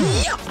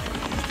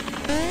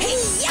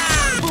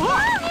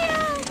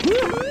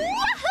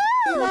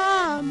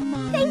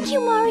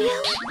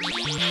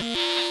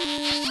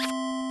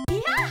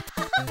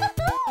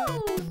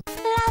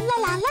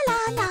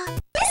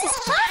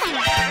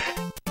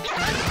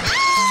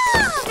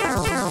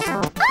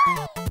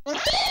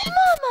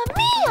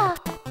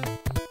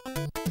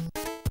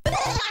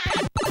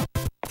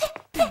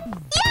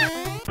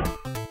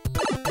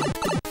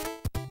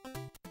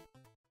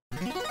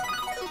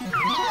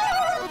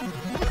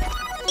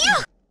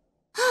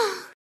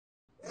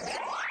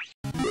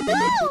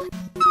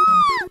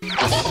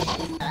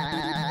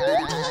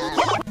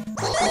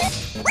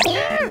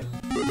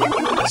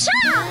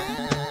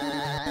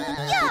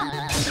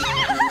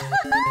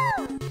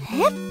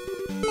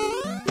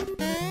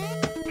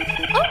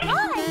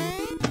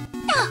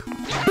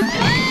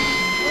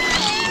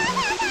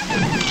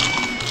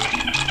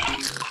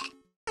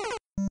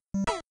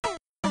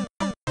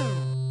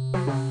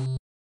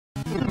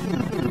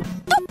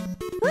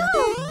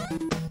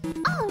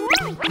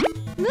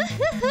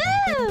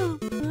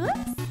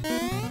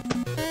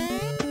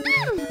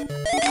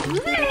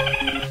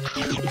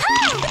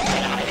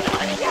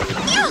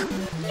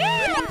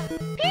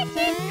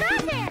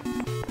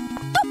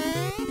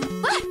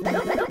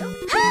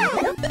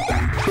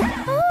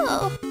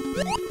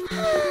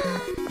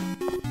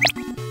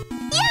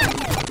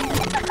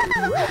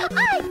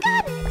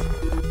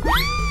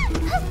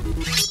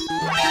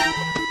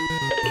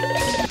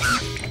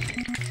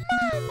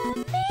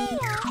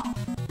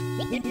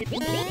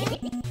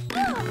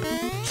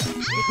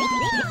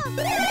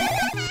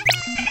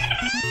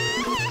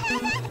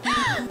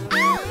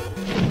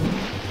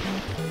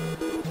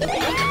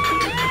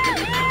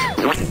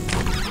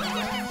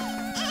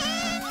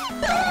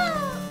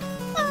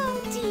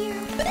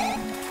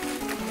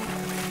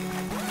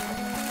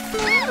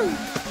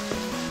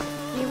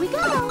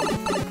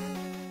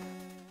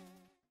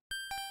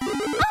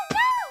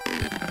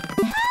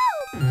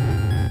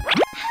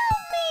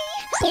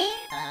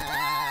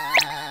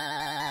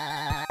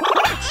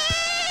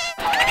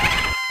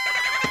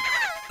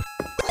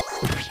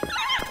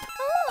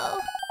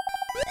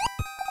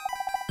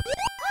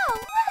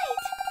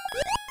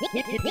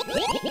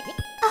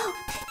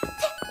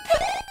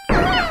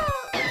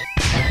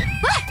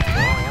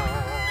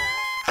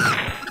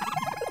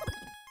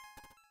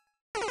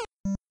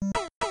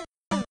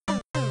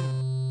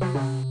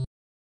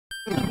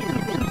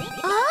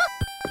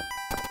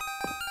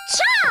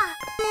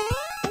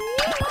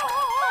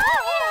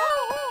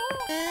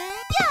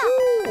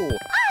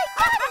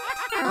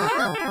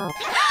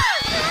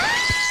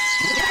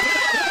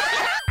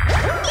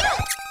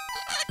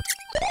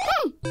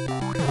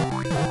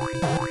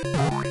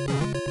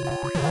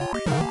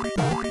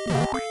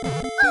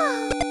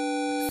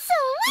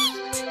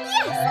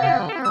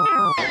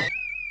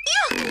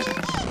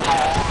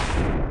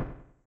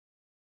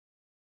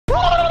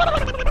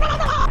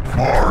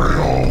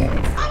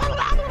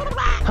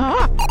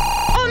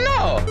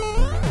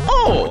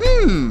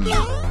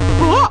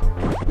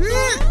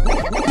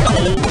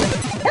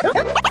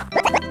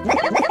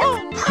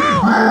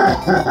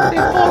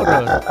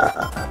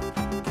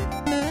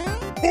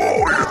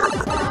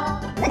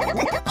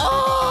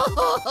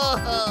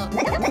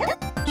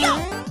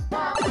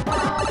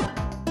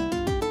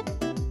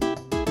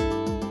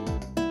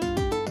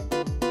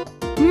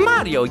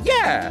 Mario,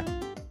 yeah!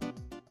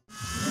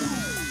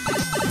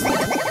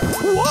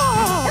 Whoa!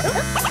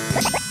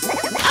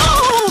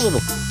 Oh!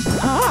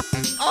 Huh?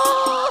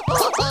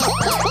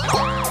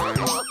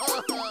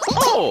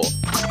 Oh!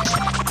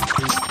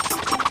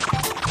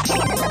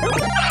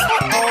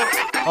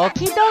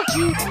 Okie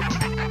dokie.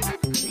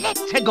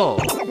 Let's go.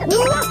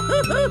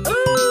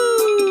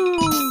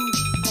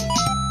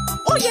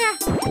 Oh, yeah!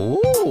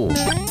 Oh!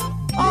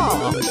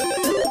 Oh.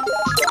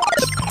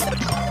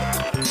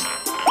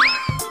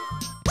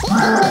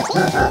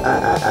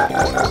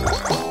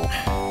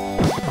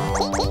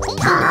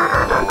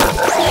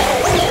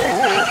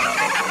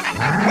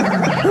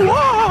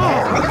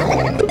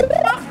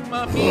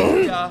 Mamma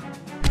mia!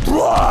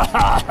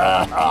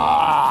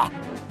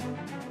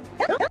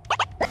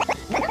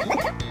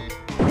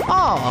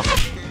 Oh.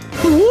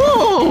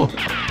 Whoa!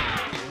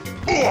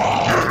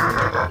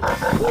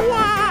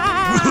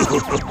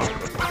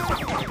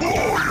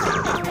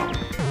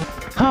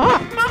 Huh?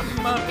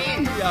 Mamma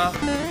mia!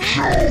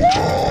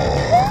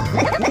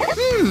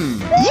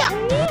 Yeah.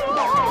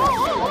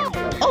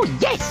 Oh,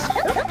 yes.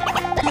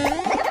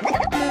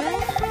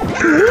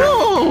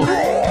 Whoa!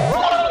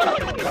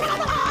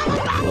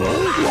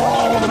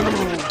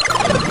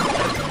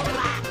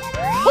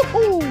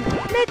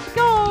 Let's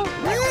go.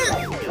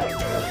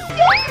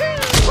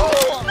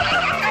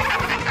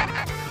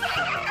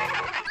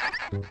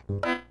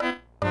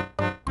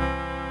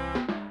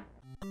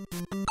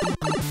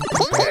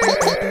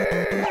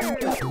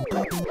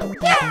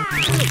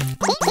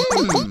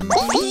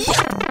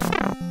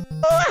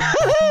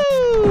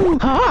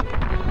 Huh?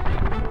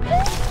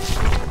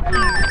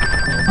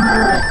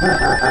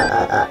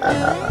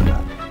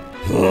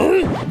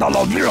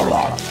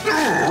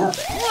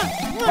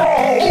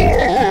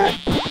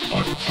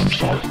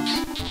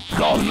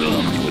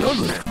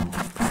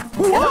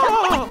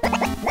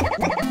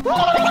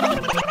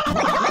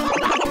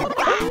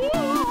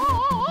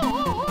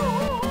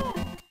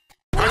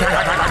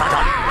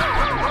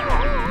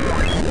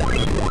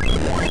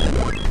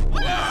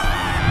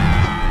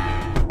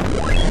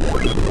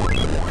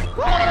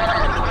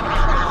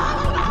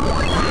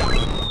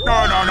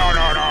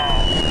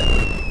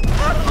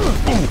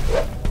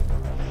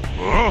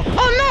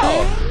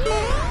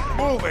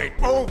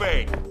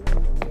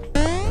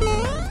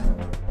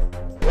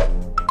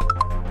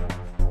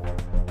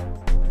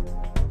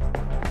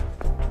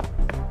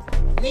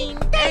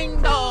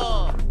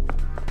 Nintendo!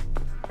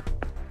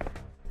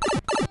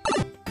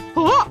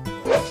 Oh!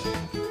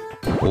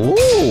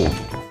 Oh!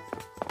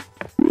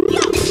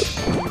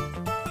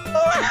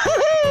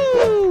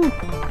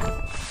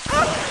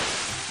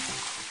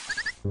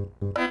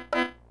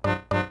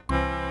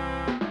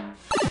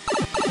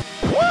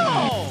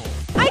 Whoa!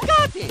 I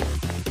got it!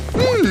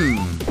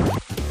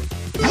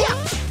 Yeah.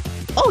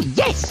 Oh,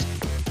 yes.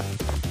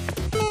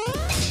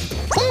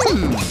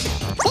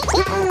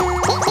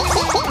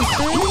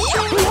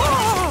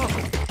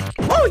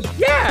 Oh,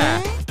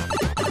 yeah!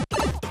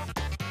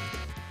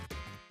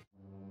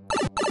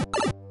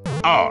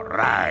 All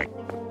right.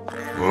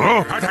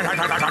 Oh.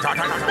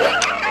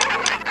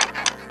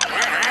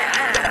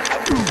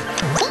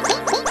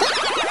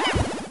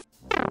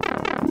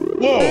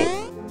 Whoa!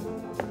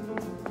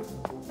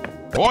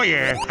 Oh,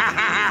 yeah! Ha,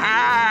 ha, ha, ha.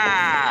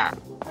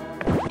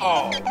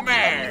 Oh,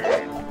 man!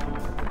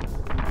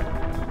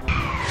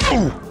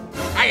 Ooh.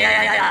 Ay, ay,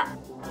 ay, ay, ay.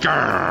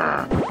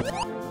 Grr.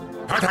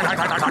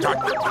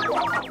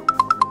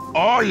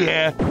 Oh,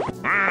 yeah!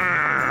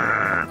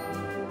 Mm.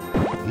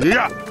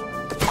 Yeah!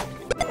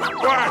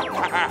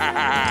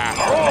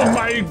 Oh,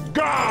 my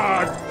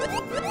God!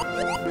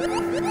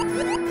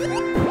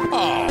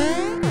 Oh.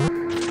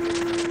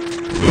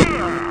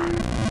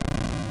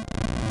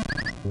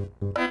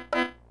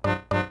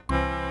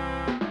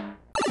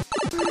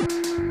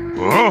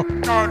 Oh?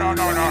 No, no,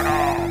 no, no,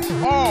 no.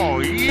 Oh,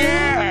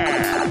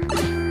 yeah.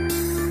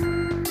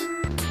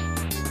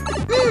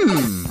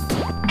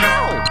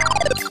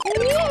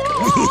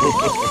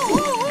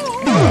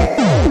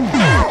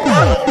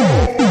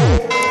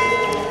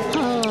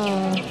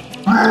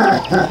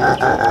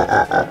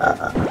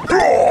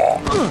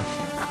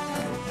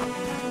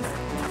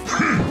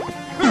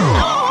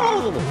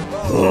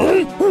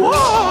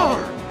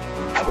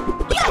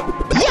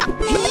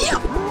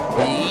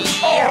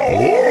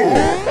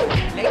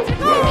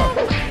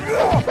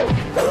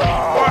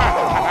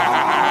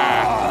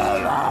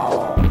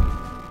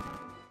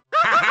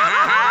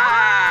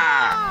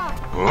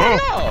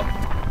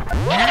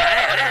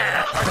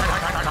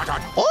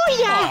 Oh,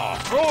 yeah.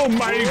 Oh,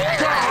 my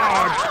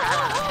God.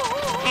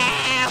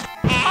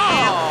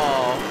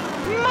 Oh,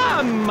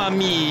 mamma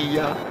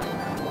mia.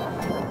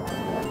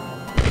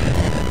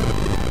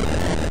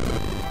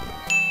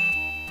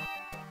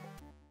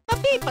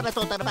 Tapi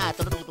panatota na ba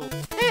ito natuto?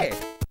 Eh.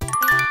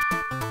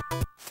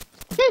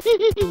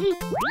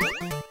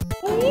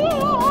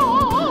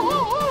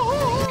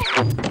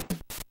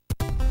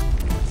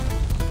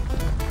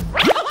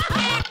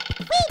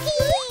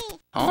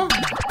 Huh?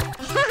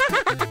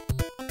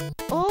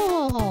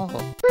 Oh.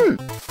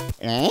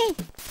 Eh?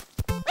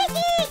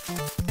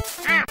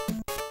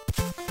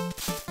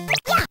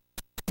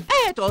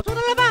 Eto,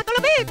 sono lavato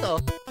l'abito!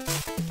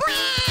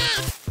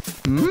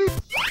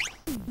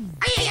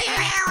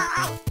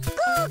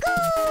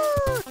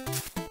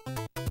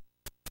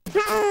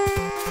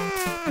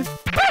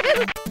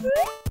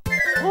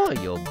 Oh,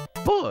 yo,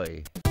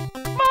 boy.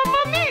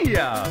 Mamma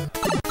mia.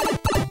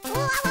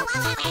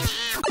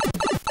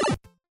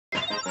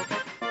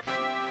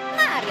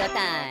 Mario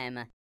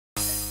time!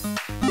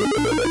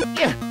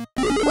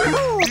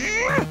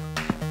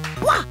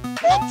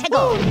 Let's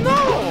go.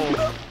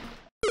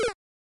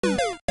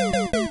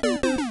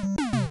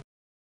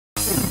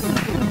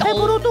 Hai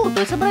pure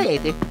tutto,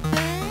 sembrate?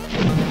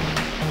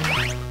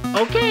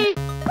 Ok.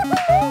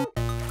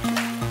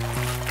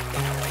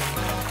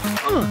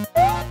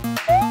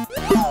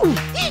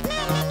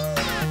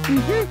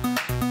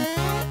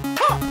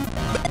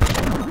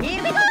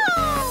 Here we go!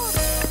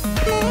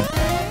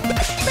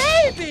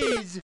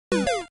 Babies!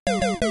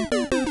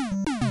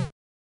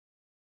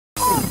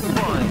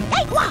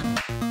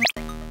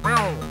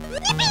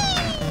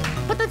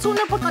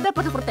 Patanzuna po kada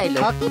pa sa portello.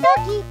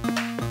 Okidoki!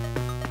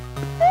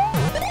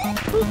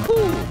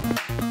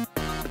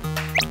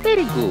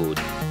 Very good.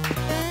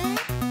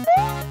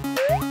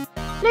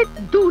 Let's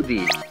do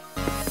this.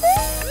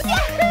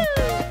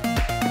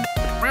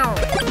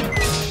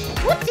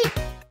 Whoopsie!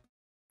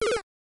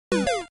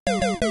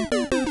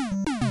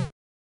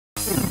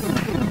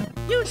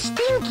 You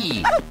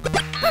stinky!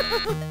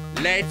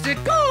 Let's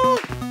go.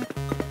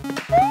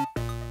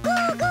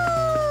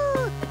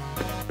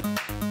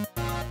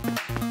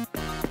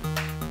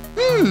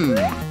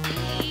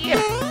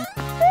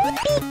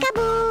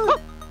 Peekaboo!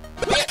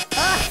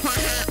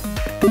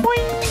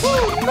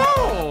 Oh,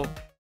 no.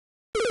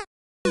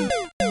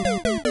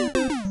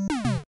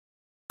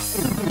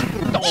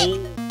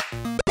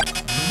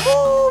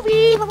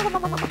 Movie!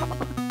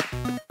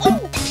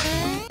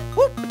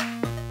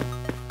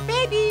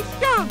 Babies,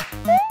 jump!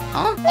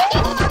 Huh?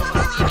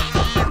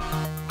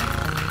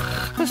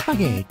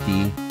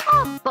 Spaghetti.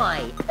 Oh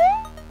boy!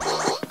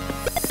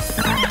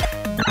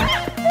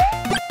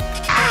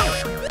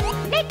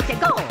 Let's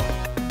go!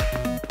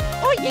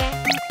 Oh yeah!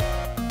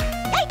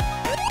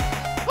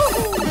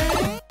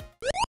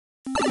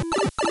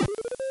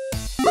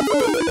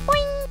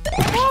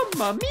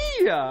 Mamma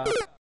mia.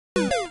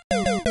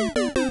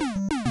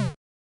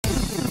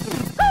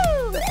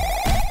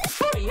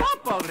 Hurry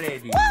up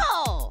already.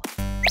 Whoa!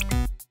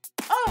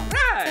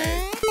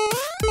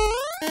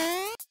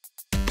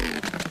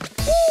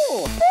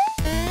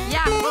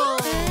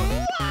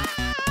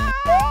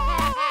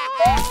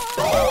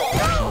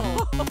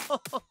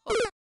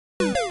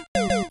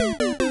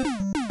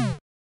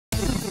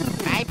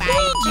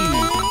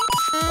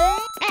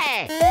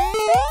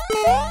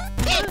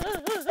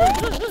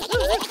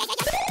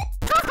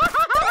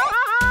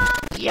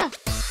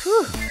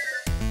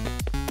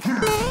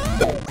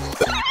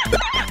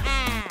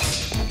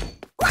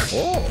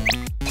 Oh.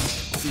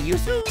 See you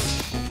soon.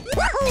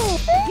 Wahoo!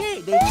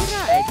 Yay, they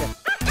tried.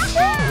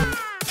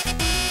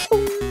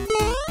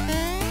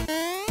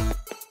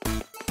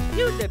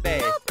 You the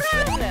best. No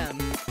problem.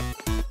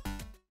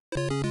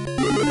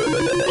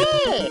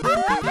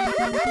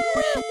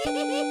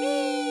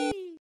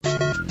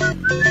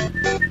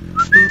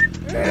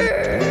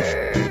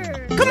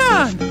 Come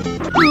on!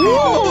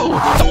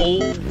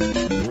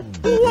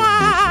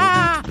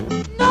 Wow!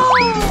 No!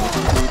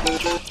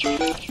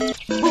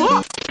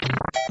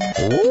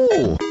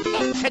 Oh.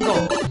 Let's go!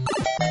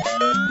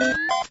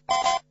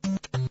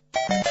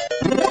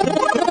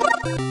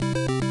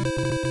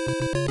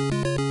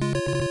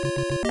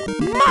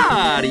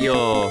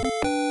 Mario.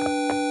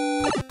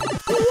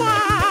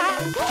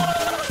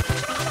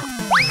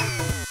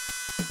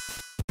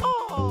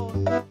 Oh,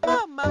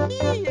 mamma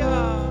mia!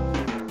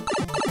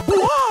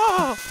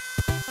 Wow!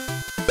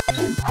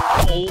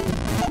 Oh,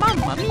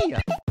 mamma mia!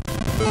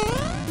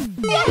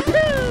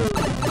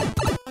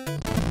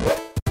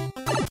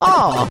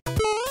 Oh!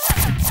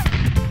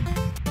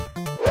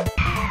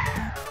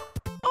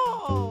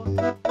 Oh,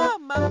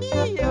 mamma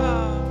mia!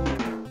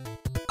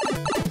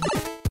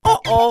 Oh!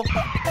 Oh.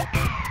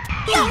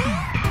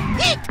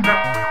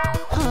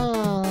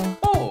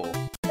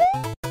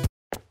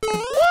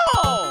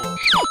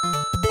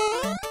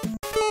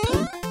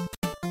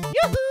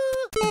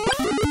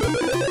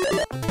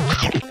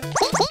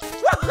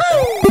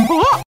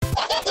 Whoa!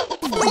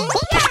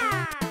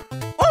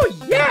 Oh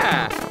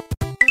yeah.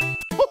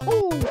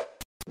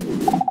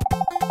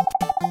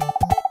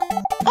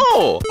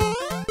 Oh.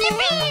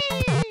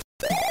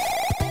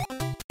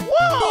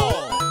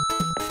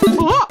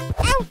 Whoa!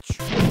 Ouch!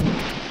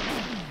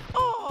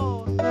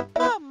 Oh,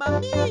 mamma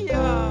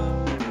mia!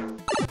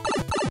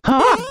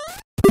 Huh?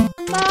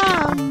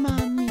 Mamma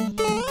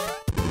mia!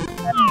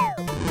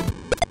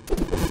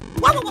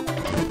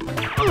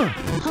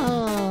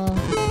 Oh.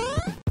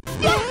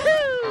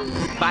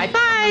 Bye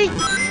bye.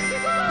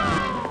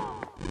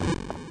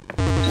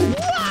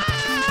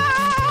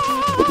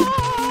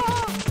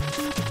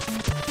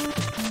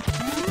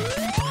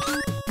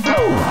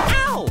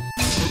 Ow!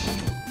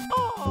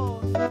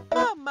 Oh,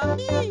 mamma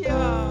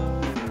mia!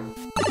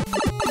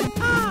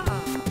 Ah!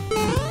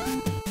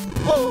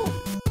 Oh!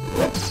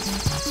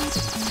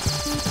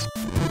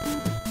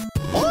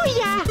 Oh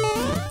yeah!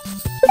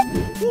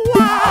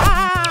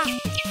 Wow!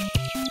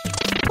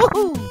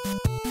 Woohoo!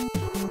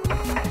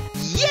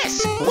 Yes!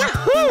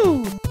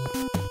 Wahoo!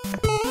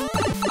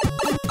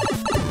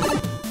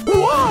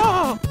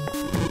 Wow!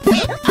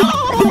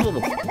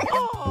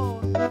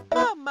 Oh!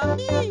 Mamma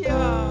mia!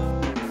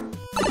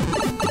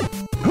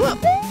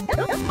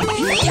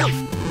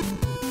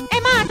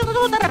 Emma,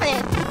 tutto da re!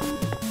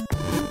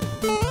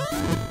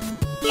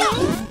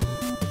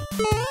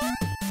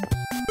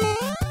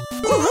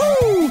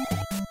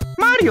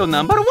 Mario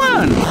number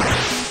 1.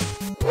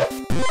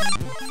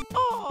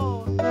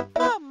 Oh!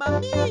 Mamma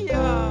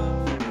mia!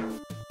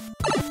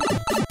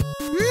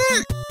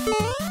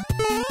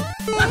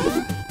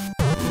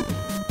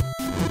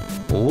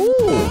 Oh.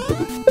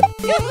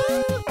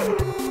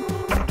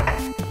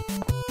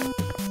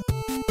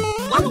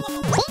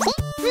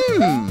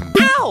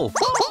 Ow!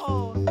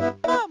 Oh!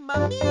 Mamma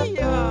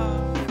mia!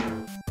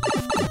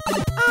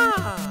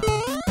 Ah!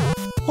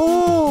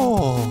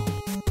 Oh!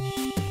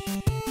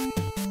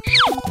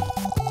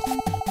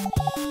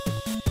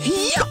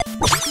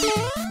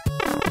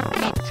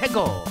 Let's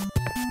go!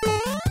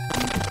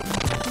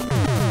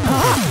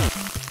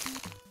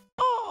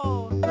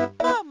 Oh!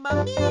 Mamma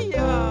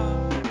mia!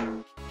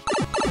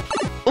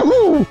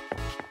 Oh.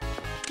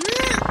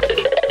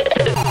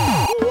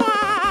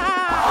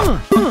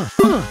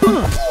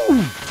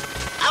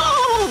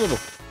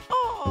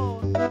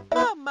 Oh!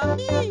 Mamma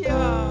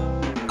mia!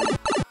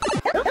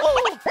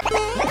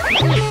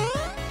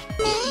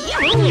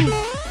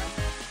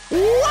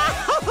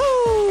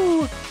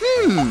 Wahoo!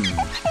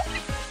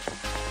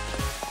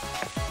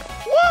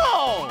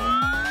 Whoa!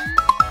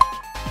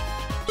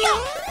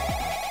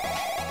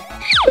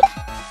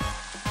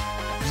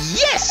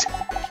 Yes!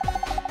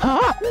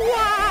 Huh?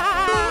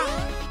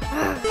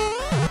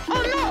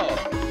 Oh no.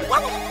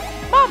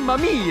 Mamma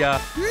mia.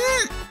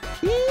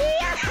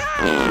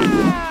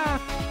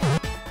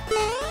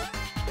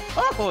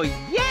 Oh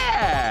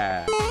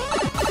yeah.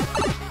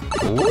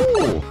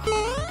 Oh.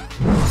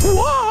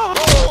 Whoa!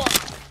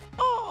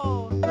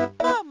 Oh!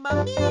 Mamma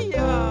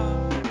mia!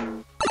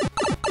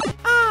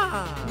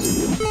 Ah!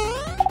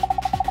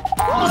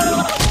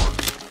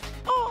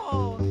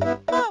 Oh!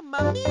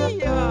 Mamma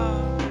mia!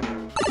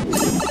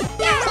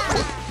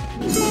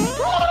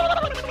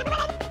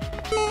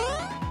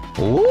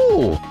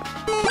 Oh.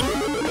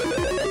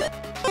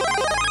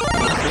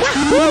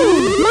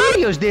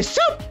 Mario's the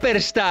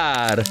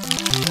superstar.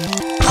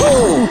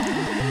 Uh-oh!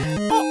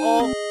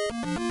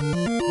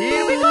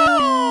 Here we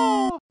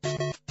go!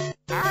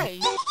 Ay!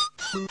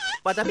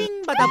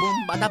 Badabing,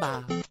 badabum,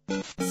 badaba.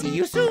 See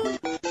you soon!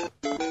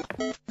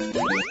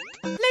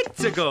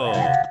 Let's go.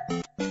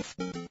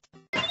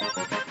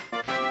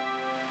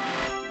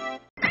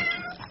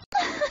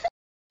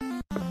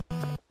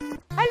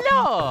 Hello!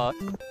 Hello!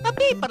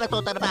 Tapi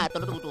panatutan na ba?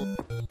 Tunututo.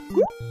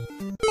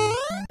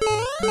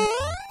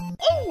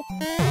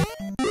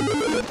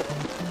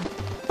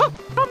 Oh,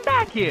 come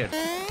back here!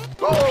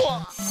 Hoy!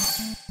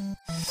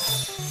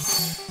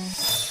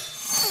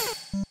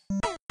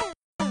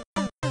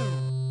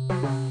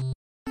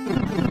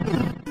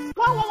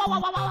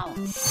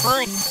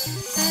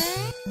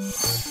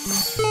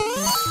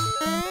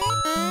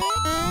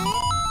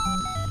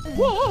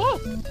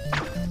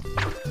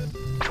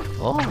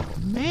 Oh,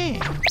 man.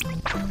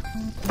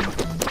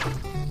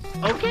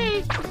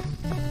 Okay.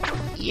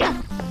 Yeah.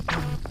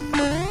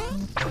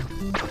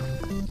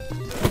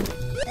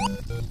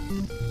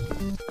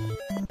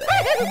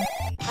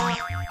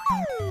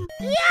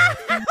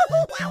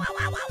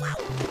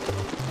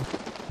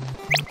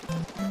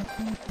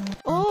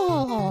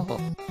 Oh.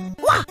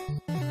 Wah!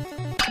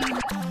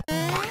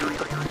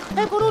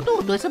 Puro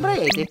tutto, sembra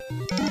rete.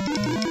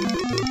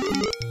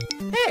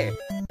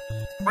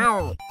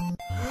 Wow.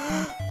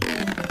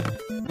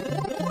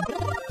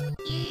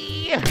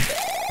 Yeah.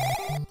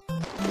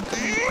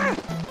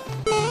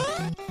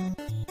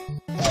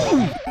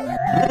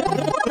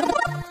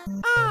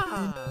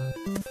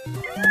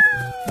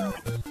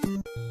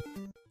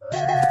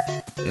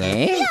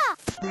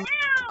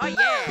 Oh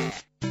yeah.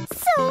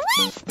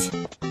 Sweet!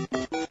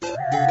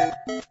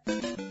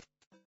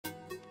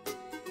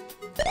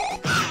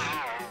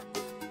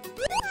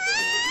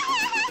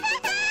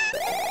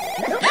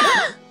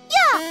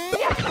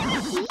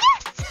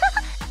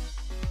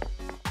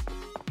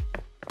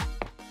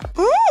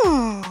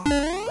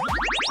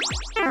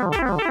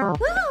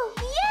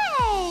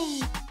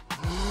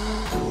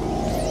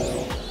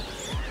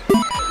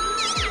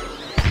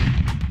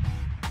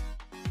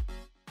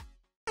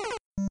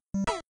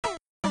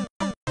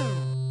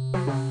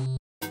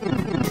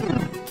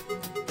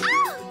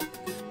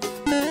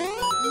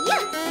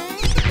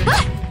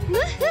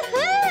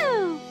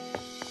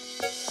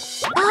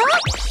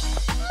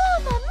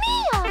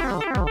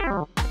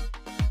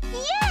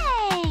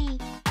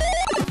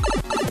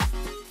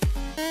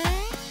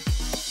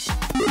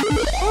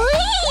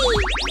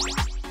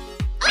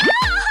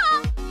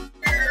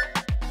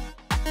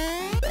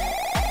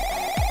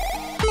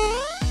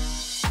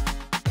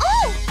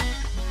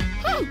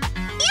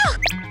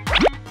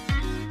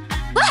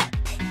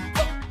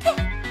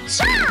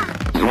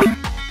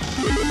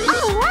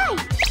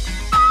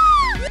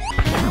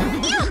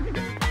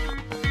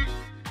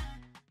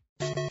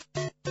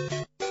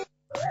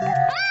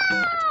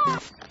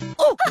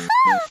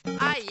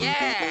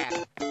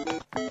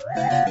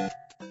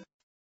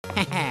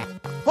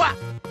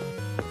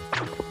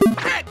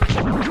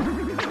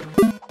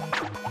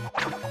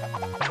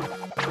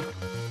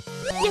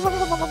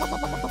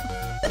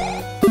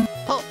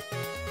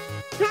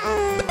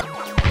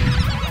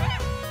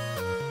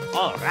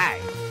 All right.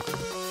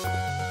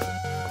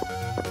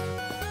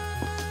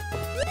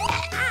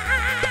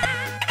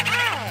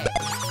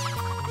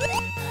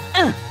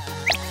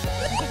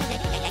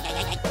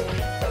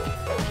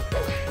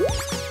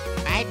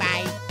 Bye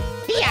bye.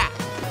 Via.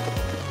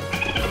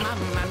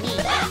 Mamma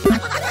mia.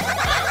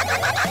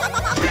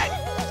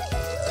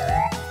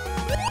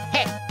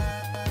 Hey.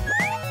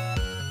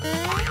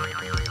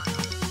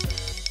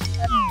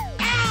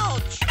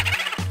 Ouch.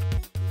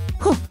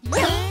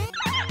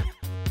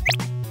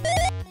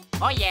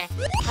 Oh yeah.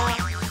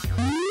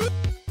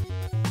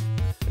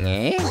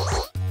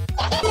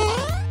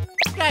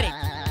 Got it.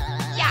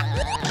 Yeah.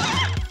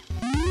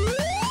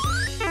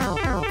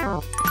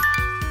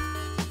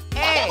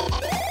 Hey.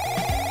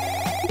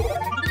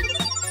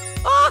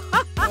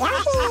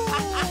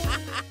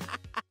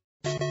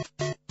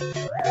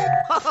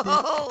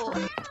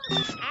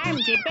 I'm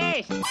the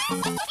best.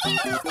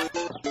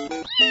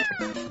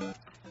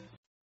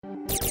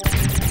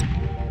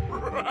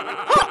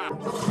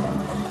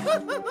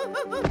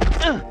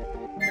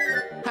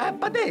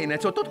 Padena,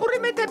 sotto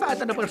corrente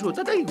fatta da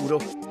prosciutto, dai giuro.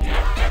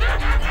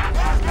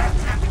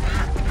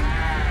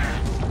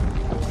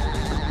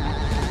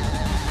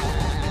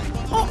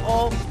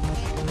 Oh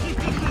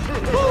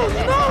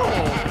no!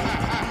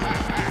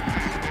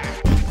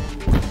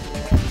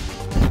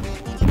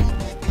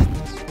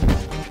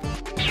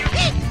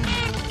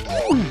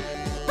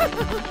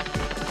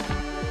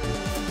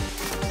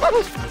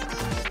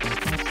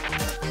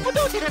 Ma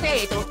dove era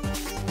dentro?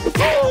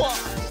 Wow!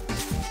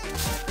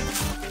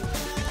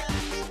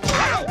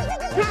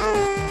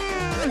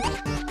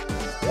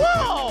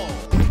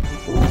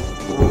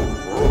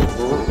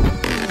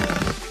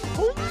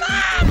 Oh,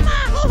 mamma!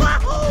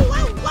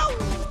 Wow!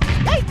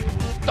 Hey!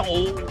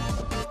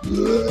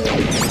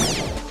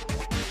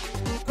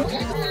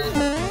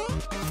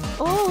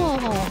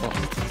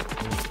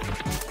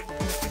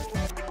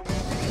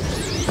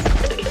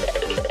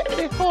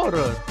 Che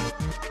horror!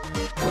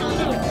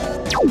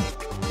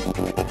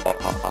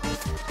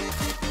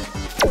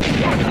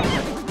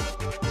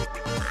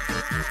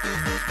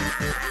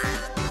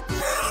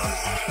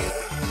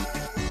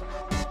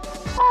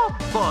 Oh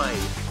boy!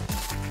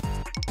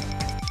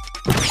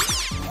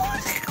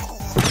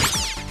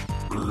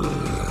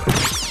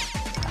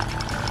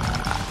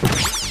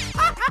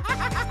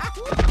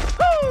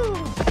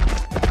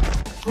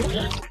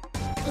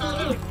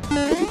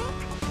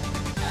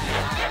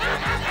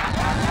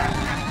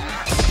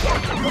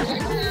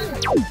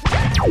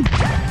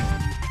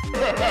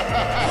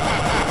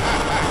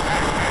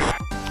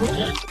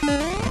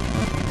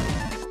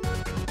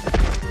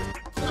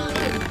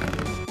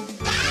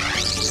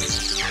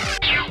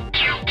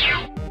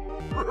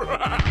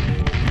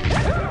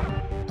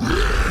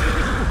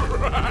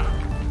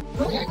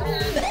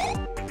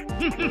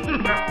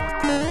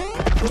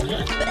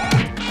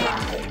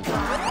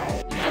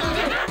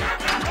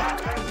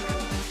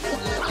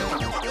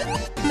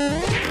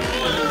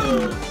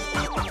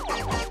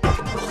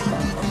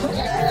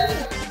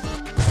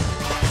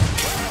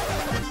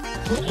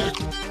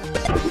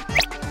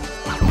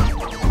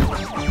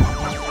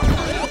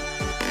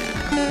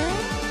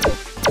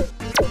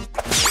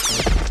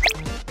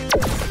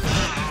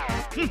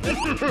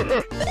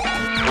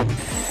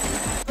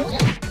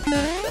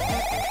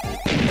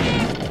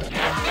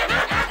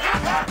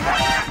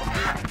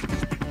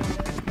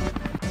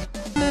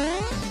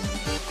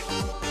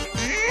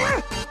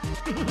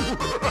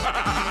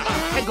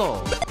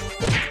 Go.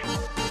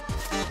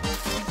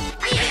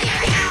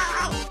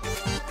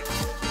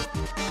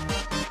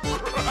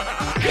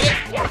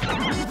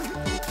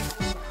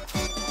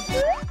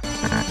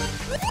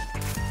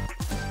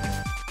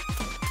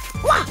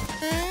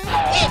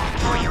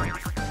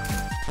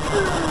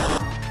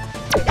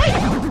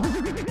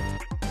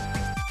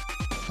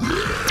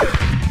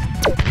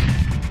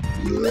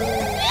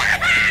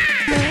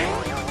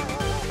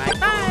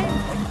 Bye-bye.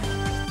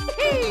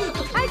 Hey,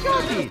 I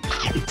got it.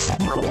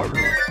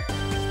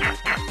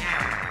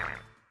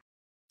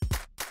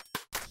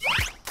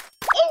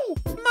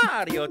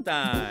 Mario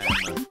time!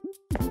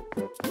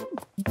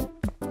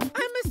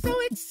 I'm so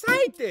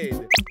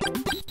excited!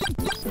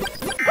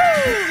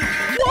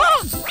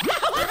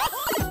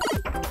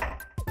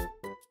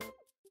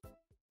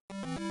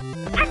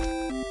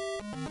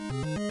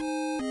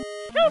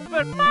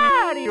 Super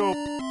Mario!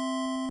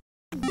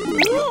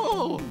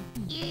 Whoa.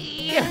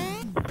 Yeah.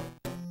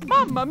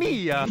 Mamma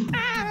mia!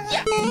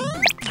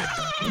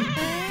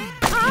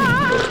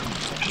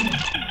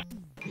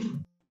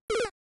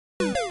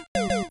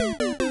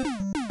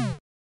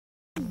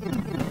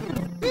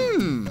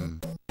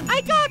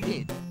 I got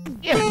it!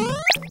 Yeah.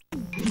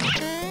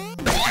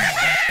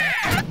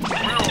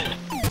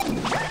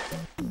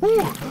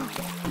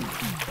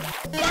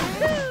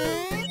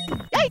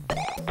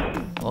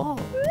 Oh,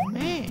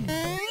 man.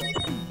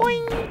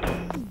 Boing.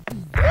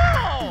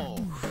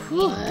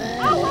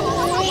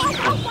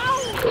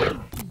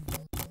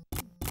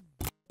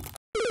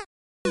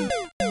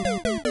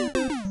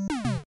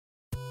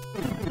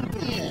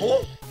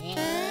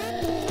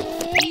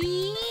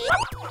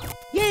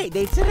 Yay,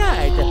 that's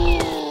right.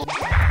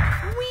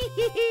 Whee!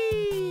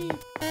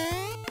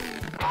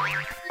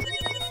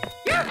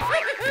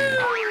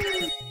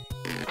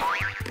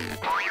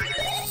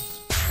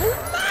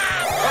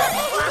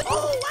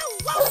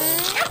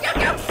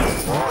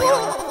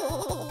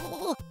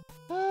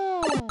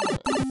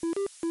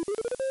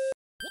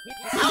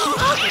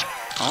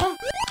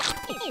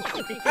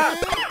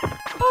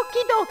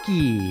 Okie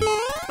dokie.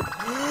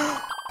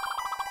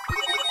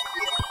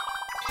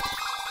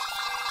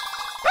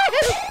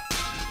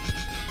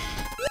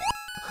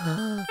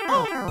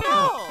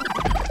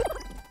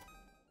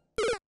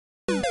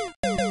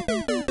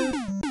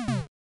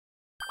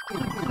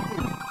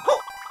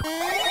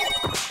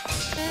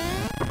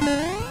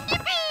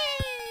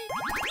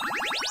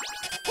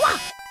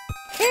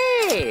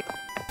 Hey!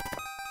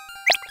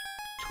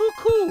 Too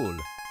cool.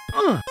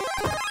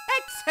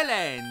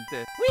 Excellent.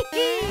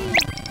 Whee!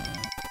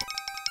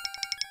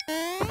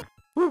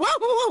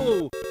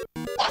 Whoa!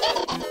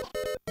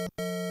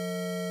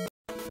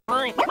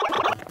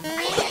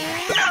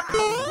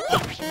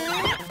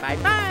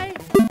 Bye-bye.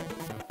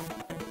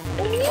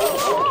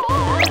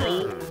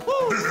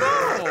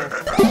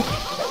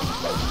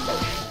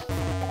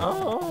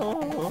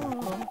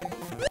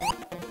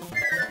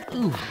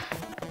 Ooh.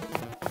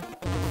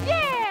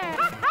 Yeah!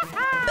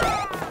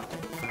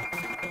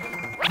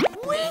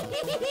 Whee!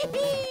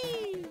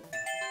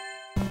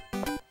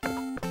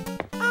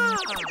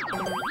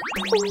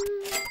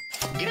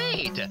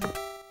 Great!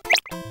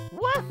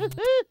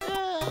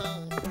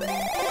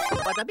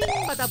 Bada bing,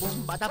 bada boom,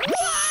 bada boom.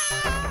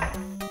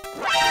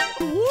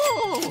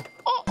 Whoa!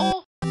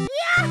 Uh-oh!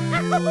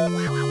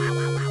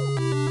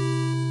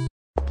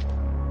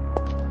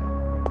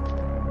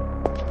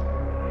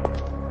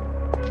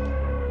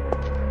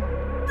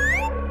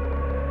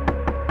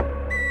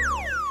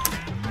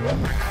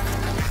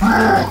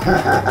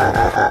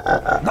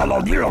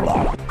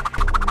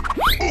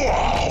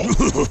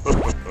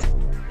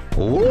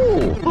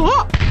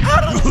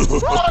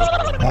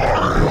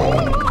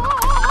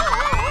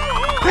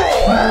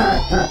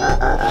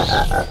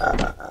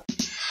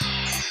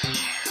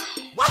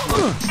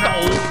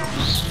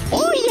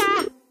 Oh yeah!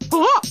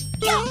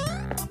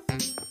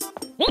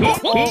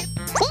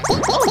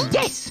 Oh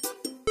yes!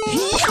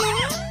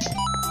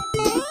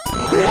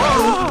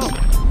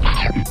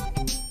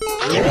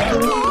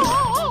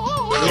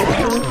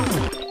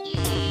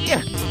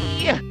 Yeah.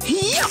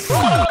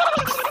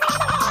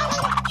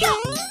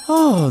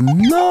 Oh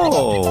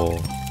no!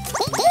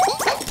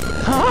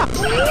 Oh!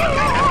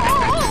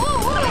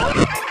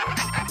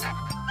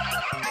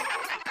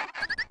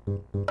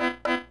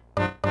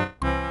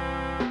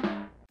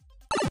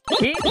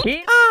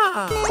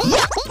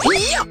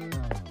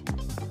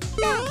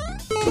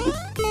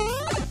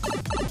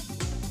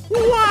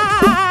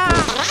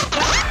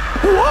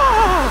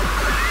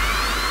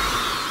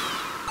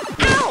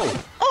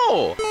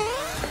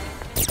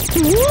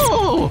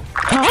 Whoa!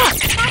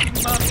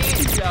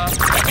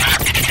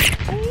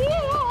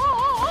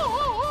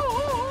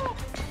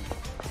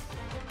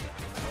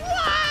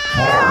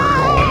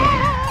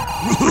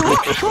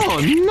 Oh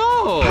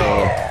no!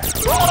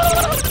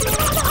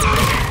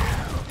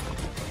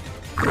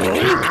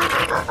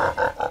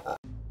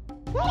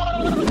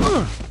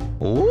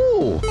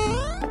 Oh!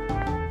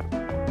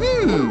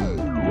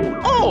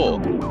 Oh!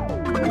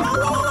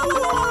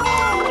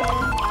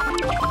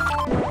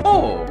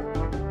 Oh!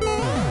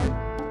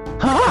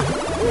 Huh?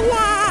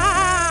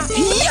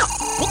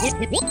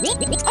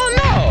 Oh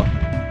no!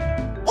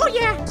 Oh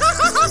yeah!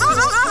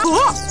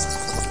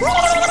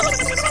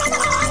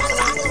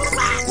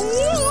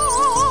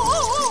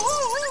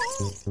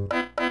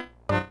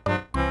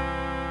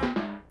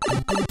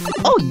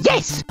 Oh,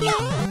 yes! Come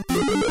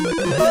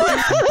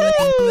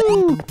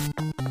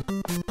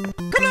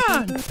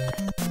on!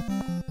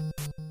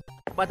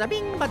 Bada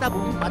bing, bada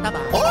boom, bada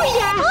bang. Oh,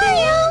 yeah!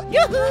 Oh!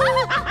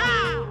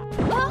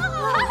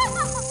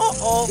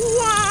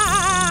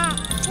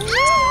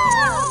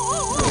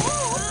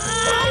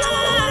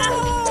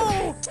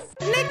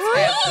 Let's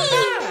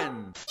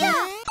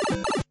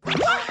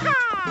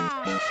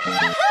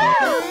have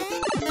fun!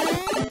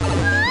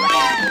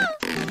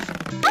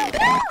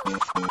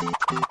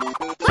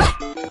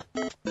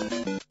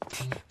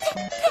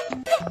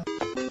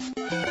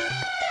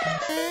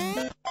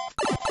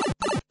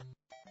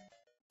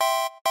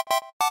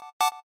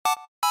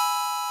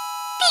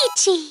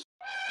 Peachy.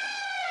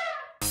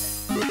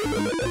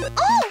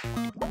 Oh!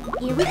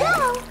 Here we go.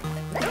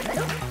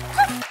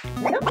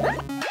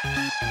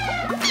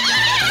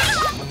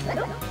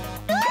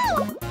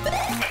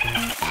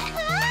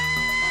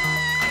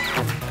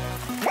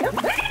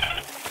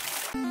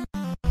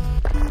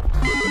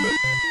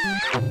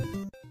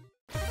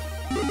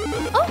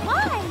 Oh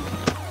my!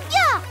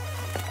 Yeah!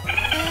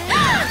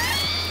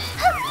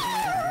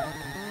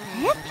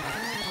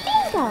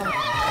 Bingo!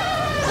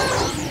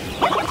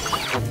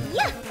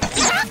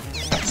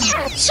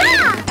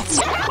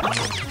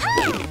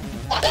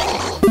 I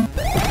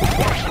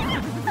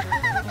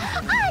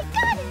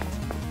got it!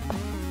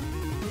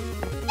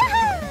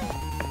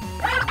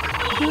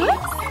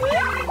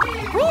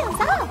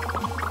 Wheels up!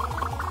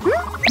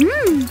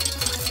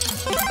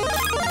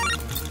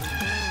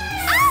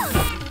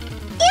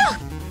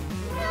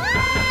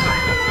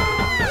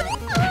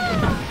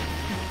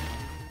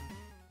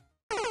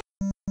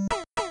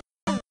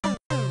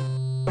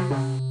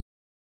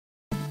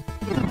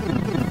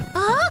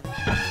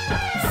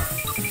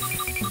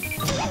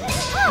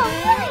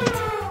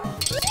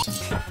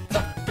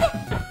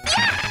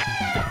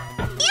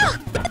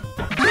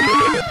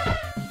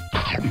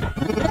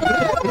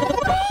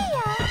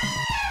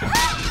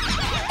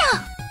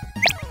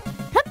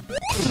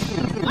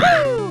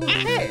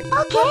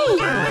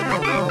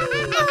 Okay.